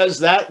you as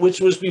that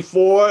which was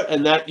before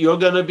and that you're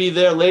going to be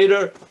there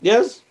later.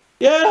 Yes?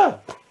 Yeah.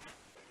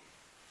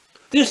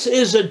 This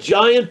is a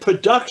giant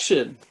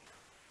production.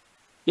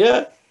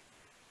 Yeah?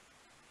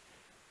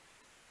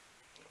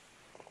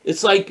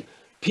 It's like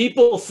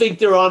people think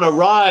they're on a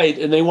ride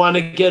and they want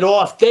to get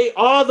off. They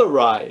are the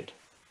ride.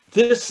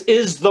 This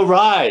is the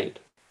ride.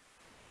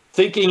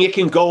 Thinking it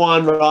can go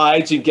on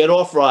rides and get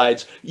off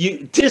rides.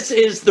 This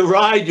is the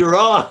ride you're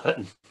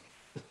on.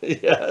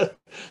 Yeah,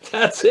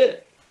 that's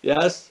it.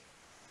 Yes?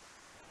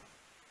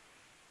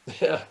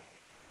 Yeah.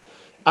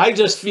 I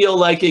just feel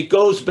like it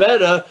goes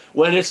better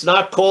when it's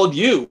not called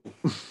you.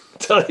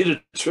 Tell you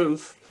the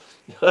truth.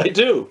 I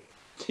do.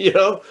 You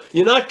know,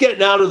 you're not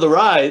getting out of the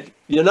ride.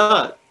 You're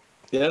not.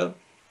 Yeah.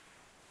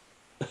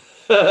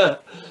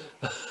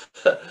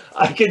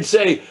 I can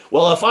say,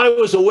 well, if I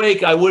was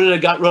awake, I wouldn't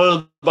have got run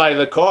over by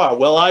the car.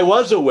 Well, I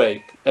was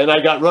awake and I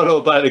got run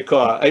over by the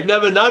car. I've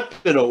never not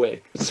been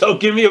awake. So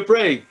give me a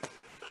break.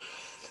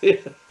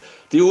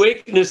 The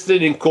awakeness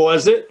didn't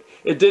cause it.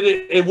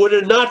 It would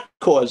have not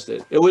caused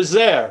it. It was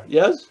there.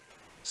 Yes.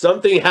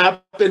 Something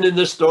happened in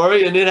the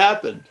story and it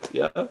happened.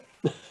 Yeah.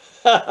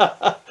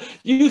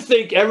 You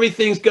think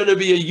everything's going to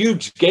be a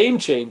huge game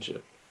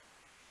changer.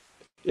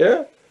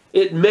 Yeah.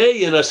 It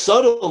may in a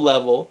subtle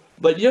level,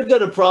 but you're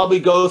going to probably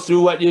go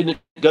through what you're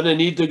going to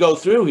need to go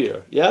through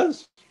here.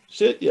 Yes?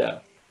 Shit, yeah.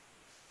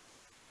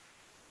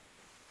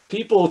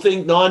 People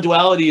think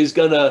non-duality is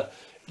going to,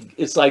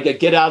 it's like a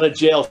get out of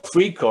jail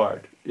free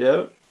card.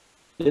 Yeah?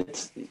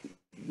 It's,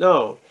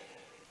 no.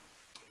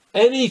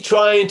 Any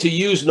trying to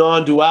use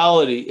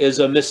non-duality is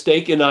a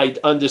mistaken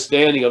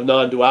understanding of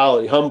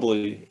non-duality,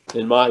 humbly,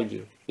 in my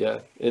view. Yeah?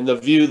 In the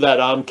view that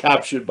I'm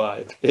captured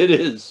by. It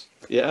is.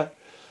 Yeah?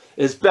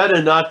 It's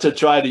better not to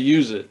try to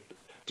use it.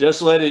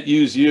 Just let it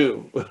use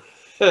you.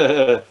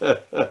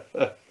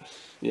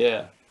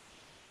 Yeah.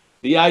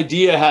 The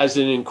idea has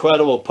an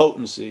incredible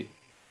potency.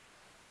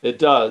 It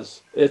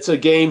does. It's a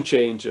game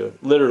changer,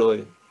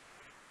 literally.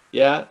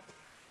 Yeah.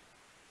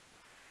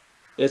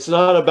 It's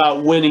not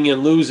about winning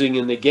and losing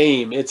in the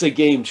game. It's a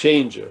game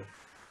changer.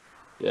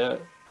 Yeah.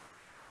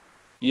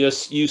 You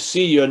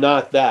see you're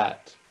not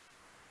that.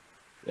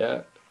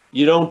 Yeah.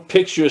 You don't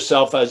picture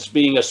yourself as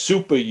being a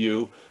super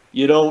you.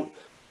 You don't,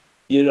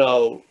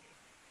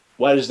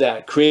 what is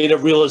that? Create a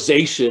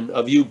realization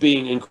of you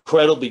being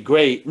incredibly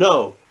great.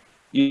 No,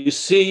 you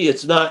see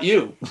it's not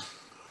you.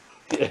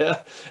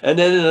 Yeah. And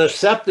then an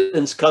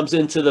acceptance comes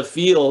into the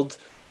field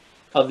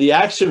of the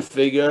action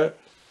figure,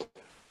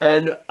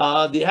 and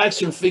the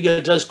action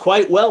figure does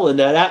quite well in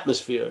that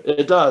atmosphere.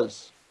 It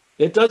does.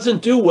 It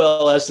doesn't do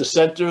well as the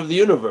center of the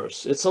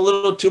universe. It's a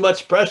little too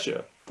much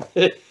pressure.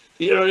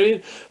 You know what I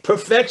mean?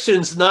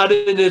 Perfection's not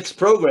in its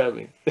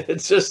programming.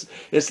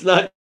 It's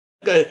not,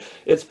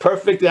 it's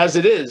perfect as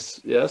it is.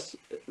 Yes.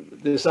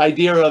 This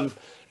idea of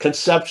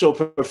conceptual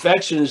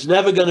perfection is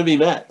never going to be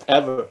met,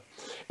 ever.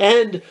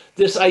 And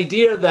this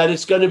idea that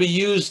it's going to be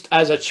used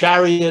as a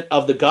chariot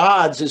of the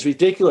gods is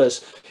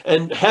ridiculous.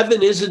 And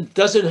heaven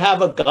doesn't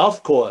have a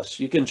golf course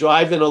you can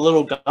drive in a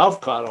little golf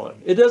cart on.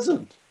 It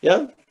doesn't.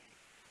 Yeah.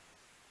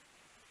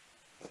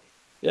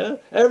 Yeah.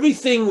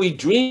 Everything we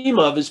dream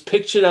of is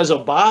pictured as a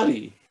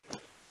body.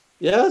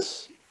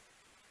 Yes.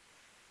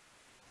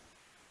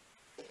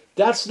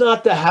 That's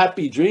not the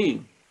happy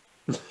dream.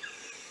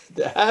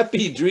 The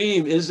happy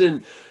dream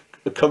isn't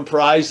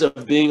comprised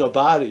of being a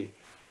body.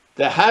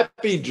 The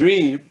happy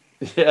dream,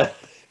 yeah,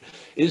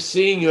 is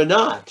seeing you're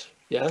not.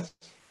 Yes.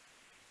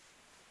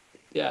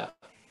 Yeah.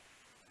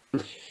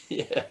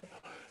 Yeah.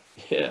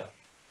 Yeah.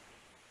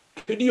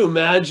 Could you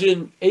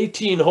imagine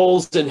 18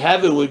 holes in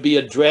heaven would be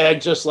a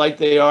drag just like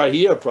they are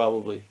here,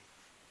 probably?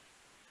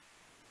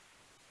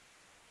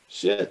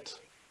 Shit.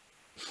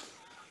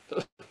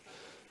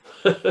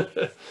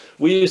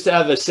 We used to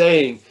have a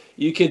saying,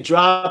 you could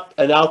drop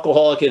an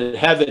alcoholic in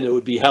heaven, it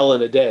would be hell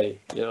in a day.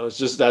 It's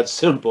just that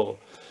simple.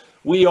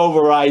 We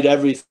override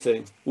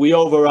everything. We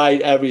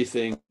override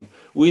everything.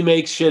 We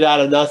make shit out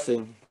of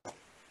nothing.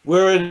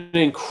 We're an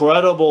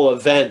incredible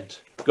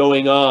event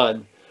going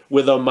on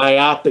with a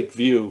myopic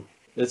view.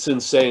 It's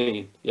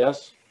insane.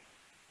 Yes?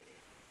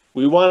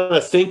 We want to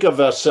think of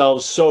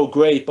ourselves so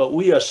great, but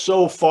we are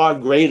so far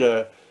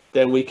greater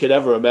than we could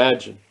ever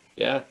imagine.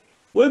 Yeah?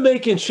 We're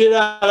making shit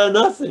out of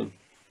nothing.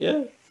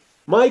 Yeah?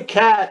 My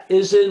cat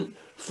isn't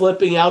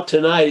flipping out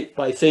tonight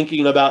by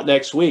thinking about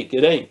next week.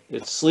 It ain't.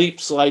 It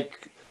sleeps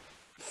like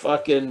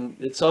fucking,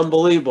 it's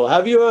unbelievable.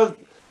 Have you ever,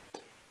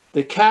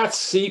 the cats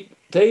sleep,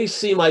 they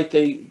seem like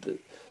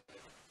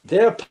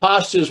their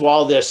postures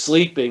while they're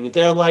sleeping,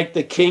 they're like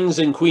the kings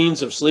and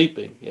queens of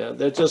sleeping. Yeah,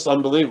 they're just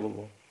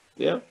unbelievable.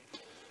 Yeah.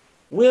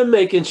 We're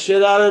making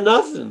shit out of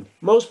nothing.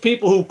 Most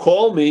people who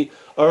call me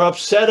are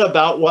upset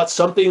about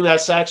something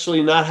that's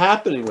actually not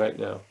happening right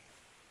now.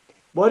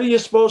 What are you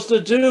supposed to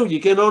do? You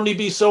can only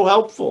be so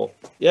helpful.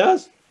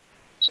 Yes?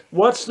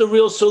 What's the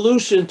real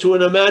solution to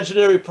an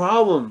imaginary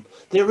problem?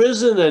 There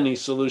isn't any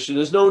solution.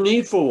 There's no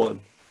need for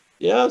one.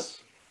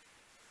 Yes?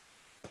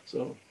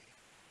 So.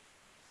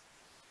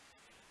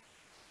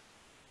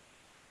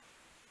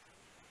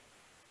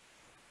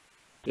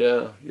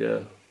 Yeah,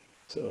 yeah.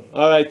 So,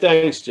 all right.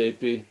 Thanks,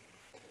 JP.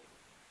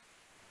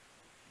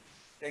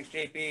 Thanks,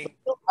 JP.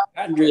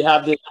 We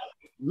have this.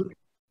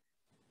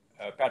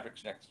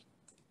 Patrick's next.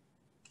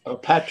 Oh,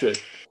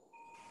 Patrick.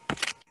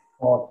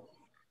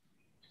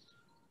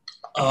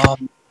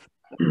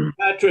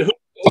 Patrick,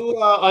 who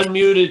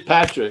unmuted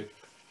Patrick?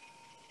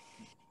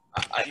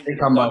 I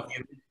think I'm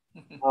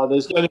unmuted.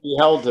 There's going to be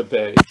hell to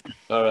pay.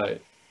 All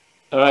right.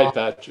 All right,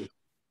 Patrick.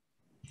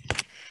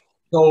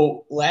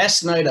 So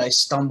last night I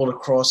stumbled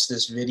across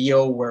this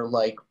video where,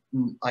 like,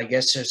 I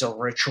guess there's a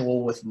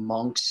ritual with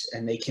monks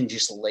and they can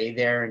just lay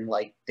there and,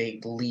 like,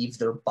 they leave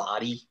their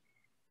body.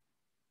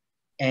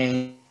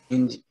 And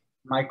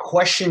my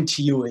question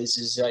to you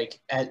is like,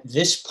 at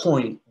this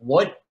point,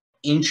 what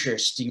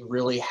interest do you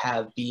really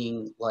have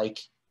being like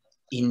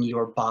in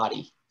your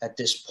body at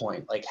this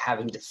point? Like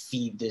having to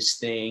feed this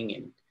thing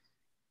and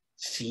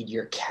feed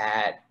your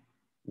cat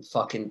and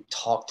fucking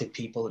talk to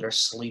people that are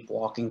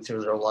sleepwalking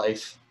through their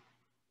life.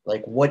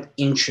 Like, what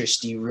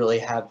interest do you really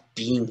have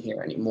being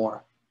here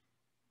anymore?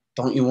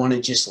 Don't you want to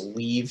just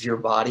leave your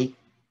body?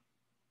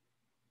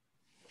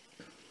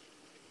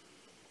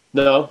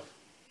 No.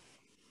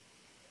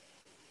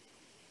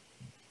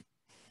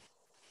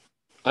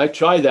 I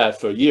tried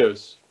that for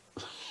years.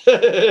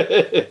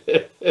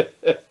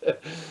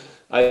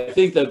 I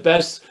think the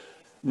best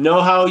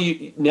how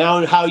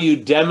you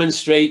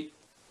demonstrate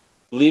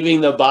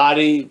leaving the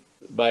body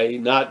by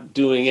not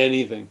doing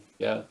anything.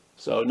 Yeah.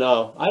 So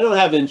no, I don't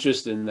have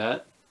interest in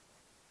that.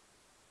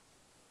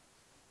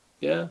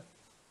 Yeah.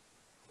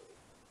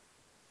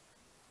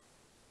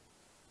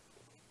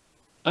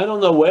 I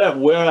don't know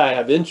where I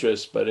have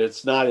interest, but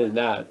it's not in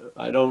that.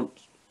 I don't.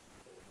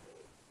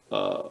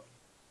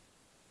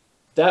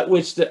 That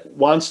which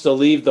wants to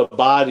leave the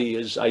body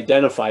is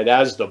identified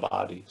as the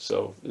body.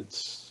 So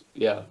it's,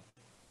 yeah.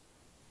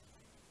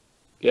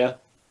 Yeah.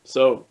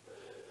 So,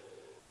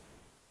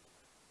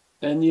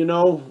 and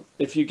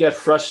if you get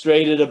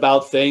frustrated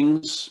about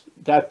things,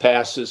 that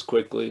passes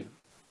quickly.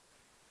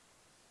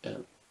 Yeah.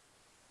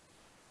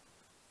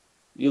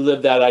 You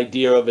live that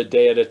idea of a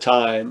day at a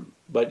time,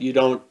 but you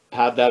don't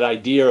have that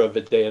idea of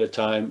a day at a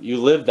time. You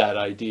live that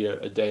idea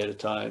a day at a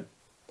time.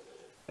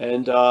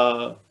 And,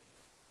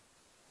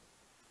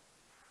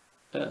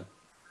 yeah.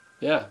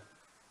 Yeah.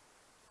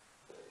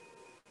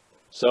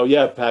 So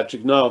yeah,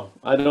 Patrick, no,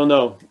 I don't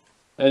know.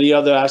 Any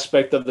other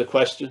aspect of the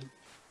question?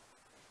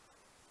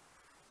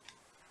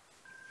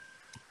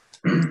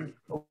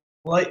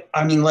 Like,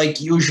 I mean, like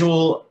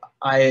usual,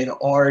 I had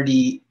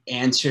already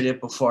answered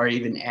it before I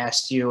even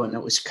asked you, and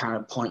it was kind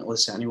of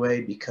pointless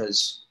anyway,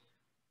 because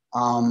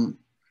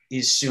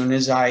as soon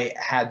as I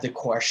had the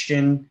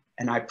question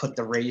and I put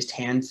the raised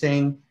hand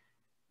thing,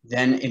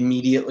 then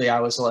immediately I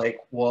was like,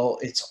 well,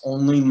 it's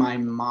only my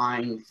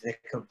mind that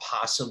could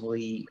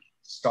possibly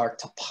start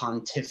to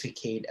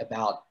pontificate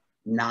about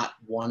not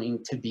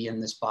wanting to be in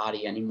this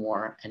body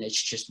anymore, and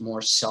it's just more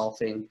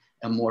selfing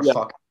and more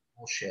fucking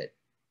bullshit.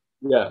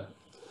 Yeah.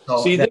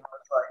 So See, then I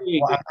was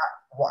like,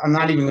 I'm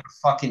not even gonna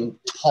fucking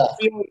talk.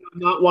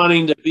 Not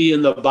wanting to be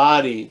in the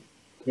body.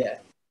 Yeah.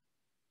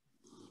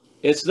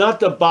 It's not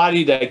the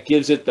body that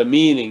gives it the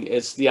meaning.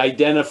 It's the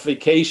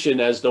identification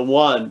as the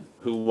one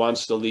who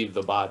wants to leave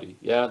the body.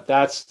 Yeah,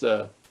 that's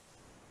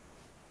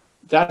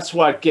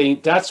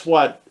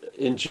what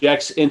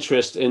injects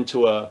interest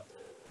into a.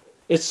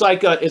 It's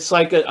like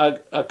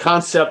a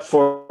concept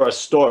for a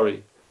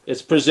story.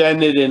 It's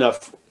presented in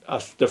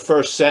the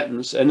first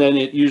sentence, and then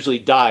it usually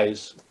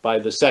dies by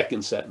the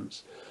second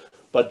sentence.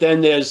 But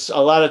then there's a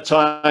lot of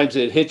times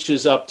it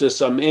hitches up to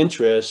some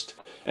interest,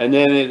 and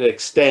then it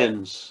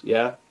extends.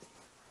 Yeah.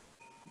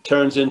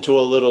 Turns into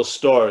a little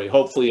story,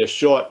 hopefully a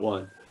short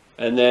one,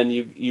 and then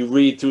you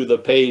read through the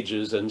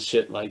pages and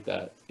shit like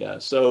that. Yeah.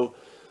 So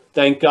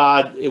thank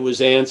God it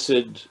was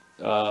answered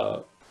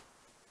right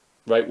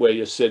where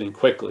you're sitting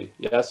quickly.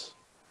 Yes.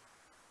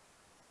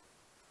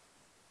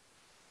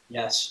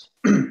 Yes.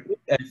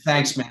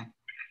 Thanks, man.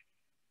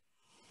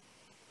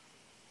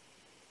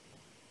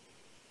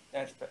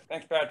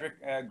 Thanks,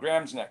 Patrick.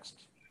 Graham's next.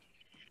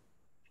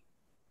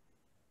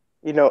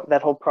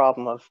 That whole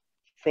problem of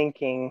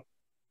thinking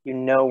you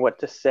know what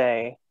to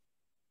say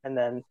and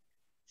then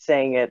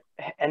saying it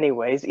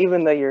anyways,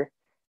 even though you're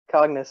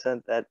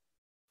cognizant that,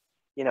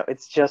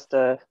 it's just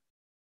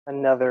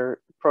another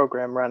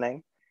program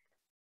running.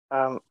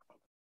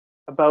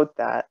 About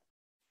that,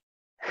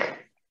 I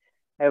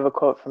have a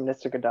quote from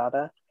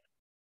Nisargadatta.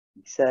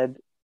 He said,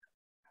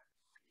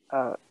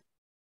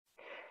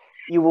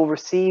 you will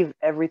receive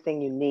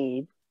everything you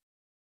need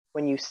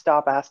when you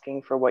stop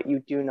asking for what you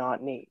do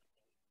not need.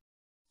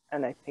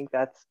 And I think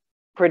that's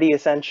pretty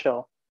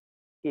essential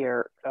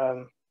here.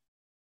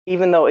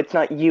 Even though it's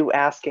not you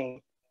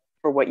asking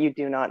for what you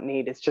do not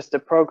need, it's just a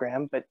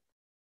program, but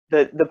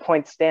the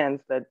point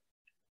stands that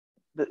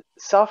the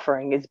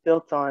suffering is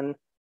built on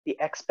the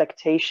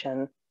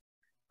expectation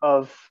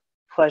of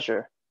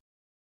pleasure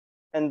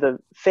and the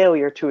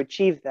failure to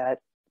achieve that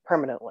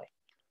permanently.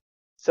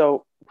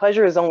 So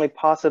pleasure is only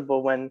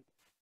possible when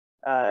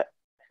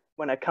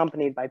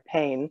accompanied by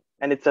pain,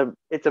 and it's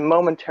a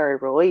momentary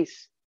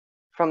release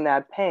from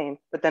that pain,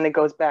 but then it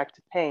goes back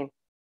to pain.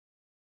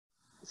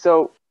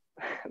 So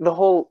the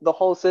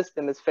whole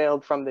system has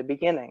failed from the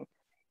beginning.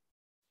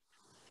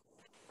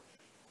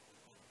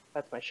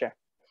 That's my share.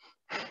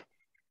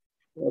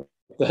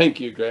 Thank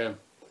you, Graham.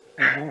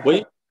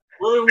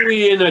 Weren't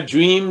we in a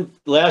dream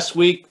last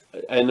week?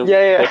 And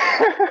yeah.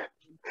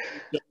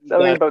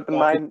 Something about the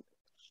mind.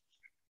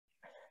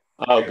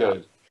 Oh,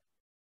 good.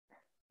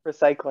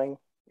 Recycling.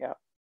 Yeah.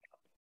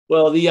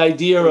 Well, the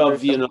idea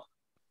of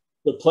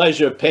the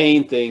pleasure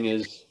pain thing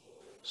is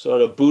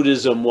sort of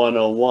Buddhism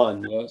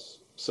 101. Yes.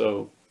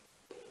 So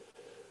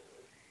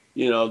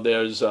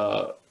there's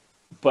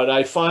but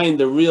I find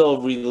the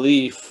real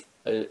relief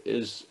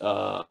is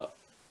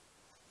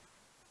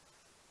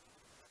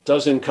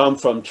doesn't come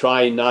from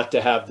trying not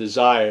to have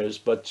desires,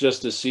 but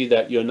just to see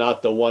that you're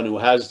not the one who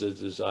has the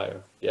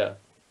desire. Yeah.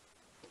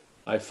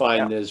 I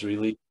find there's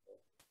relief.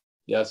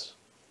 Yes.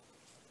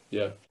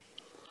 Yeah.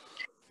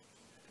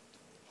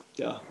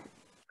 Yeah.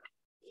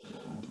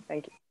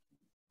 Thank you.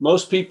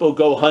 Most people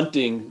go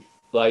hunting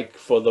like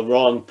for the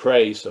wrong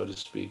prey, so to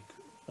speak.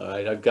 All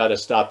right. I've got to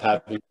stop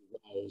having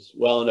desires.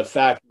 Well, in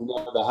fact, you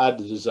never had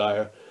the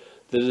desire.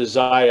 The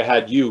desire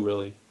had you,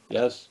 really.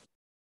 Yes.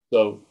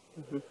 So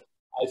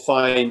I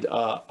find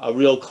a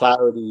real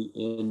clarity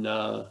in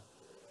the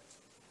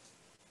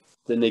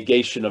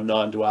negation of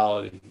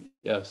non-duality.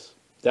 Yes,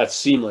 that's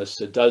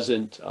seamless. It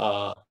doesn't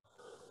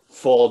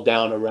fall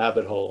down a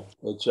rabbit hole.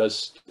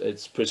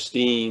 It's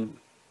pristine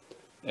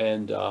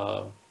and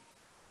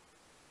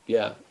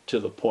yeah, to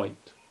the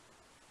point.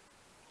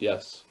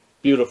 Yes,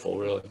 beautiful,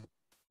 really,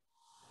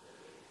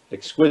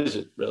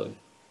 exquisite, really.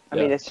 I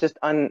mean, it's just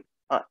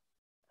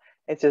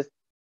it's just,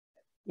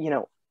 you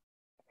know,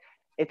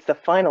 it's the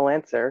final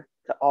answer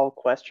to all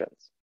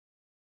questions.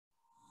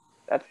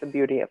 That's the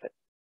beauty of it.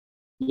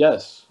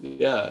 Yes,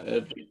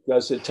 yeah,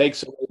 because it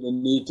takes away the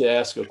need to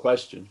ask a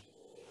question,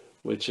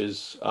 which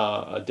is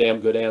a damn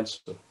good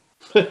answer.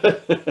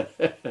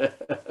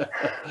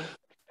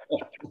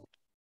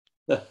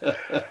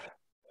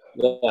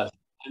 Yeah, I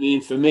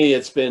mean, for me,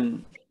 it's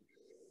been,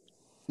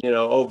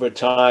 over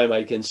time,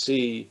 I can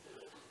see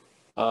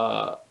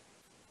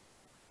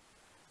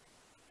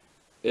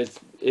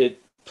it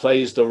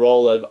plays the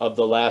role of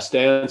the last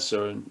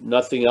answer, and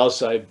nothing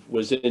else I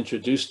was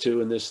introduced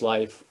to in this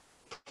life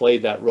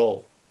played that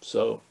role.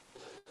 So,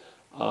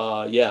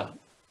 yeah,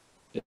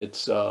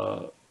 it's,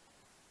 I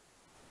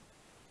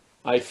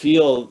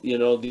feel,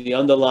 the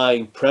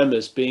underlying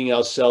premise being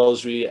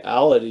ourselves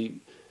reality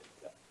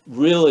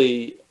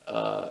really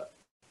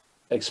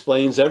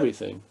explains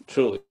everything,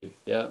 truly.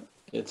 Yeah.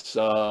 It's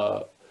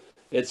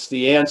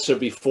the answer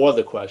before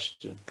the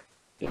question,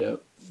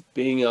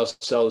 being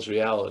ourselves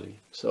reality.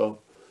 So,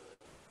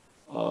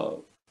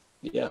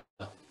 yeah.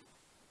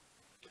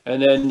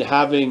 And then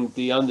having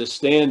the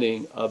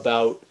understanding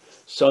about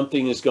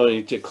something is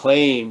going to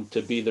claim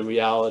to be the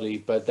reality,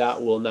 but that's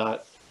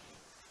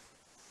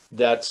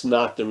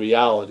not the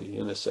reality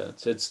in a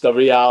sense. It's the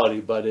reality,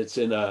 but it's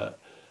in a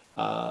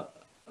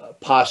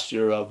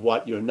posture of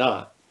what you're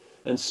not.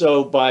 And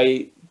so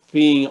by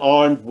being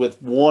armed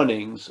with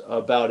warnings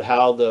about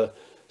how the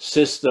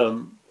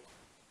system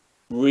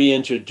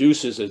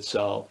reintroduces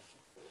itself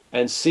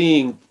and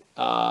seeing,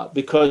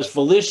 because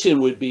volition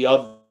would be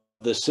of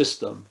the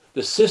system.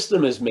 The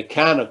system is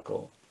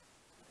mechanical,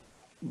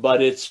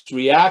 but its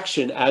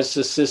reaction as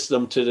the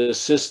system to the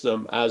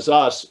system as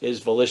us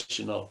is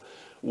volitional.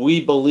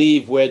 We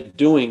believe we're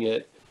doing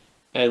it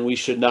and we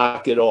should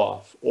knock it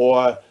off,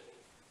 or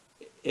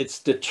it's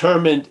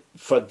determined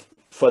for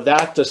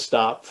that to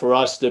stop, for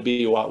us to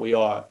be what we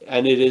are,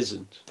 and it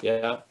isn't.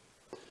 Yeah,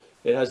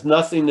 it has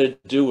nothing to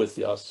do with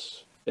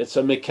us. It's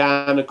a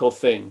mechanical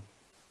thing.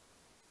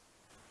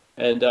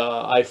 And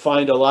I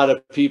find a lot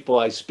of people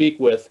I speak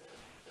with,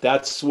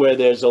 that's where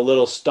there's a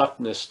little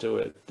stuckness to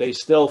it. They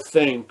still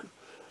think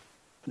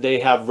they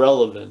have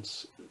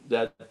relevance,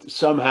 that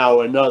somehow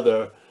or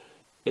another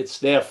it's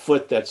their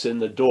foot that's in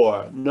the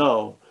door.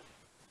 No,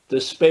 the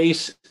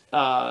space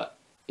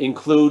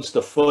includes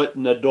the foot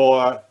in the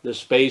door. The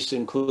space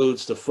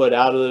includes the foot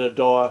out of the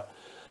door.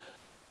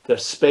 The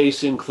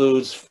space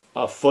includes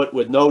a foot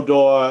with no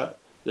door.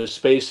 The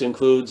space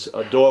includes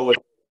a door with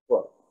a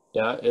foot.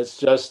 Yeah, it's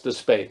just the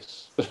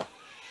space.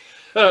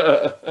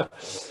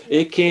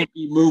 It can't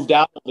be moved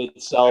out of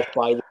itself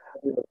by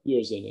whatever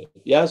appears in it.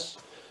 Yes?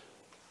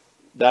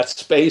 That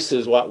space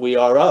is what we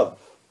are of.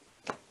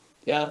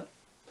 Yeah?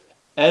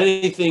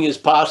 Anything is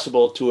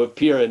possible to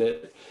appear in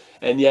it,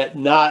 and yet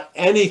not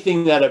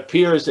anything that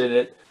appears in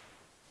it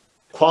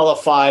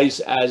qualifies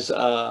as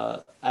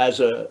a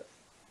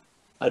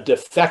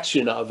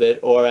defection of it,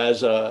 or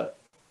as an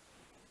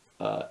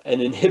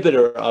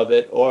inhibitor of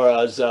it, or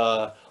as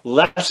a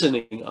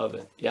lessening of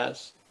it.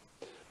 Yes,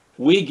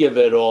 we give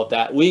it all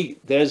that.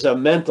 There's a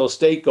mental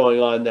state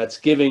going on that's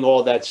giving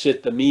all that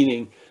shit the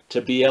meaning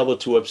to be able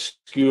to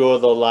obscure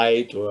the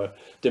light or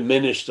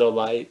diminish the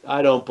light.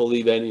 I don't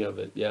believe any of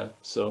it. Yeah.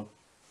 So,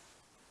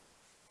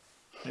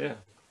 yeah.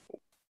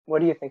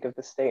 What do you think of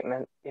the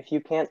statement, if you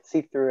can't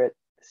see through it,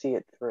 see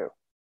it through?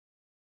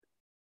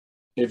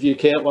 If you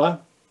can't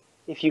what?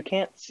 If you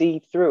can't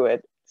see through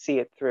it, see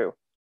it through.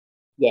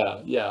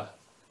 Yeah, yeah.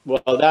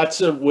 Well,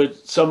 that's what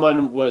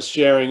someone was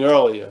sharing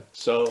earlier.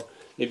 So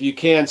if you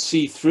can't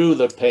see through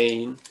the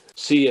pain,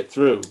 see it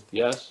through.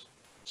 Yes.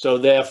 So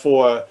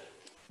therefore,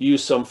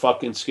 use some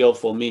fucking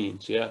skillful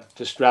means. Yeah.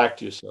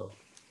 Distract yourself,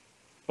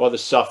 or the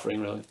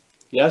suffering, really.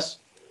 Yes.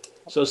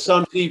 So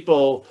some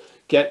people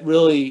get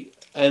really,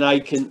 and I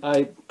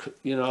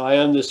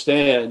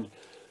understand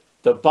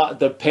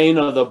the pain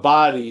of the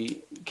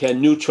body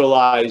can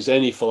neutralize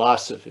any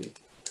philosophy,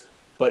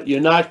 but you're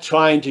not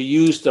trying to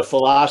use the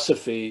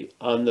philosophy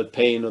on the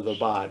pain of the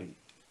body.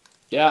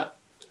 Yeah,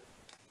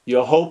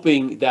 you're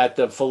hoping that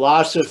the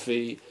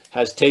philosophy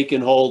has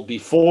taken hold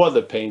before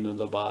the pain of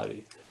the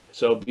body.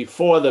 So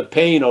before the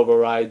pain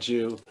overrides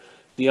you,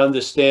 the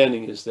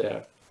understanding is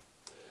there.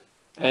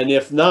 And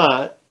if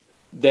not,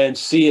 then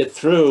see it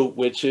through,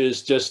 which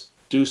is just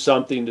do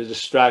something to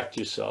distract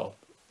yourself,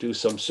 do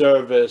some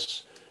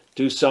service,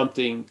 do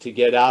something to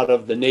get out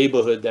of the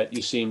neighborhood that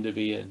you seem to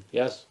be in.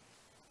 Yes?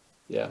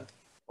 Yeah.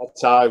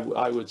 That's how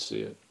I would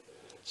see it.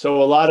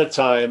 So a lot of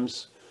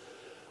times,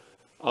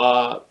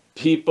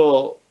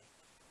 people,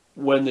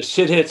 when the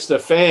shit hits the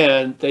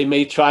fan, they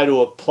may try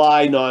to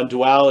apply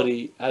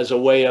non-duality as a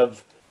way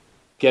of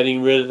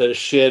getting rid of the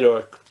shit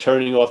or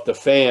turning off the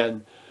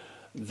fan.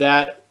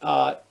 That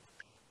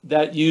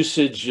that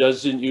usage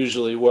doesn't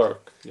usually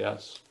work.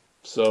 Yes.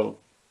 So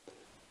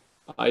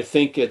I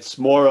think it's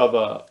more of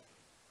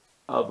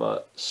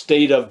a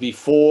state of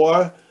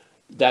before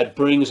that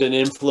brings an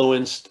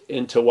influence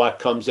into what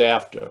comes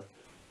after.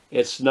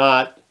 It's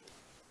not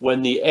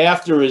when the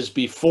after is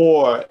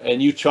before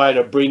and you try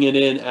to bring it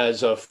in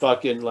as a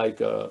fucking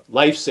like a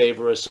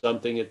lifesaver or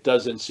something, it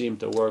doesn't seem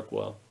to work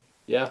well.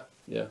 Yeah,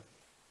 yeah.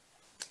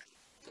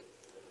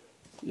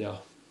 Yeah.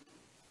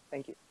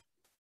 Thank you.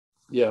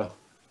 Yeah.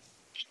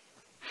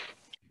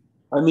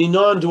 I mean,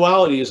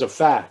 non-duality is a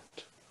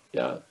fact.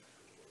 Yeah.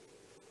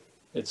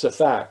 It's a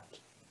fact.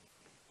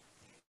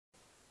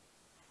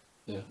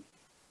 Yeah.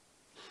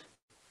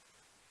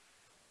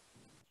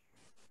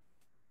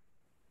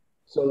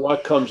 So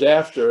what comes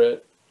after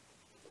it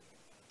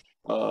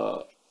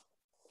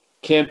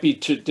can't be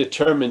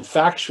determined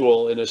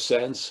factual in a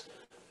sense,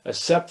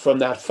 except from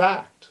that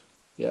fact.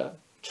 Yeah,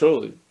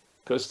 truly.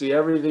 Because the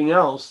everything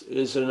else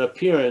is an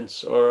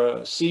appearance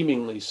or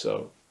seemingly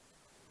so.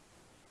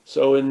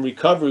 So in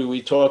recovery,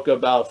 we talk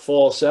about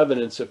false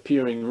evidence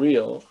appearing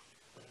real.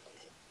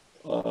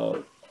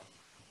 How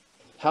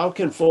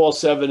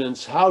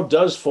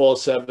does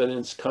false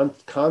evidence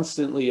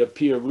constantly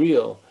appear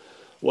real?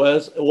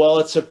 Well,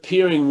 it's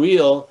appearing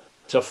real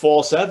to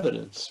false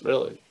evidence,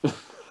 really.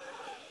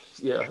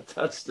 Yeah,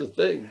 that's the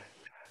thing.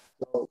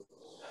 So,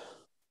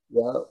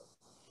 yeah.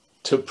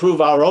 To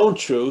prove our own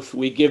truth,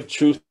 we give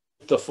truth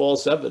to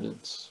false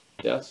evidence.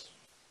 Yes.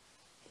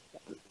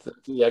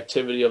 The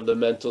activity of the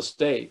mental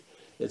state.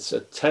 It's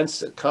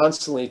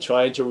constantly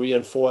trying to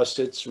reinforce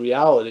its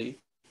reality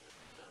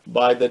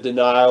by the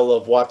denial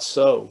of what's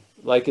so.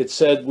 Like it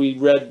said, we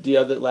read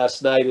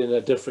last night in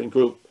a different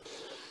group,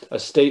 a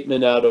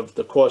statement out of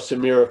the Course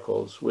in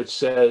Miracles, which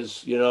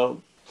says,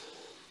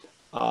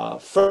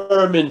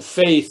 firm in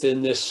faith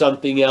in this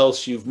something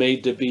else you've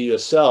made to be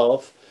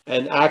yourself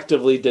and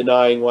actively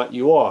denying what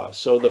you are.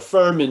 So the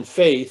firm in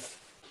faith,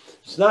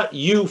 it's not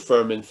you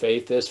firm in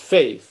faith, there's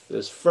faith.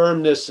 There's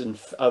firmness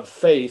of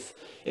faith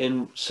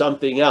in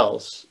something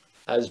else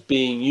as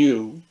being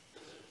you,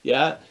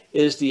 yeah,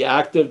 is the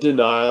active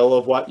denial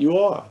of what you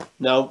are.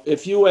 Now,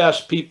 if you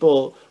ask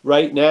people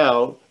right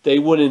now, they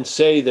wouldn't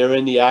say they're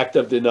in the act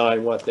of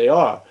denying what they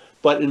are.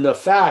 But in the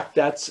fact,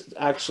 that's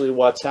actually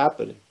what's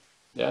happening,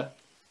 yeah?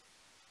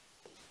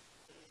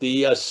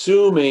 The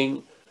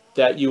assuming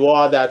that you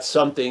are that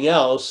something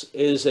else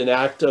is an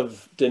act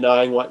of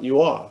denying what you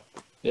are.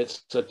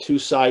 It's a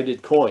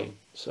two-sided coin.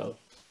 So,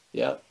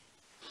 yeah.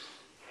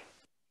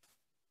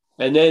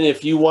 And then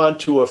if you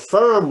want to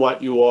affirm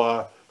what you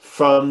are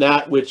from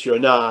that which you're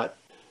not,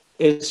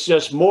 it's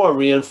just more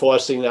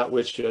reinforcing that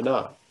which you're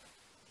not.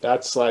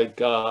 That's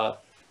like, like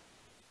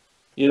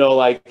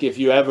if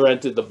you ever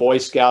entered the Boy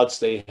Scouts,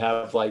 they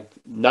have like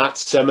knot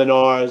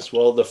seminars.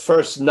 Well, the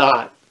first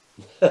knot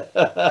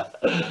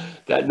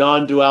that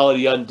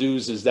non-duality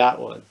undoes is that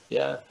one.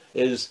 Yeah,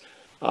 is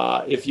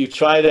if you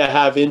try to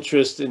have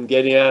interest in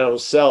getting out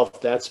of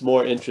self, that's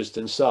more interest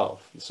in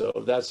self.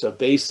 So that's a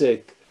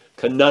basic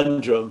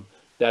conundrum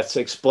that's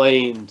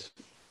explained,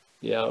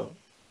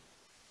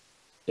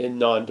 in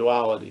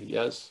non-duality.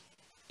 Yes,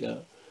 yeah.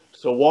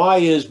 So why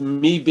is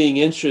me being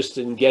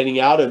interested in getting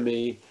out of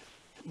me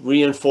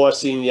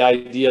reinforcing the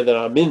idea that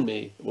I'm in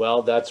me?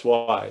 Well, that's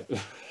why.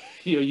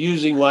 You're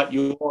using what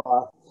you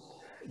are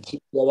to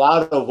get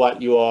out of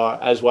what you are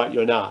as what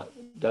you're not.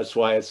 That's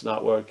why it's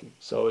not working.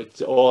 So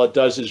all it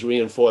does is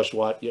reinforce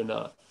what you're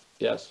not.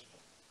 Yes.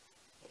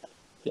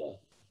 Yeah.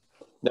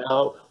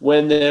 Now,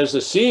 when there's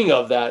a seeing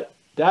of that,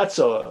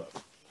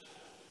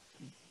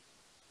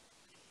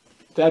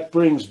 that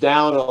brings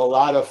down a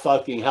lot of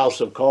fucking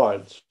house of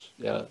cards.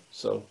 Yeah.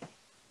 So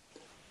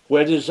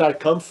where does that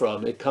come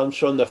from? It comes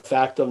from the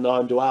fact of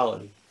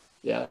non-duality.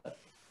 Yeah.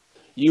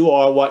 You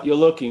are what you're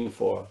looking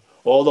for,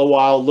 all the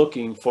while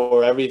looking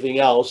for everything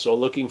else or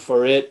looking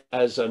for it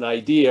as an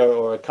idea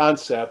or a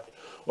concept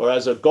or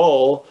as a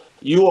goal.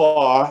 You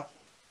are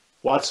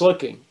what's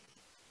looking.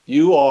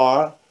 You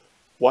are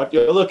what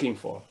you're looking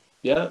for.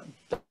 Yeah.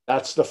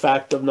 That's the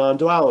fact of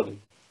non-duality.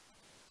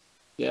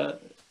 Yeah.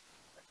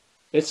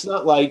 It's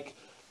not like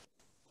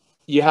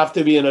you have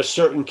to be in a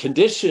certain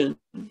condition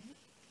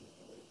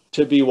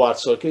to be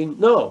what's looking.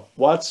 No,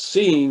 what's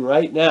seeing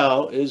right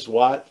now is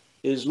what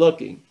is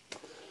looking.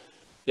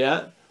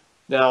 Yeah.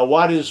 Now,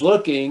 what is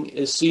looking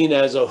is seen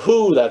as a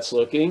who that's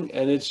looking,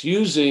 and it's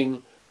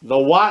using the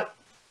what,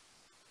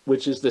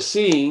 which is the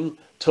seeing,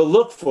 to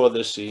look for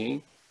the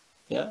seeing.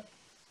 Yeah.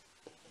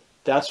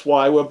 That's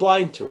why we're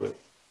blind to it.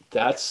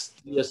 That's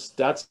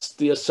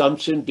the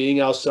assumption,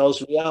 being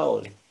ourselves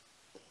reality.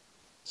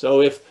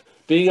 So if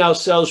being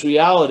ourselves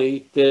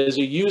reality, there's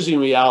a using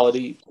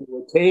reality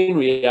to attain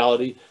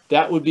reality,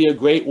 that would be a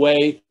great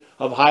way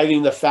of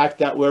hiding the fact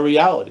that we're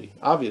reality,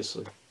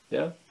 obviously.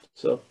 Yeah.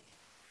 So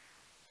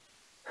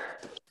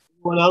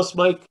anyone else,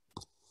 Mike?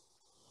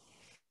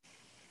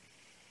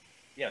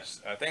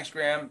 Yes. Thanks,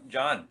 Graham.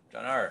 John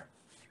R.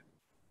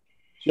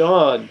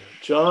 John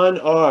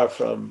R.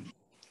 from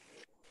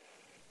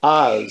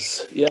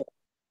Oz. Yeah.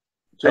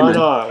 Hey, John man.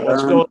 R.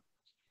 What's going on?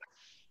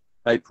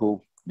 Hey,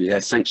 Paul. Yeah,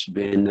 thanks for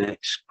being there.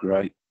 It's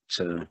great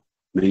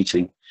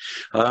meeting.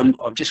 I'm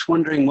just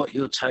wondering what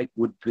your take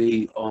would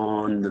be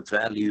on the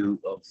value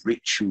of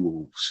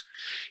rituals,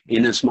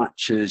 in as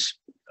much as,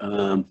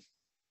 I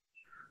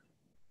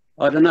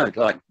don't know,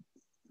 like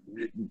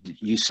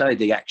you say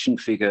the action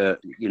figure,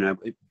 you know,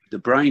 the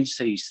brain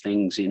sees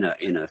things in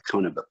a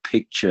kind of a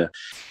picture.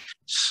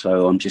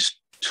 So I'm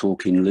just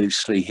talking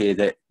loosely here,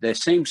 that there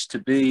seems to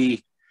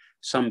be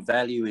some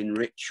value in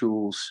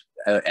rituals,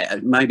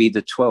 maybe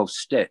the 12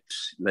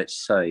 steps,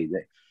 let's say,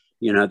 that,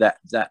 you know,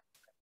 that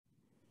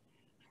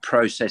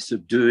process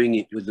of doing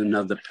it with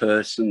another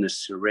person, the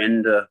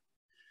surrender,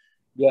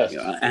 Yes.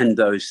 and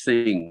those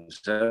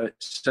things. So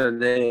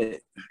there,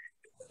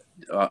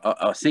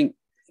 I think,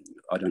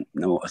 I don't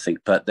know what I think,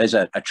 but there's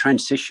a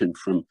transition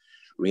from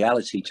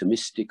reality to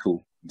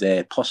mystical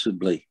there,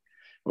 possibly,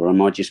 or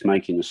am I just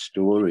making a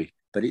story?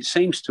 But it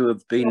seems to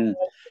have been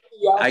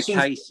a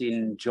case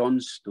in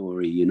John's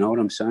story. You know what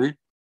I'm saying?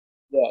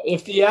 Yeah.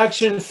 If the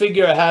action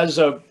figure has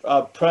a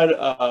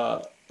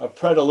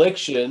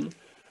predilection,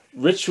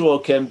 ritual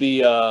can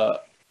be a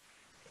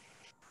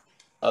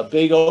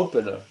big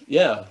opener.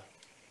 Yeah.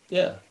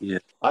 Yeah. Yeah.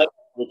 I like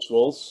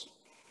rituals.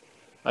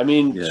 I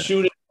mean, Yeah.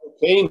 shooting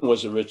cocaine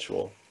was a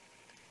ritual.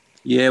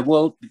 Yeah.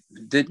 Well,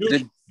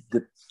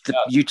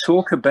 you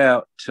talk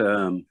about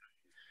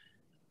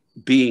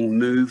being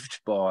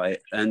moved by,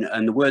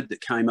 and the word that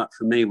came up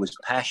for me was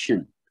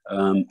passion.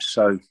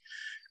 So,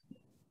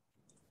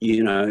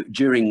 you know,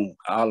 during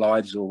our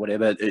lives or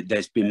whatever,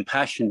 there's been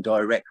passion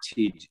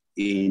directed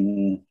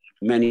in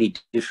many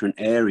different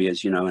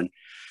areas, you know, and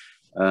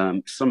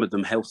some of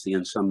them healthy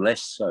and some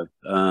less so.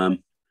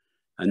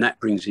 And that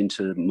brings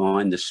into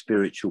mind the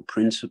spiritual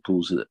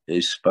principles that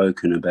is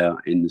spoken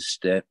about in the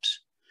steps.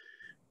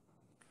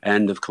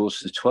 And of course,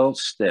 the 12th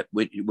step,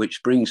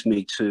 which brings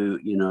me to,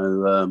 you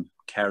know,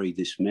 carry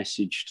this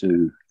message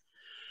to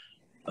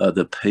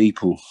other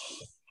people.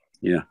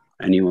 Yeah.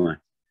 Anyway,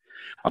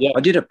 Yeah.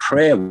 I did a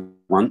prayer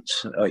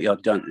once. I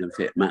don't know if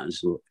it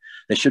matters, or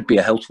there should be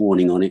a health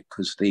warning on it,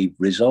 because the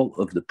result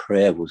of the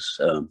prayer was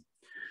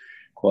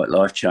quite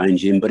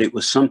life-changing. But it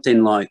was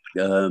something like,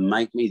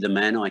 make me the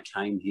man I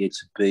came here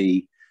to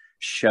be,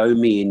 show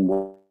me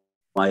in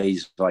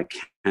ways I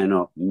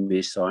cannot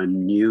miss.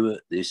 I'm new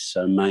at this,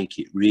 so make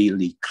it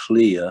really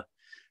clear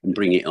and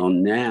bring it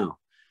on now.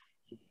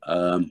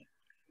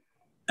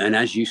 And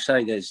as you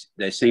say,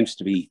 there seems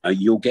to be,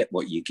 you'll get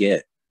what you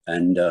get.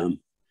 And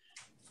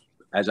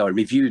as I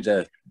review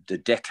the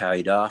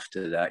decade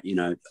after that, you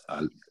know,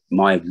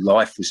 my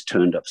life was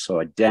turned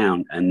upside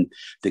down, and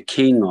the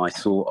king I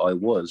thought I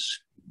was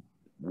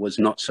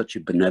not such a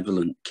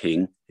benevolent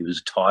king. He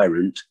was a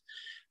tyrant,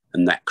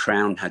 and that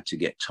crown had to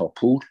get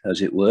toppled,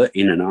 as it were,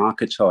 in an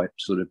archetype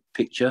sort of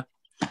picture.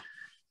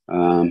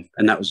 And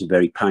that was a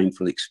very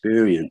painful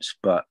experience.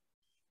 But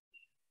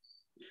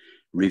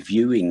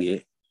reviewing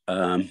it,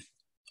 I'm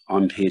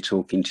here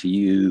talking to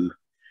you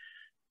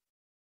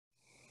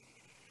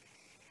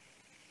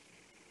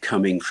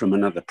coming from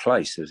another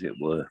place, as it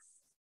were.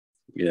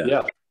 Yeah.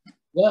 Yeah.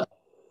 Yeah.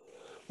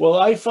 Well,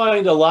 I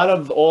find a lot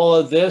of all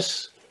of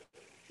this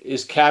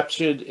is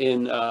captured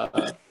in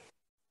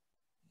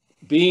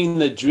being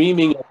the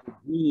dreaming of the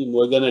dream.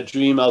 We're going to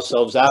dream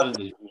ourselves out of the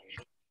dream.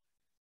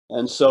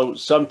 And so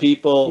some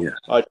people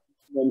are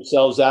dreaming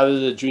themselves out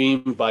of the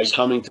dream by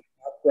coming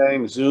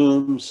to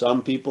Zoom.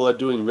 Some people are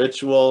doing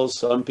rituals.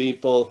 Some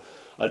people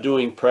are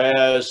doing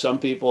prayers. Some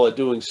people are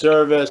doing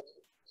service.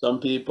 Some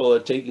people are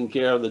taking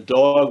care of the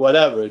dog,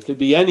 whatever. It could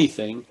be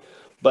anything.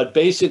 But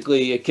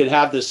basically, it could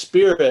have the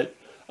spirit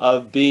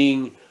of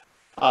being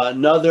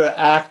another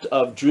act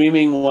of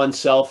dreaming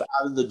oneself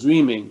out of the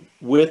dreaming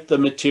with the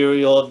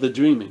material of the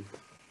dreaming.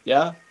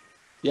 Yeah?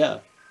 Yeah.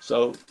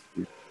 So,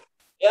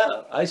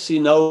 yeah, I see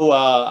no,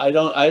 I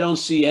don't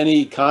see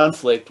any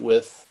conflict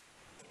with,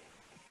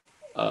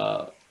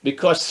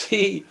 because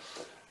see,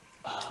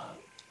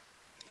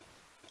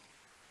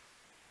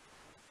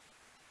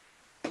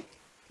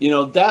 you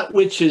know, that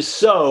which is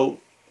so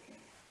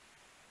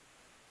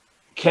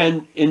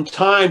can, in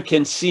time,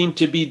 can seem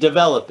to be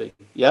developing.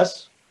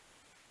 Yes?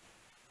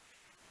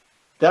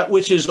 That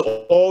which is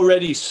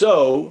already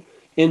so,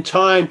 in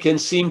time, can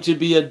seem to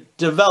be a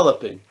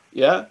developing.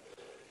 Yeah?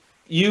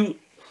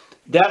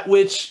 That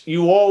which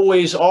you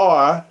always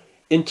are,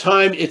 in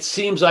time, it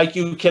seems like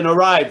you can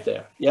arrive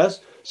there. Yes.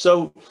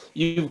 So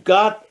you've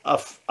got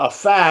a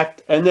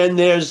fact, and then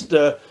there's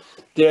the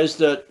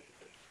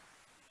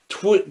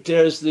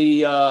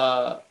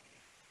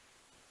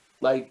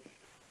like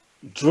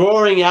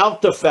drawing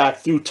out the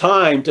fact through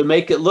time to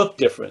make it look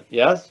different.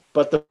 Yes.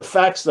 But the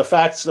facts.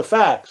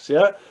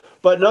 Yeah.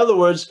 But in other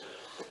words,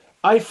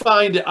 I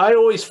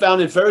always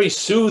found it very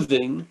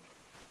soothing,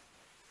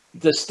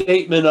 the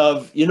statement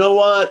of, you know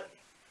what,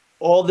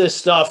 all this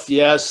stuff,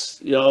 yes,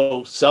 you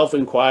know,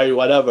 self-inquiry,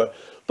 whatever.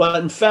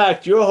 But in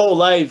fact, your whole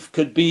life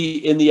could be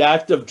in the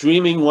act of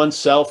dreaming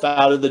oneself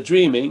out of the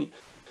dreaming,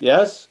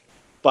 yes,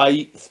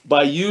 by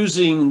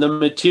using the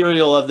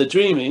material of the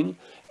dreaming.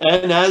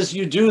 And as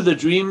you do, the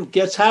dream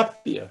gets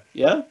happier.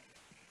 Yeah.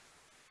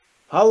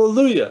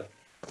 Hallelujah.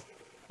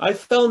 I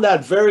found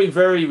that very,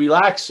 very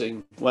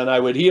relaxing when I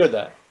would hear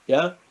that.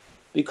 Yeah.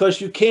 Because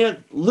you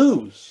can't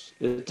lose.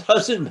 It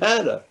doesn't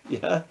matter.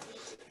 Yeah.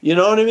 You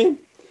know what I mean?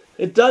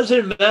 It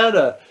doesn't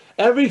matter.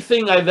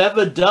 Everything I've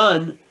ever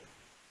done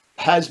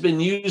has been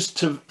used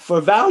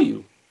for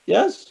value.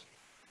 Yes.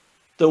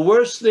 The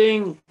worst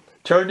thing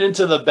turned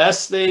into the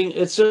best thing.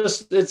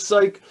 It's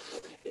like,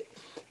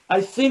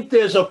 I think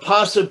there's a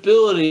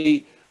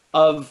possibility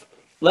of,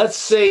 let's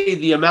say,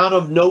 the amount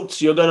of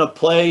notes you're going to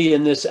play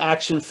in this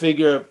action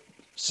figure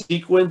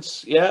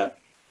sequence. Yeah.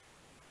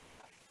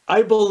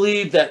 I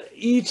believe that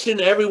each and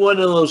every one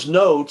of those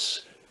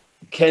notes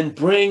can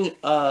bring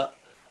a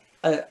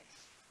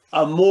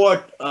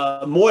more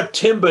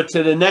timber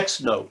to the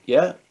next note.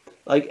 Yeah.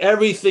 Like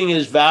everything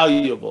is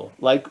valuable.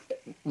 Like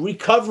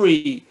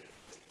recovery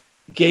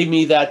gave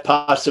me that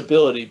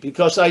possibility,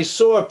 because I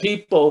saw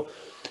people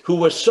who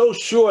were so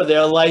sure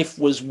their life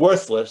was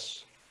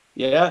worthless.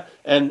 Yeah.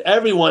 And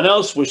everyone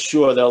else was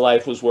sure their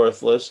life was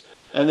worthless.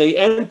 And they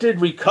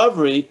entered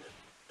recovery,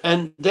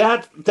 and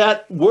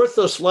that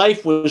worthless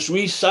life was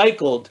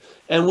recycled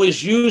and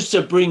was used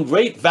to bring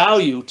great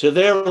value to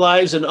their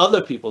lives and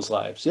other people's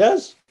lives.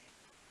 Yes.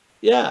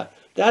 Yeah,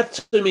 that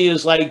to me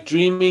is like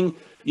dreaming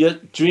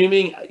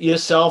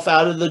yourself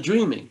out of the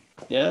dreaming.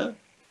 Yeah,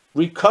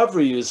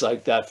 recovery is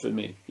like that for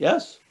me.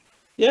 Yes,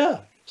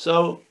 yeah.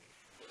 So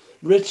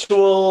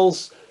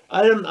rituals,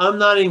 I'm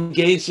not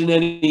engaged in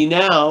any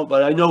now,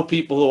 but I know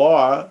people who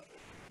are.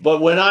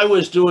 But when I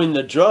was doing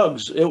the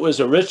drugs, it was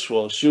a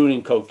ritual,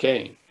 shooting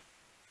cocaine,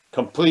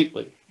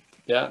 completely.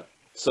 Yeah.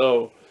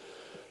 So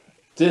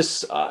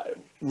this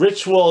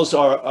rituals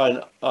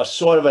are a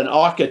sort of an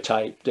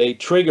archetype. They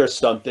trigger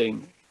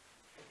something,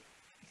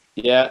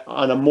 yeah,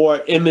 on a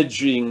more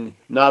imaging,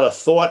 not a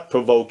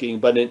thought-provoking,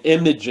 but an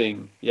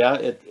imaging.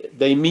 Yeah,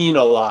 they mean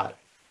a lot.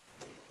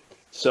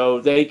 So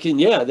they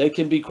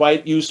can be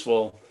quite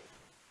useful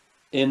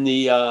in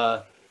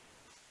the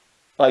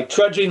like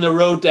trudging the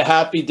road to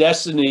happy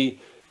destiny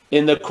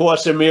in the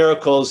Course in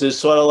Miracles is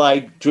sort of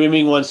like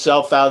dreaming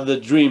oneself out of the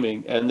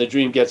dreaming, and the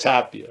dream gets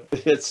happier.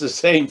 It's the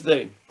same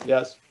thing.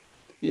 Yes.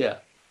 Yeah.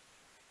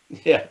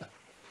 Yeah.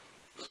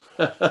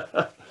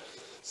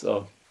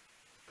 So.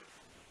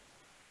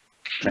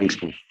 Thanks,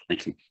 Paul.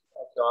 Thank you.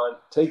 John,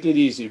 take it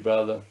easy,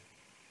 brother.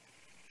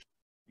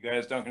 You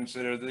guys don't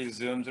consider these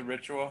Zooms a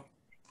ritual?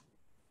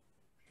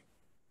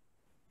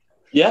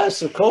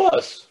 Yes, of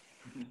course.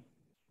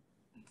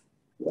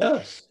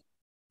 Yes.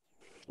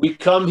 We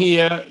come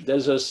here,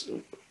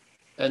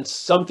 and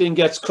something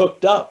gets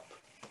cooked up.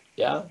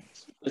 Yeah.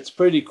 It's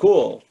pretty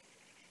cool.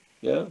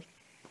 Yeah.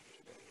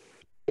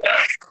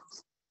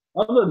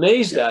 I'm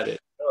amazed at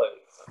it, really,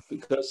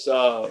 because,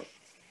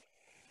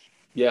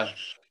 yeah.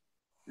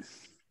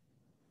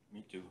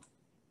 Me too.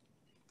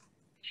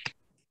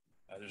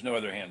 There's no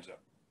other hands up.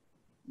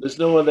 There's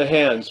no other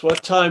hands.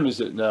 What time is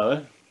it now?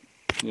 Eh?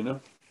 You know?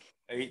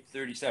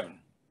 8:37.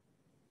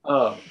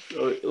 Oh,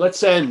 so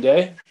let's end,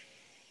 eh?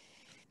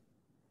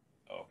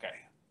 Okay.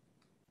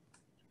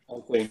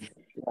 Okay.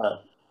 Yeah.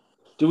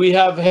 Do we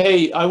have,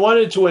 hey, I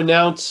wanted to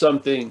announce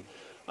something.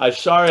 I'm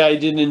sorry I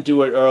didn't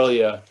do it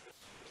earlier.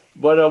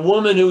 But a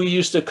woman who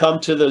used to come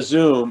to the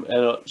Zoom,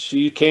 and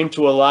she came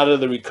to a lot of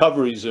the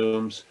recovery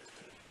Zooms,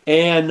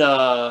 and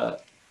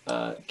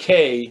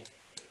Kay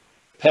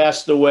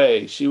passed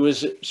away. She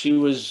was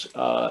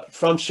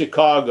from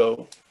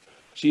Chicago.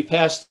 She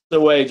passed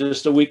away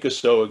just a week or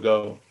so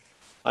ago.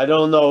 I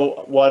don't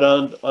know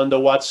under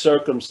what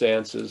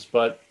circumstances,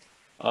 but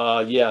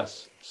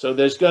yes. So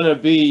there's going to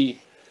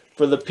be,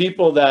 for the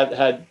people that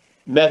had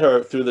met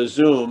her through the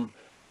Zoom,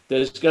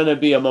 there's going to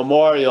be a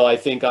memorial, I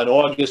think, on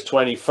August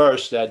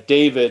 21st that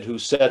David, who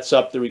sets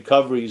up the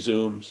recovery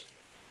Zooms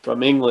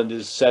from England,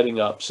 is setting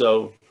up.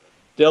 So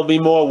there'll be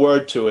more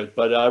word to it,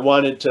 but I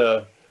wanted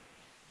to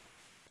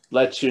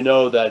let you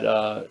know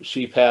that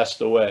she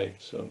passed away.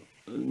 So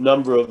a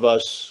number of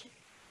us,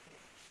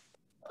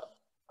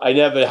 I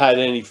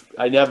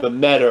never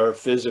met her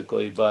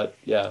physically, but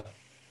yeah.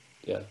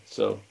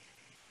 So,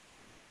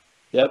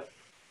 yep.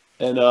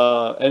 And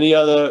any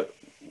other,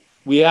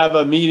 we have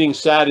a meeting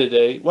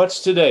Saturday. What's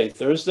today?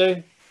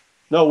 Thursday?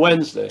 No,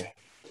 Wednesday.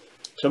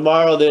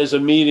 Tomorrow there's a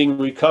meeting,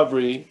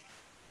 recovery,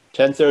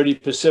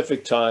 10:30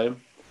 Pacific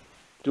time.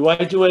 Do I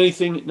do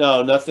anything?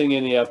 No, nothing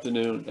in the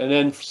afternoon. And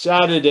then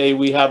Saturday,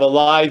 we have a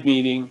live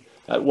meeting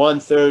at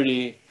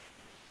 1:30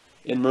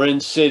 in Marin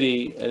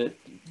City, and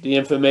the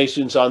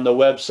information's on the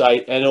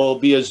website, and it will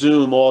be a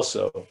Zoom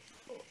also,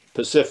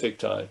 Pacific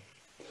time.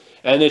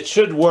 And it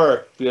should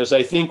work because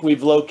I think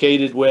we've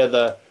located where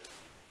the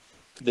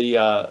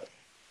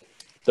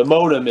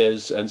modem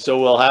is, and so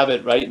we'll have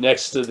it right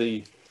next to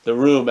the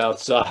room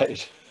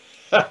outside.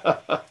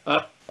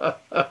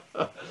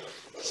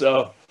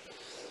 So,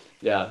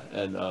 yeah,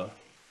 and all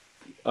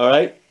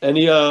right.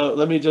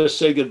 Let me just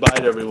say goodbye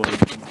to everyone.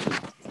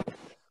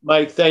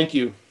 Mike, thank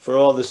you for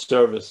all the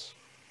service.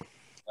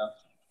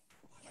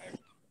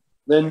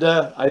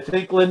 Linda, I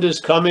think Linda's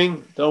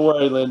coming. Don't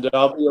worry, Linda.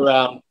 I'll be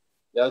around.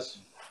 Yes?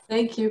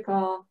 Thank you,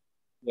 Paul.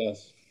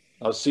 Yes.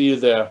 I'll see you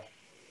there.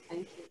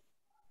 Thank you.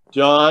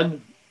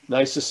 John,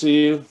 nice to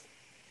see you.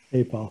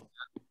 Hey, Paul.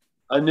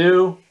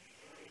 Anu,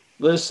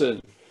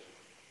 listen.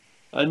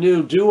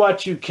 Anu, do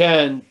what you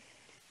can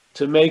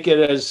to make it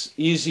as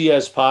easy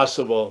as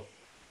possible.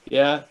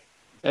 Yeah?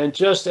 And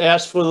just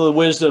ask for the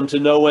wisdom to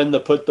know when to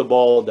put the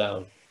ball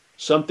down.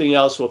 Something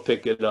else will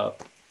pick it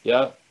up.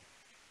 Yeah?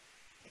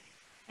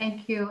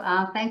 Thank you.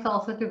 Thanks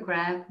also to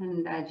Graham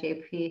and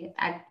JP.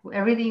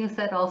 Everything you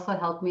said also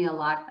helped me a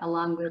lot,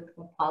 along with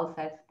what Paul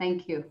said.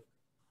 Thank you.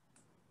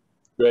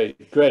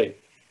 Great, great.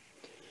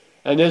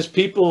 And there's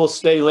people will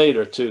stay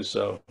later too,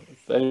 so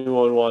if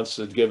anyone wants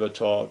to give a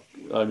talk.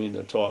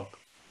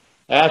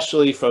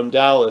 Ashley from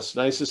Dallas.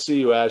 Nice to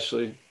see you,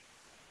 Ashley.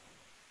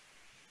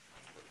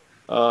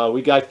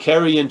 We got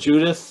Kerry and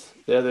Judith.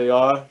 There they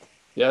are.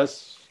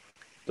 Yes.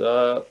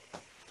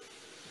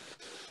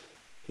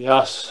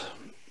 Yes.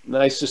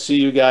 Nice to see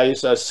you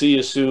guys. I'll see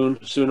you soon,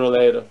 sooner or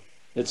later.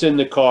 It's in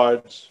the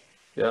cards.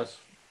 Yes.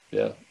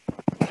 Yeah.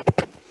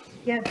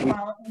 Yes,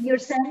 well, you're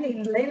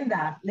sending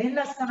Linda.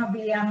 Linda's gonna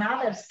be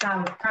another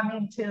scout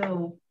coming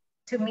to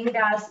meet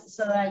us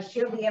so that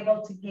she'll be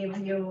able to give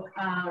you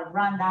a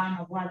rundown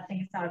of what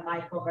things are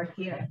like over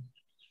here.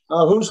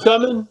 Who's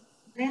coming?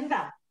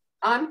 Linda.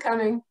 I'm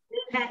coming.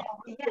 Yeah,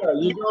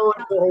 you're going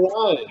to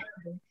Hawaii.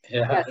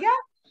 Yeah. Yeah.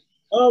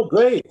 Oh,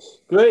 great,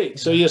 great.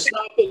 So you're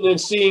stopping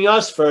and seeing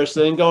us first,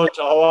 then going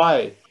to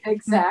Hawaii.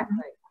 Exactly.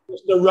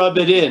 Just to rub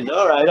it in.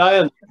 All right, I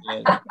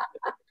understand.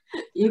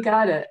 You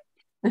got it.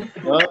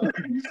 Well,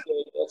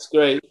 that's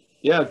great.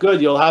 Yeah,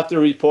 good. You'll have to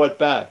report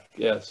back.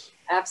 Yes.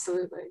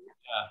 Absolutely.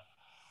 Yeah.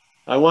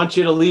 I want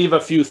you to leave a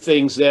few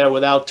things there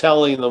without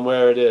telling them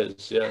where it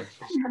is. Yes.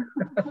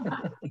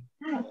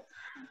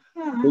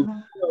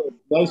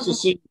 Nice to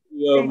see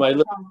you, my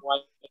little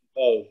Hawaiian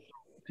Poe.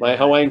 My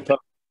Hawaiian Poe.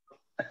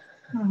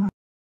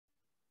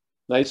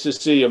 Nice to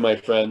see you, my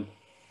friend.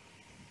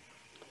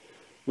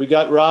 We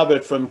got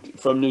Robert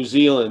from New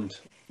Zealand,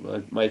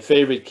 my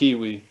favorite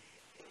Kiwi.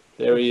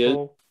 There he is.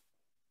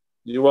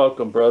 You're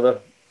welcome, brother.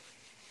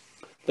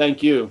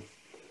 Thank you.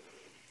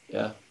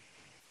 Yeah.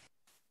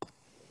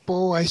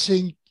 Paul, I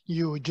think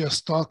you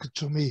just talked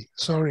to me.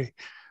 Sorry.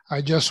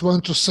 I just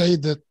want to say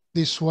that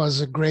this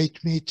was a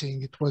great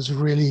meeting. It was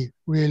really,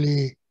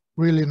 really,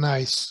 really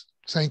nice.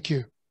 Thank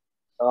you.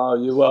 Oh,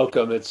 you're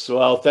welcome.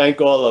 Well, thank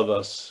all of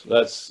us.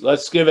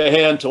 Let's give a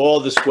hand to all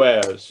the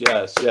squares.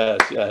 Yes, yes,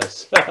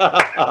 yes.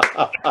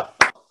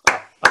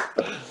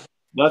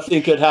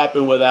 Nothing could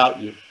happen without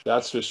you.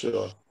 That's for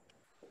sure.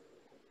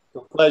 It's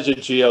a pleasure,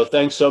 Gio.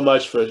 Thanks so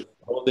much for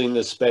holding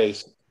this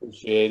space.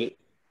 Appreciate it.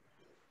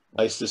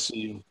 Nice to see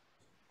you.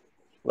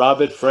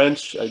 Robert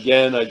French,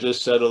 again, I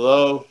just said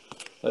hello.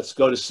 Let's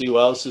go to see who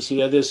else is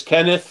here. There's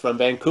Kenneth from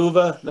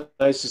Vancouver.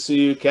 Nice to see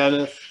you,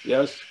 Kenneth.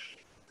 Yes.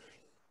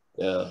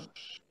 Yeah.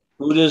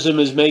 Buddhism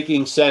is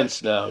making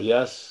sense now.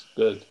 Yes.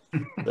 Good.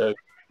 Very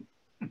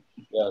good.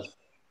 Yes.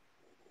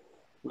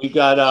 We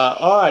got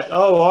Art.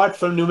 Oh, Art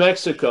from New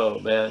Mexico,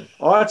 man.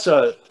 Art's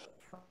a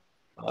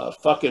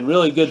fucking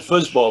really good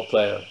football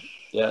player.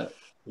 Yeah.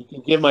 You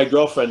can give my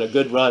girlfriend a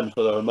good run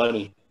for her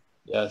money.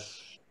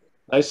 Yes.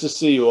 Nice to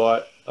see you,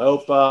 Art. I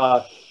hope,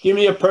 give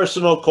me a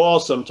personal call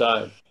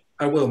sometime.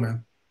 I will,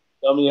 man.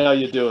 Tell me how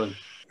you're doing.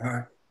 All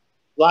right.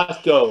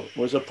 Latko, it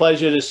was a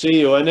pleasure to see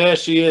you. And there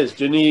she is,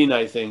 Janine,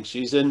 I think.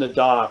 She's in the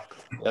dock.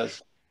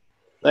 Yes.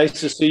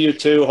 Nice to see you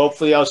too.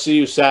 Hopefully I'll see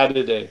you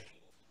Saturday.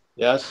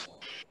 Yes.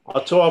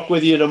 I'll talk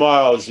with you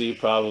tomorrow, Z,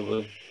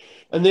 probably.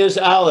 And there's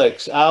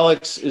Alex.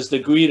 Alex is the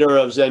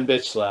greeter of Zen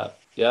Bitch Slap.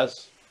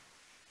 Yes.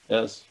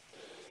 Yes.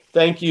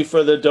 Thank you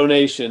for the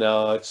donation,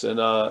 Alex.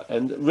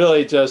 And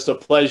really just a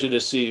pleasure to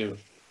see you.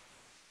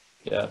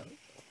 Yeah.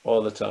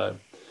 All the time.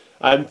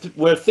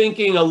 We're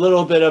thinking a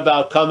little bit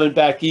about coming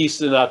back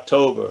east in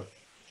October.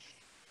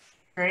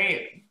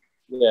 Great.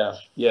 Yeah,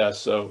 yeah.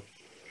 So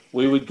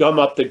we would come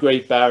up to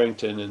Great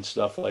Barrington and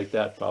stuff like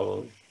that,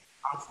 probably.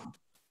 Awesome.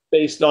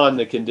 Based on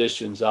the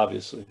conditions,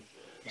 obviously.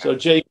 Yeah. So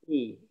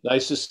JP,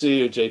 nice to see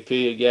you,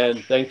 JP,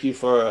 again. Thank you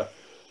for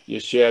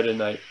your share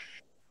tonight.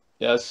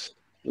 Yes,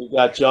 we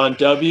got John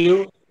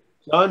W.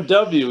 John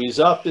W. He's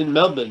up in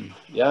Melbourne.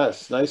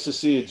 Yes, nice to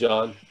see you,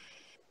 John.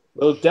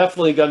 We're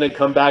definitely going to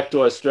come back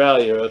to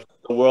Australia if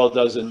the world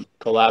doesn't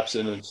collapse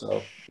in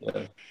itself.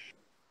 Yeah.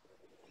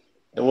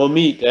 And we'll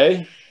meet,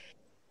 eh?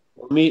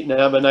 We'll meet and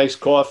have a nice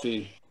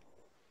coffee.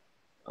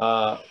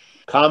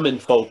 Common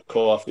folk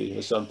coffee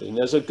or something.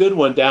 There's a good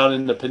one down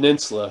in the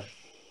peninsula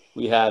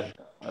we had.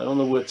 I don't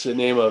know what's the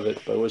name of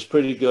it, but it was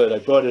pretty good. I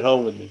brought it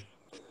home with me.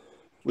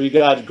 We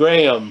got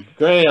Graham,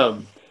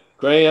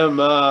 yes.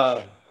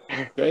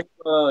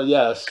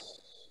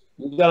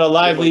 You got a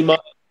lively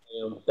mind,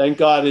 Graham. Thank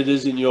God it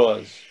isn't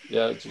yours.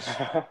 Yeah,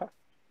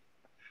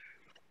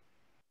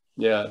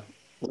 yeah.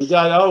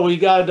 We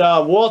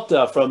got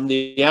Walter from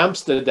the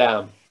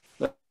Amsterdam.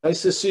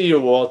 Nice to see you,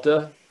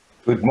 Walter.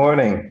 Good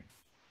morning.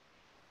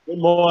 Good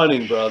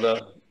morning, brother.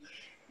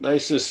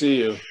 Nice to see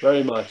you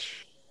very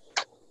much.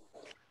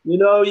 You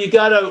know, you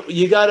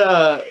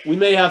gotta, we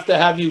may have to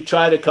have you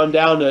try to come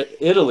down to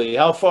Italy.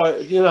 How far?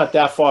 You're not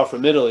that far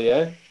from Italy,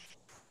 eh?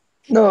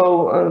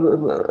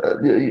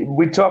 No,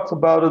 we talked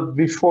about it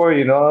before,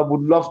 you know. I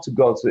would love to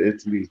go to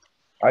Italy.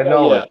 I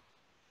know Yeah. it.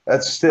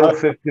 That's still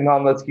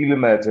 1,500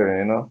 kilometers,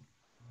 you know.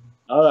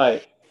 All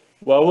right.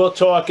 Well, we'll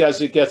talk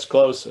as it gets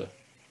closer.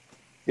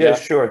 Yeah,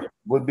 sure.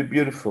 Would be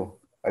beautiful.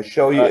 I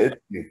show you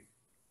Italy.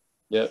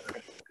 Yep.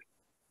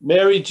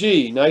 Mary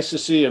G, nice to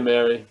see you,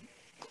 Mary.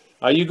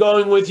 Are you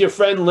going with your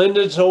friend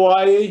Linda to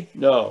Hawaii?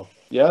 No.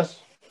 Yes?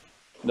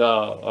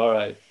 No. All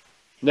right.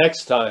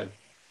 Next time.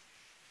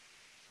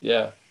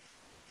 Yeah.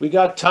 We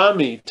got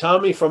Tommy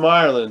from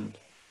Ireland.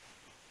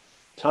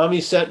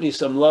 Tommy sent me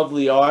some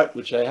lovely art,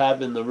 which I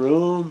have in the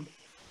room,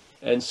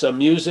 and some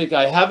music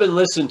I haven't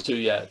listened to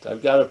yet.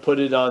 I've got to put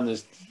it on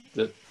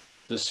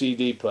the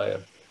CD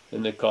player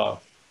in the car.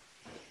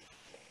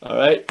 All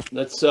right,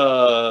 let's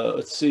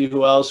see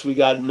who else. We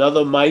got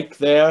another Mike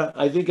there.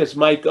 I think it's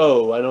Mike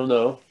O. I don't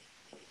know.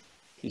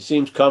 He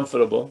seems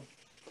comfortable.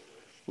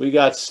 We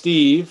got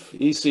Steve.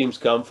 He seems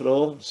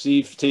comfortable.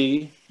 Steve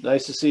T.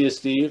 Nice to see you,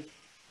 Steve.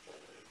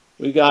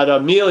 We got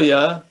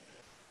Amelia,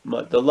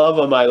 the love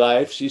of my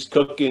life. She's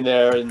cooking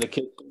there in the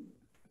kitchen.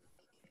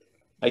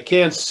 I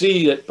can't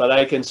see it, but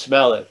I can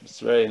smell it. It's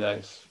very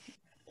nice.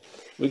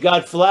 We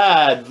got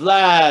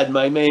Vlad,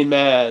 my main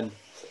man,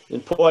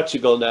 in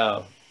Portugal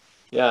now.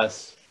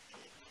 Yes.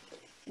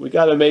 We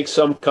got to make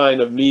some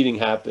kind of meeting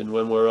happen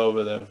when we're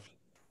over there.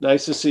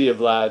 Nice to see you,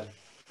 Vlad.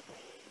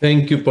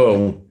 Thank you,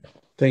 Paul.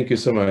 Thank you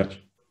so much.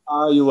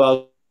 Oh,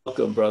 you're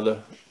welcome,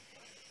 brother.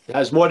 It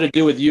has more to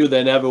do with you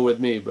than ever with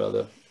me,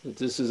 brother.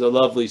 This is a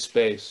lovely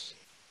space.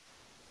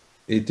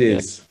 It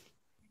is. Yeah.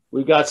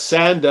 We got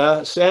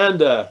Sanda.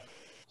 Sanda,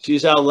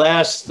 she's our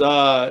last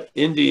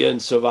Indian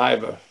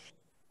survivor.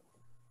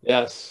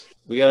 Yes,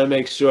 we got to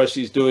make sure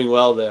she's doing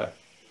well there.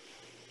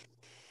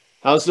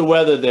 How's the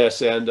weather there,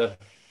 Sanda?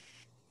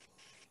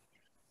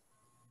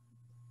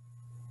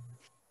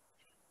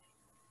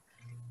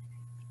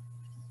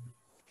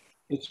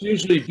 It's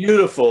usually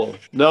beautiful.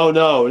 No,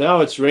 now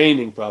it's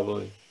raining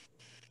probably.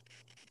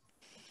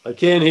 I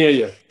can't hear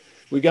you.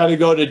 We got to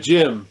go to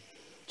Jim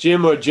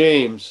or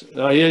James.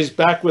 Now he's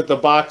back with the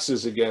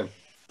boxes again.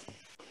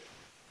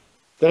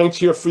 Thanks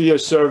for your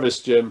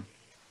service, Jim.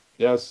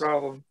 Yes. No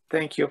problem.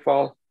 Thank you,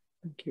 Paul.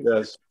 Thank you.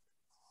 Yes.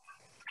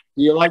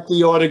 Do you like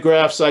the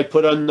autographs I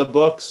put on the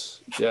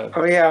books? Yeah.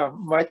 Oh yeah,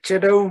 much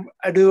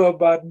ado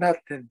about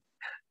nothing.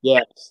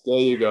 Yes, there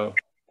you go.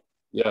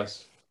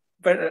 Yes.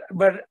 But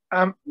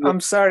I'm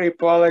sorry,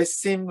 Paul. I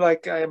seem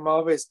like I'm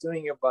always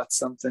doing about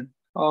something.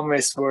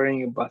 Always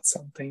worrying about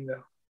something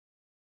though.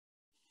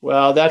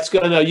 Well,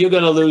 you're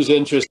gonna lose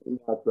interest in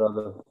that,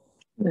 brother.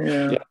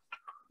 Yeah.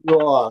 You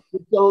are.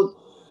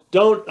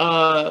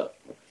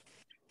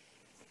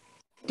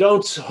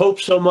 Don't hope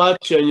so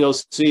much, and you'll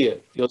see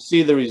it. You'll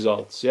see the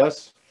results.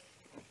 Yes.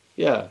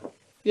 Yeah.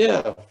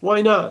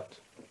 Why not?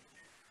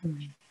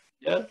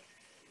 Yeah.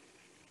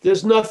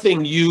 There's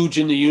nothing huge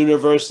in the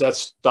universe that's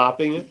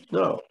stopping it.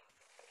 No.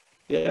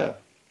 Yeah.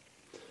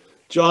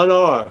 John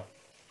R.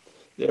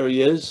 There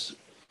he is.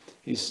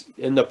 He's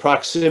in the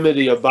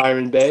proximity of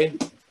Byron Bay.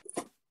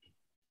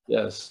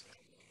 Yes.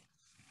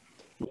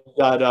 We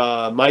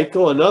got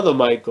Michael, another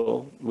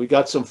Michael. We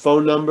got some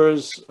phone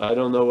numbers. I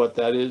don't know what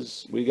that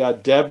is. We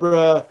got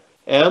Deborah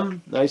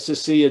M. Nice to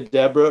see you,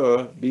 Deborah,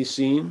 or be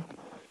seen.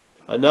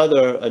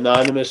 Another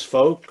anonymous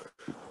folk.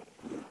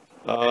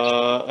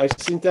 I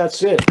think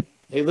that's it.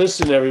 Hey,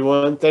 listen,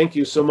 everyone. Thank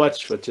you so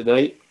much for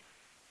tonight.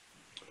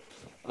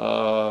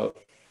 I'll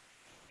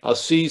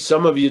see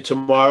some of you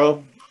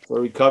tomorrow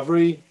for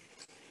recovery.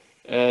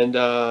 And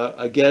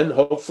again,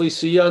 hopefully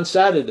see you on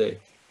Saturday.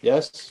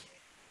 Yes?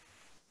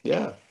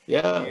 Yeah.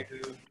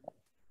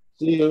 See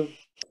you.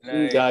 See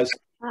you guys.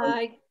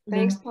 Hi.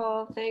 Thanks,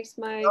 Paul. Thanks,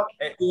 Mike.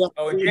 Hey,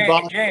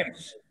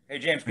 James. Hey,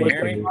 James, can you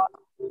hear me?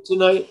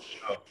 Tonight?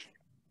 Oh.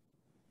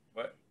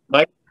 What?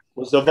 Mike,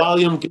 was the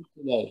volume good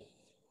tonight?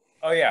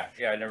 Oh, yeah.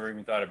 I never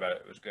even thought about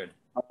it. It was good.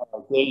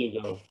 Oh, there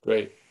you go.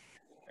 Great.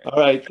 All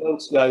right.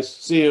 Thanks, guys.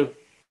 See you.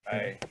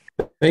 Bye.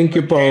 Thank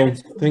you, Paul.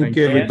 Thank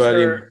you,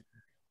 everybody.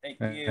 Thank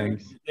you.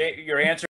 Your answer.